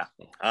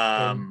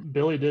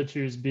 Billy did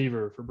choose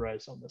beaver for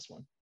Bryce on this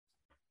one.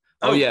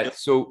 Oh yeah.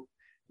 So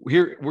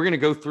here we're gonna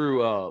go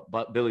through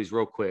Billy's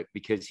real quick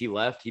because he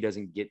left. He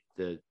doesn't get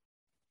the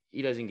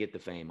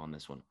fame on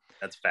this one.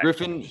 That's fact.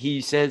 Griffin,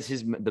 he says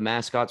the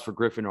mascots for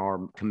Griffin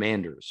are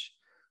Commanders,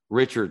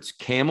 Richards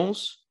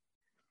Camels,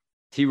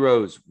 T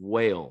Rose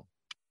Whale,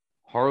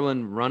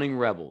 Harlan Running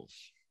Rebels,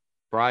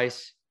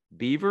 Bryce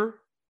Beaver,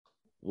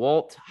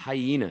 Walt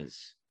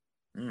Hyenas,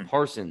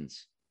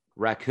 Parsons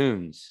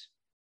Raccoons,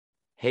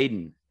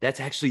 Hayden. That's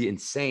actually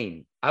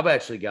insane. I've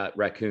actually got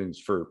raccoons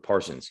for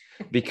Parsons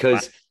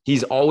because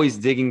he's always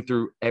digging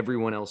through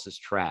everyone else's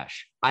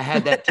trash. I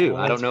had that too.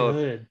 I don't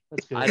know.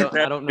 That's good. I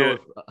don't know.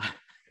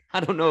 I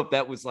don't know if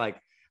that was like,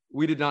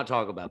 we did not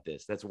talk about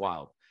this. That's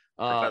wild.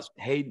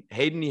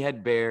 Hayden, he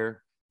had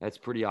bear. That's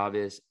pretty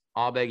obvious.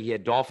 Abeg, he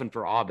had dolphin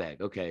for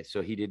Abeg. Okay,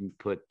 so he didn't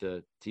put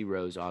the T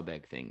Rose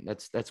Abeg thing.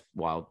 That's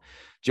wild.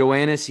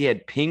 Joannis, he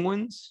had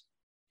penguins.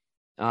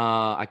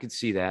 I could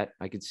see that.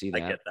 I get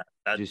that.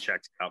 That just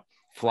checks out.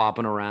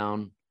 Flopping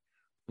around,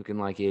 looking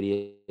like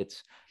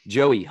idiots.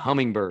 Joey,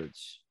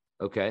 hummingbirds.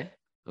 Okay.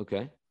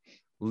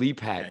 Lee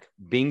Pack,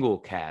 Bengal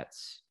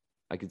cats.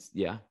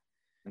 Yeah.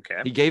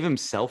 Okay. He gave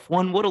himself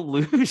one. What a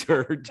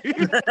loser,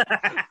 dude.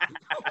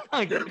 Oh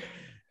my God.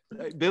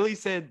 Billy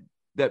said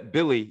that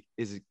Billy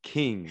is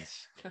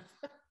Kings.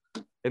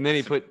 And then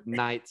he put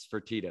Knights for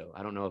Tito.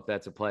 I don't know if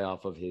that's a play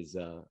off of his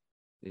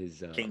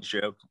King's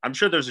joke. I'm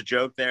sure there's a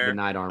joke there. The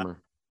Knight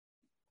armor.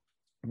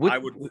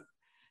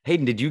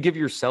 Hayden, did you give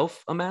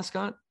yourself a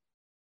mascot?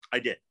 I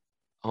did.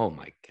 Oh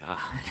my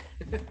God.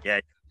 Yeah,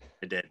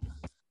 I did.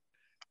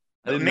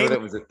 I didn't know that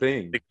was a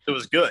thing. It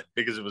was good.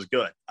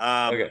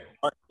 Okay.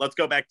 Let's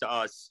go back to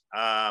us.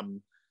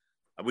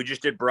 We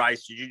just did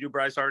Bryce. Did you do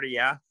Bryce already?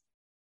 Yeah.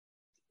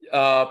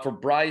 For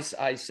Bryce,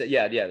 I said,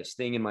 yeah, the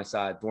sting in my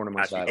side, thorn in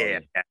my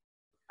side.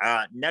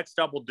 Yeah. Next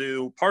up, we'll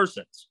do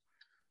Parsons.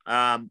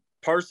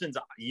 Parsons,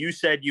 you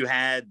said you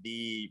had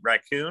the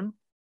raccoon.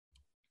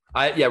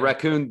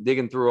 Raccoon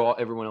digging through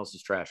everyone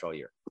else's trash all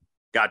year.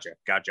 Gotcha.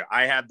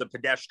 I have the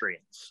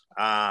pedestrians.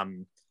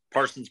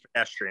 Parsons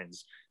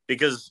pedestrians.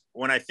 Because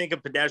when I think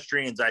of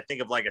pedestrians, I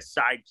think of like a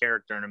side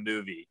character in a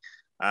movie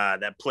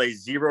that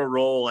plays zero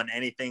role in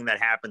anything that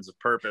happens of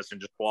purpose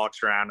and just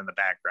walks around in the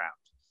background.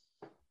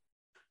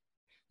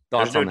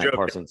 Thoughts on that,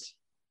 Parsons?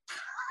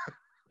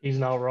 He's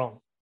not wrong.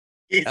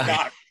 He's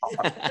not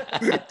wrong.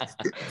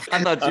 I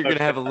thought you were going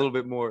to have a little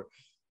bit more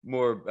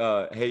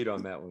hate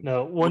on that one.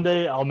 No, one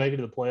day I'll make it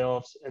to the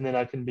playoffs, and then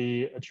I can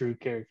be a true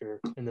character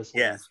in this.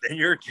 Yes, then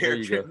you're a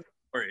character.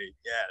 You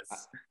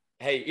yes.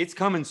 Hey, it's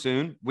coming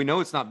soon. We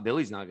know it's not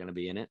Billy's not going to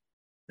be in it.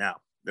 No,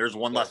 there's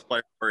one less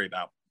player to worry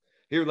about.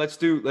 Here, let's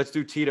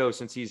do Tito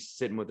since he's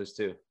sitting with us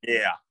too.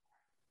 Yeah.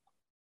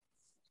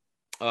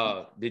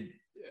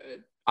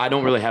 I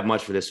don't really have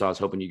much for this, so I was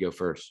hoping you go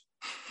first.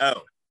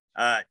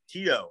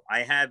 Tito,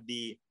 I have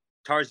the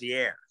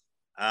Tarsier.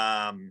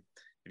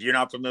 If you're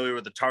not familiar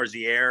with the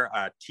Tarsier,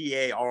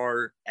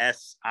 Tarsier,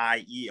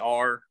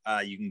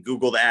 you can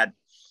Google that.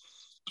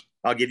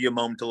 I'll give you a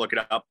moment to look it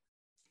up.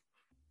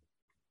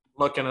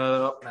 Looking it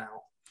up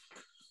now.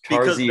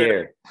 Because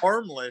they're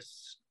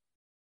harmless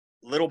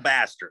little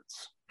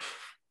bastards.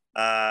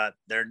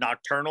 They're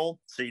nocturnal,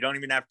 so you don't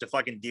even have to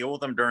fucking deal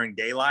with them during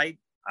daylight.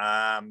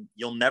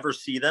 You'll never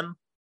see them.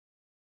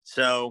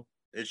 So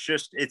it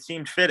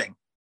seemed fitting.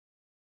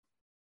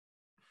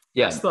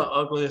 Yeah. That's the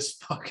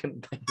ugliest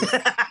fucking thing.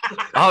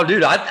 Oh,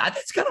 dude,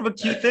 it's kind of a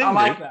cute thing. I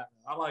like that.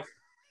 I like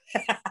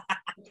it.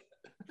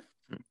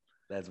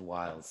 That's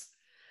wild.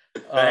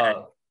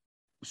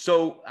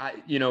 So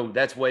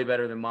that's way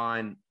better than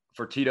mine.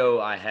 For Tito,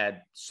 I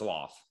had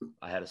sloth.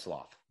 I had a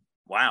sloth.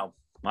 Wow.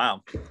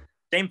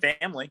 Same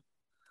family.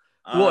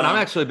 Well, and I'm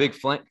actually a big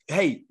fan.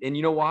 Hey, and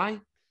you know why?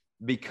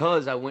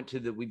 Because I went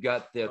we've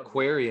got the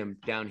aquarium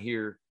down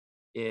here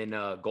in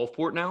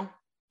Gulfport now.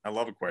 I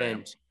love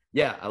aquariums.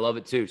 Yeah, I love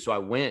it too. So I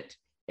went,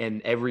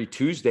 and every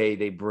Tuesday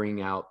they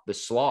bring out the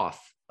sloth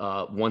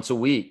once a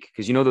week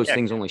because those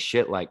things only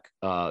shit like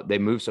they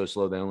move so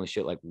slow. They only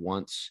shit like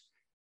once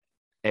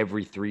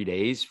every 3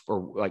 days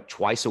or like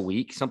twice a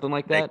week, something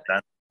like that.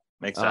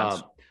 Makes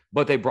sense.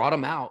 But they brought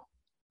them out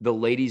the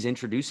ladies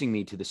introducing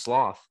me to the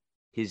sloth,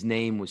 his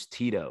name was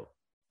Tito.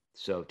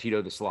 So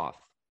Tito the sloth.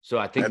 So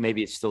I think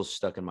maybe it's still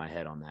stuck in my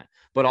head on that,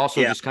 but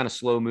also just kind of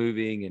slow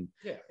moving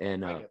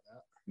and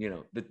you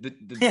know,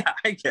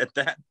 I get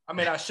that. I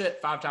mean, I shit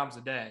 5 times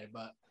a day,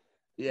 but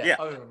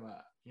other than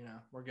that, you know,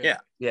 we're good.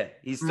 Yeah.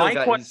 He's still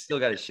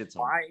got his shits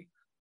on.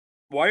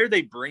 Why are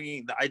they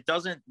bringing? It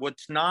doesn't.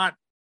 What's not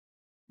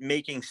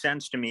making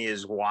sense to me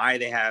is why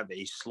they have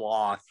a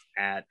sloth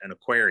at an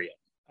aquarium.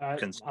 I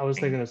was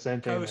thinking the same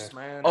thing.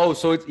 Man. Oh,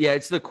 so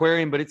it's the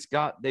aquarium, but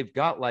they've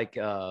got like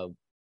a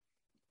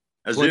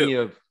plenty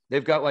zoo. of.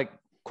 They've got like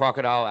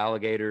crocodile,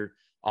 alligator,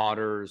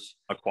 otters,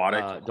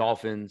 Aquatic,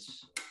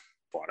 dolphins.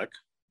 Aquatic.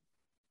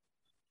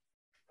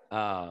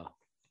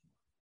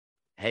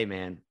 Hey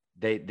man,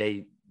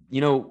 they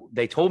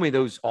told me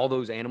all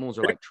those animals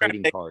are like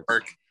trading cards.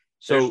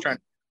 So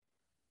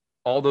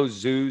all those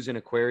zoos and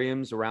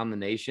aquariums around the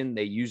nation,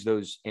 they use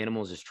those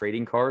animals as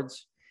trading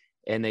cards,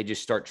 and they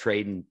just start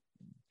trading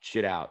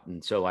shit out.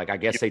 And so, like, I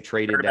guess they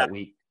traded that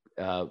week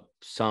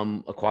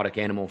some aquatic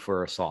animal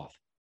for a sloth.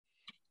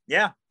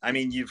 Yeah, I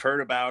mean, you've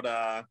heard about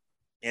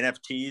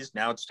NFTs.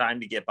 Now it's time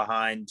to get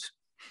behind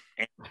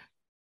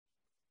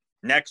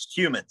next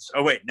humans.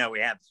 Oh wait, no, we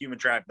have human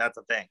traffic. That's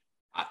a thing.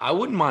 I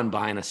wouldn't mind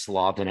buying a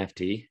sloth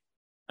NFT.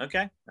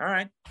 Okay, all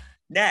right.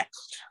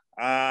 Next,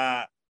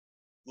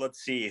 let's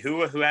see.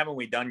 Who haven't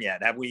we done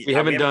yet? We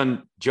haven't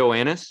done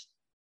Joannis.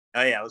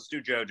 Oh yeah, let's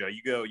do JoJo.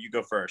 You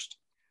go first.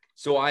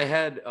 So I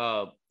had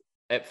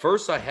at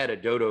first I had a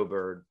dodo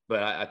bird,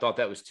 but I thought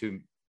that was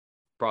too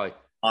probably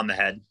on the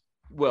head.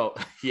 Well,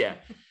 yeah,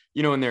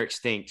 and they're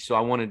extinct. So I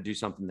wanted to do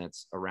something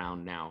that's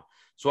around now.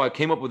 So I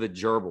came up with a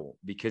gerbil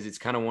because it's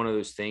kind of one of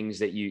those things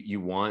that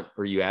you want,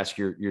 or you ask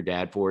your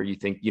dad for. You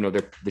think,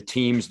 the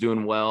team's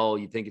doing well.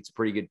 You think it's a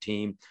pretty good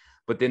team,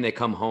 but then they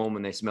come home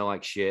and they smell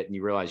like shit, and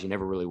you realize you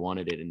never really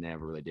wanted it and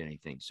never really did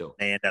anything. So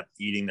they end up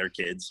eating their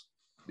kids.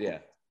 Yeah.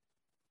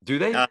 Do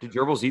they? Do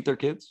gerbils eat their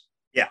kids?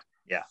 Yeah.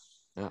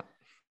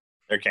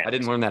 They're cats. I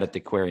didn't learn that at the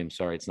aquarium.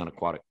 Sorry, it's not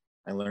aquatic.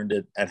 I learned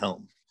it at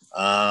home.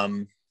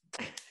 Some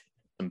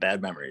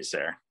bad memories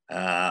there.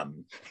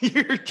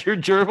 Your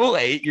gerbil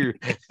ate your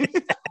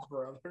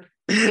brother.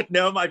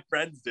 No, my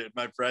friends did.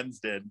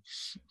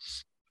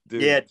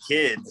 Dude. He had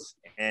kids,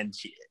 and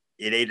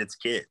it ate its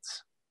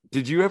kids.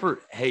 Did you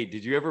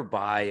ever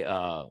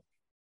buy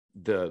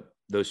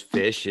those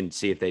fish and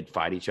see if they'd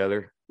fight each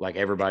other? Like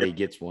everybody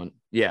gets one.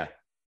 Yeah.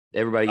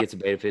 Everybody gets a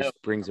betta fish,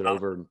 brings it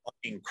over.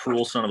 Fucking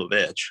cruel son of a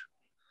bitch.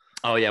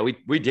 Oh yeah,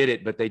 we did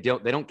it, but they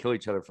don't kill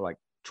each other for like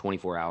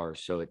 24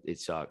 hours, so it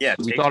sucks. Yeah,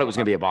 we thought it was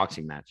gonna be a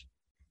boxing match.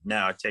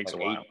 No, it takes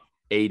like a while.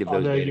 Eight of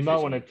those. No, you might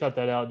want to cut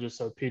that out just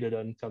so PETA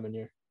doesn't come in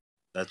here.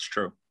 That's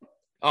true.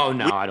 Oh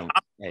no, I don't.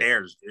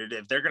 Bears, dude.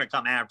 If they're gonna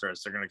come after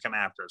us, they're gonna come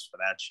after us for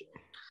that shit.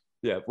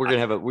 Yeah, we're gonna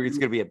have it's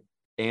gonna be a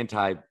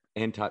anti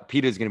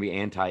PETA's gonna be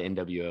anti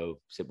NWO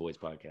Sit Boys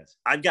podcast.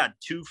 I've got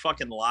 2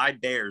 fucking live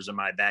bears in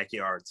my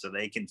backyard, so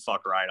they can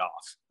fuck right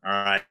off. All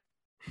right.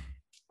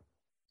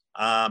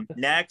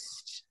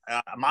 Next,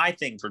 my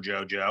thing for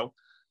JoJo,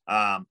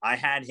 I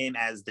had him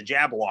as the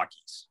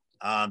Jabberwockies.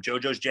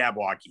 JoJo's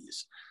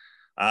Jabberwockies,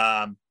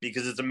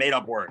 because it's a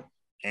made-up word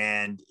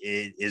and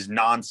it is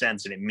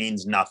nonsense and it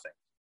means nothing.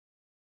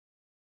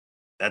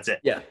 That's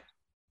it. Yeah,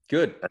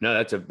 good.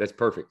 No, that's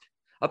perfect.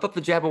 I thought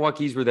the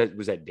Jabberwockies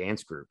was that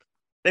dance group.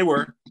 They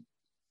were.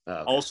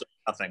 Okay. Also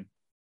nothing.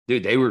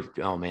 Dude, they were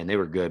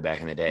good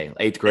back in the day.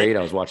 8th grade,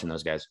 I was watching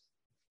those guys.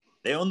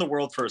 They owned the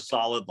world for a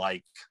solid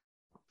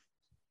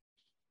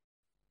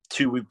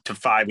 2 to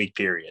 5 week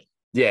period.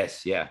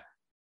 Yes, yeah.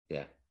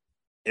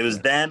 It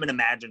was them and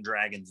Imagine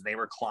Dragons. They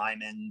were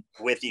climbing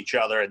with each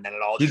other, and then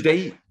it all.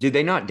 Did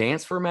they not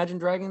dance for Imagine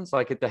Dragons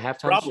like at the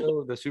halftime show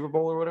of the Super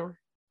Bowl or whatever?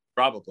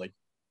 Probably.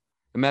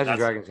 Imagine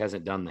Dragons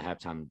hasn't done the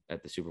halftime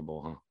at the Super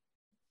Bowl, huh?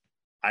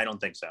 I don't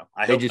think so.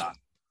 I hope not.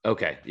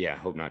 Okay, yeah,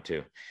 hope not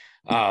too.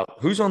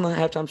 Who's on the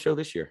halftime show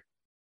this year?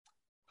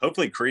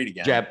 Hopefully Creed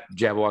again.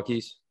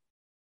 Jabberwockies.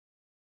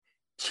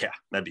 Yeah,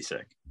 that'd be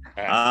sick.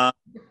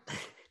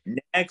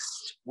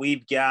 Next,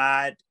 we've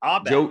got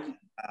Abeg.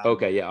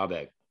 Okay, yeah,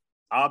 Abeg.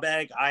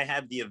 Abeg, I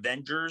have the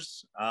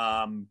Avengers.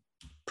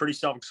 Pretty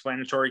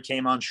self-explanatory.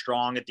 Came on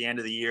strong at the end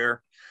of the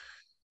year,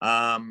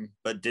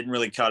 but didn't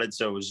really cut it.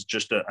 So it was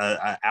just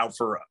a out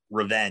for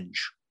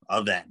revenge.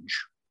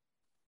 Avenge.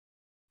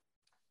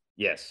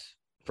 Yes.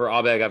 For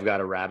Abeg, I've got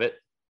a rabbit,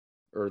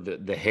 or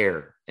the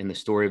hare, and the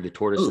story of the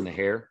tortoise and the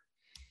hare.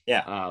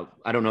 Yeah.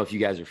 I don't know if you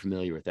guys are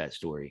familiar with that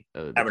story,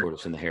 the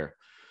tortoise and the hare,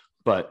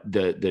 but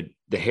the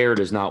hare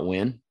does not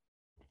win,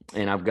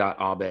 and I've got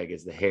Abeg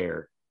as the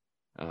hare.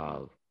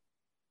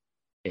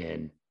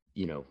 And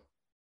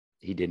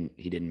he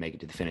didn't make it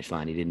to the finish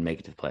line. He didn't make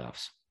it to the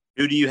playoffs.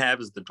 Who do you have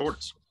as the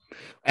tortoise?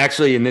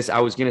 Actually, in this, I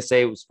was going to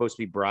say it was supposed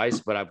to be Bryce,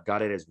 but I've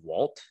got it as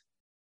Walt.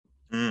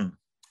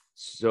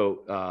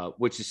 So,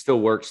 which still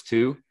works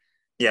too.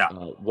 Yeah.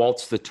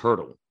 Walt's the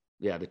turtle.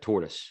 Yeah. The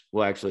tortoise.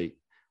 Well, actually,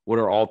 what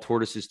are all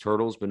tortoises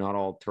turtles, but not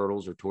all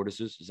turtles are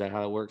tortoises? Is that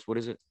how it works? What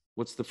is it?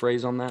 What's the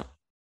phrase on that?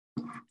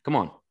 Come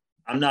on.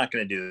 I'm not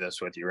going to do this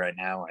with you right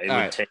now. It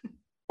would take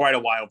quite a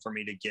while for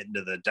me to get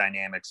into the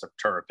dynamics of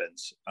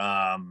Terrapins.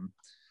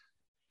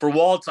 For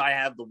Waltz, I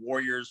have the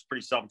Warriors,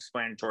 pretty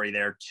self-explanatory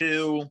there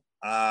too.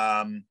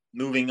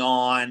 Moving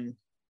on,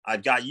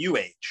 I've got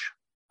UH.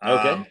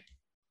 Okay.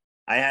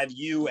 I have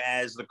you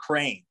as the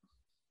Crane.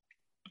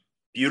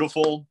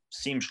 Beautiful,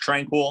 seems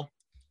tranquil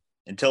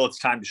until it's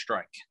time to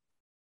strike.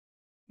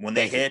 When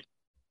they hit,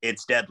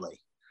 it's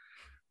deadly.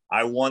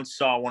 I once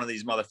saw one of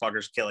these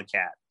motherfuckers kill a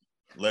cat,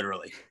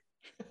 literally.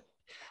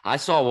 I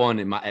saw one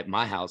at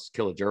my house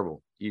kill a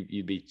gerbil.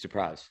 You'd be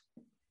surprised.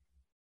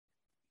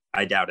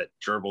 I doubt it.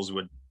 Gerbils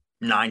would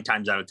 9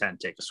 times out of 10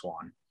 take a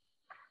swan.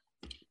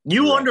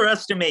 You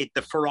underestimate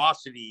the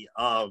ferocity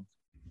of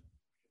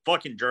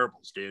fucking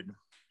gerbils, dude.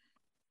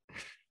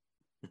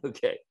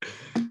 Okay.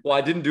 Well,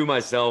 I didn't do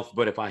myself,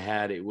 but if I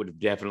had, it would have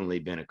definitely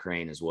been a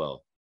crane as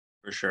well.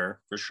 For sure.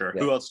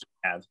 Yeah. Who else do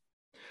we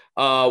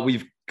have?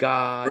 We've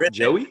got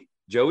Griffin.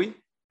 Joey.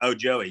 Oh,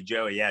 Joey.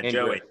 Yeah, And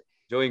Joey. Griff.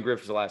 Joey and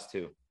Griff is the last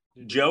two.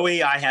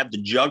 Joey, I have the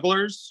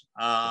Jugglers.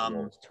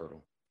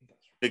 Turtle.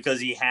 Because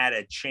he had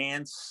a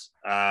chance,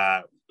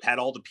 had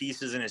all the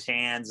pieces in his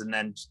hands, and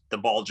then the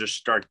balls just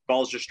started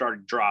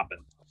dropping.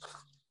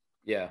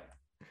 Yeah.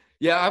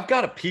 I've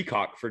got a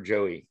peacock for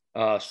Joey,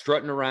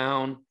 strutting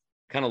around,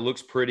 kind of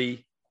looks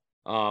pretty,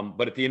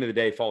 but at the end of the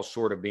day, falls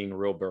short of being a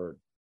real bird.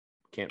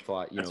 Can't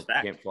fly,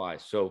 can't fly.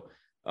 So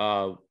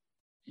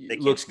it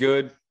looks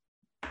good,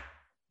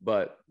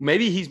 but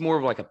maybe he's more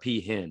of like a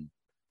peahen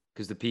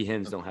because the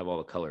peahens don't have all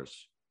the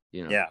colors.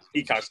 Yeah,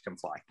 peacocks can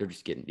fly. They're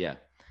just getting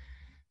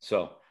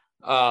So,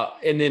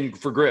 and then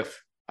for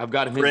Griff, I've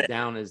got him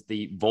down as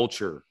the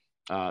vulture,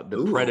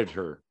 the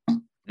predator,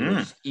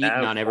 just eating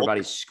on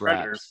everybody's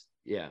scraps.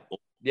 Yeah.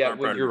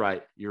 Well, you're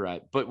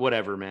right. But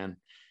whatever, man.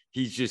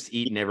 He's just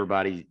eating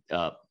everybody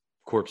up,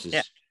 corpses.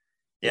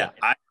 Yeah.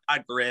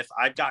 I've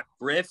got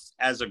Griff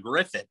as a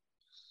griffin.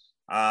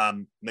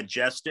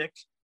 Majestic,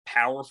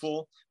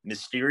 powerful,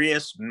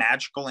 mysterious,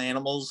 magical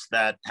animals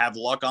that have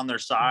luck on their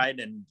side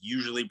and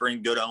usually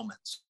bring good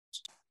omens.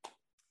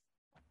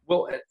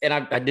 Well, and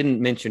I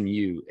didn't mention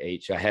you,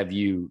 H. I have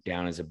you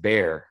down as a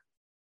bear,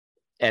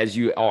 as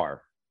you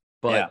are.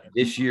 But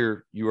this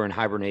year you were in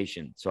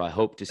hibernation. So I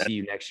hope to see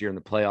you next year in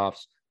the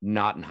playoffs,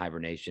 not in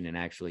hibernation and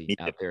actually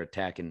out there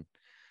attacking,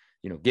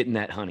 getting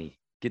that honey.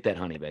 Get that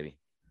honey, baby.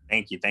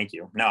 Thank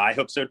you. No, I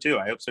hope so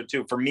too.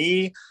 For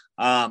me,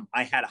 I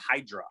had a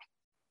Hydra.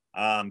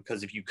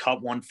 Because if you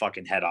cut one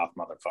fucking head off,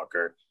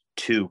 motherfucker,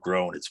 2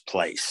 grow in its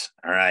place.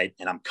 All right.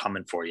 And I'm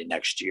coming for you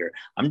next year.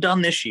 I'm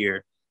done this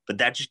year, but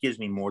that just gives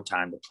me more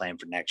time to plan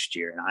for next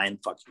year. And I am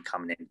fucking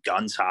coming in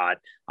guns hot.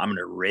 I'm going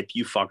to rip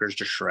you fuckers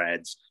to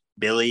shreds.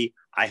 Billy,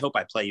 I hope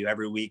I play you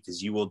every week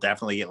because you will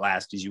definitely get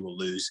last because you will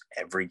lose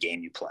every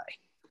game you play.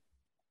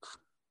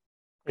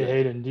 Hey,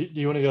 Hayden, do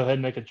you want to go ahead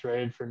and make a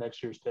trade for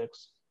next year's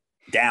picks?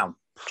 Down.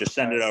 Just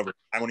send it over.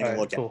 I won't even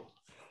look at it.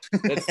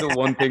 That's the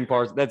one thing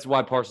that's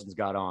why Parsons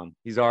got on.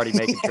 He's already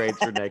making trades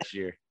for next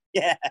year.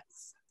 Yes.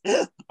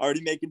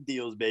 Already making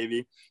deals,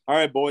 baby. All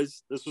right,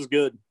 boys. This was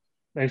good.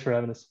 Thanks for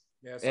having us.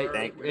 Yes,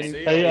 hey,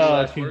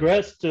 sir.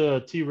 Congrats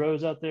to T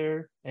Rose out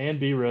there and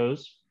B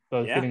Rose,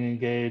 both getting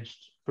engaged.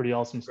 Pretty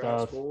awesome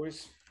stuff.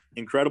 Boys.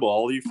 Incredible.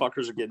 All of you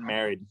fuckers are getting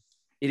married.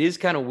 It is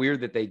kind of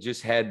weird that they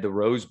just had the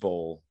Rose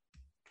Bowl.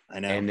 I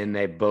know. And then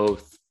they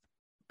both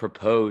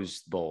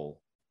proposed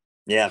bowl.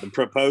 Yeah, the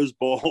proposed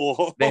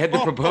bowl. They had the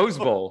proposed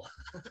bowl.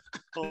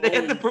 They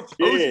had the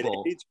proposed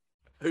bowl.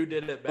 Who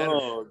did it better?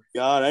 Oh,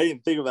 God. I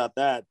didn't think about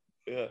that.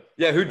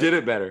 Yeah, who did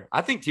it better?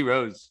 I think T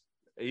Rose.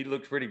 He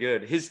looked pretty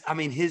good. His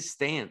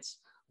stance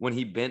when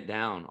he bent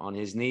down on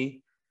his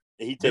knee,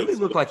 he really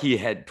looked like he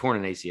had torn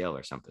an ACL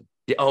or something.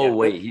 Oh,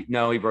 wait.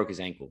 He broke his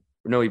ankle.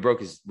 No, he broke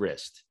his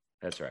wrist.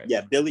 That's right.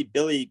 Yeah,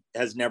 Billy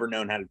has never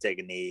known how to take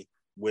a knee,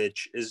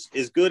 which is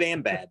good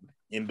and bad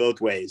in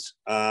both ways.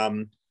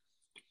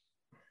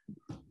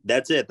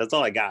 That's it. That's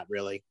all I got,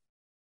 really.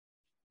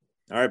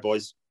 All right,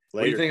 boys.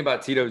 Later. What do you think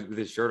about Tito with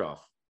his shirt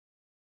off?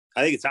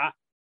 I think it's hot.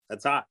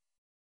 That's hot.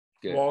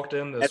 Good. Walked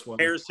in this one.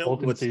 Paris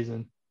Hilton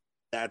season.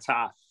 That's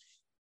hot.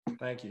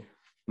 Thank you.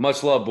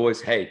 Much love,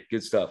 boys. Hey,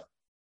 good stuff.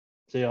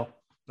 See y'all.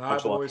 All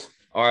right, boys.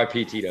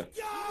 R.I.P. Tito.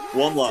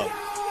 One love.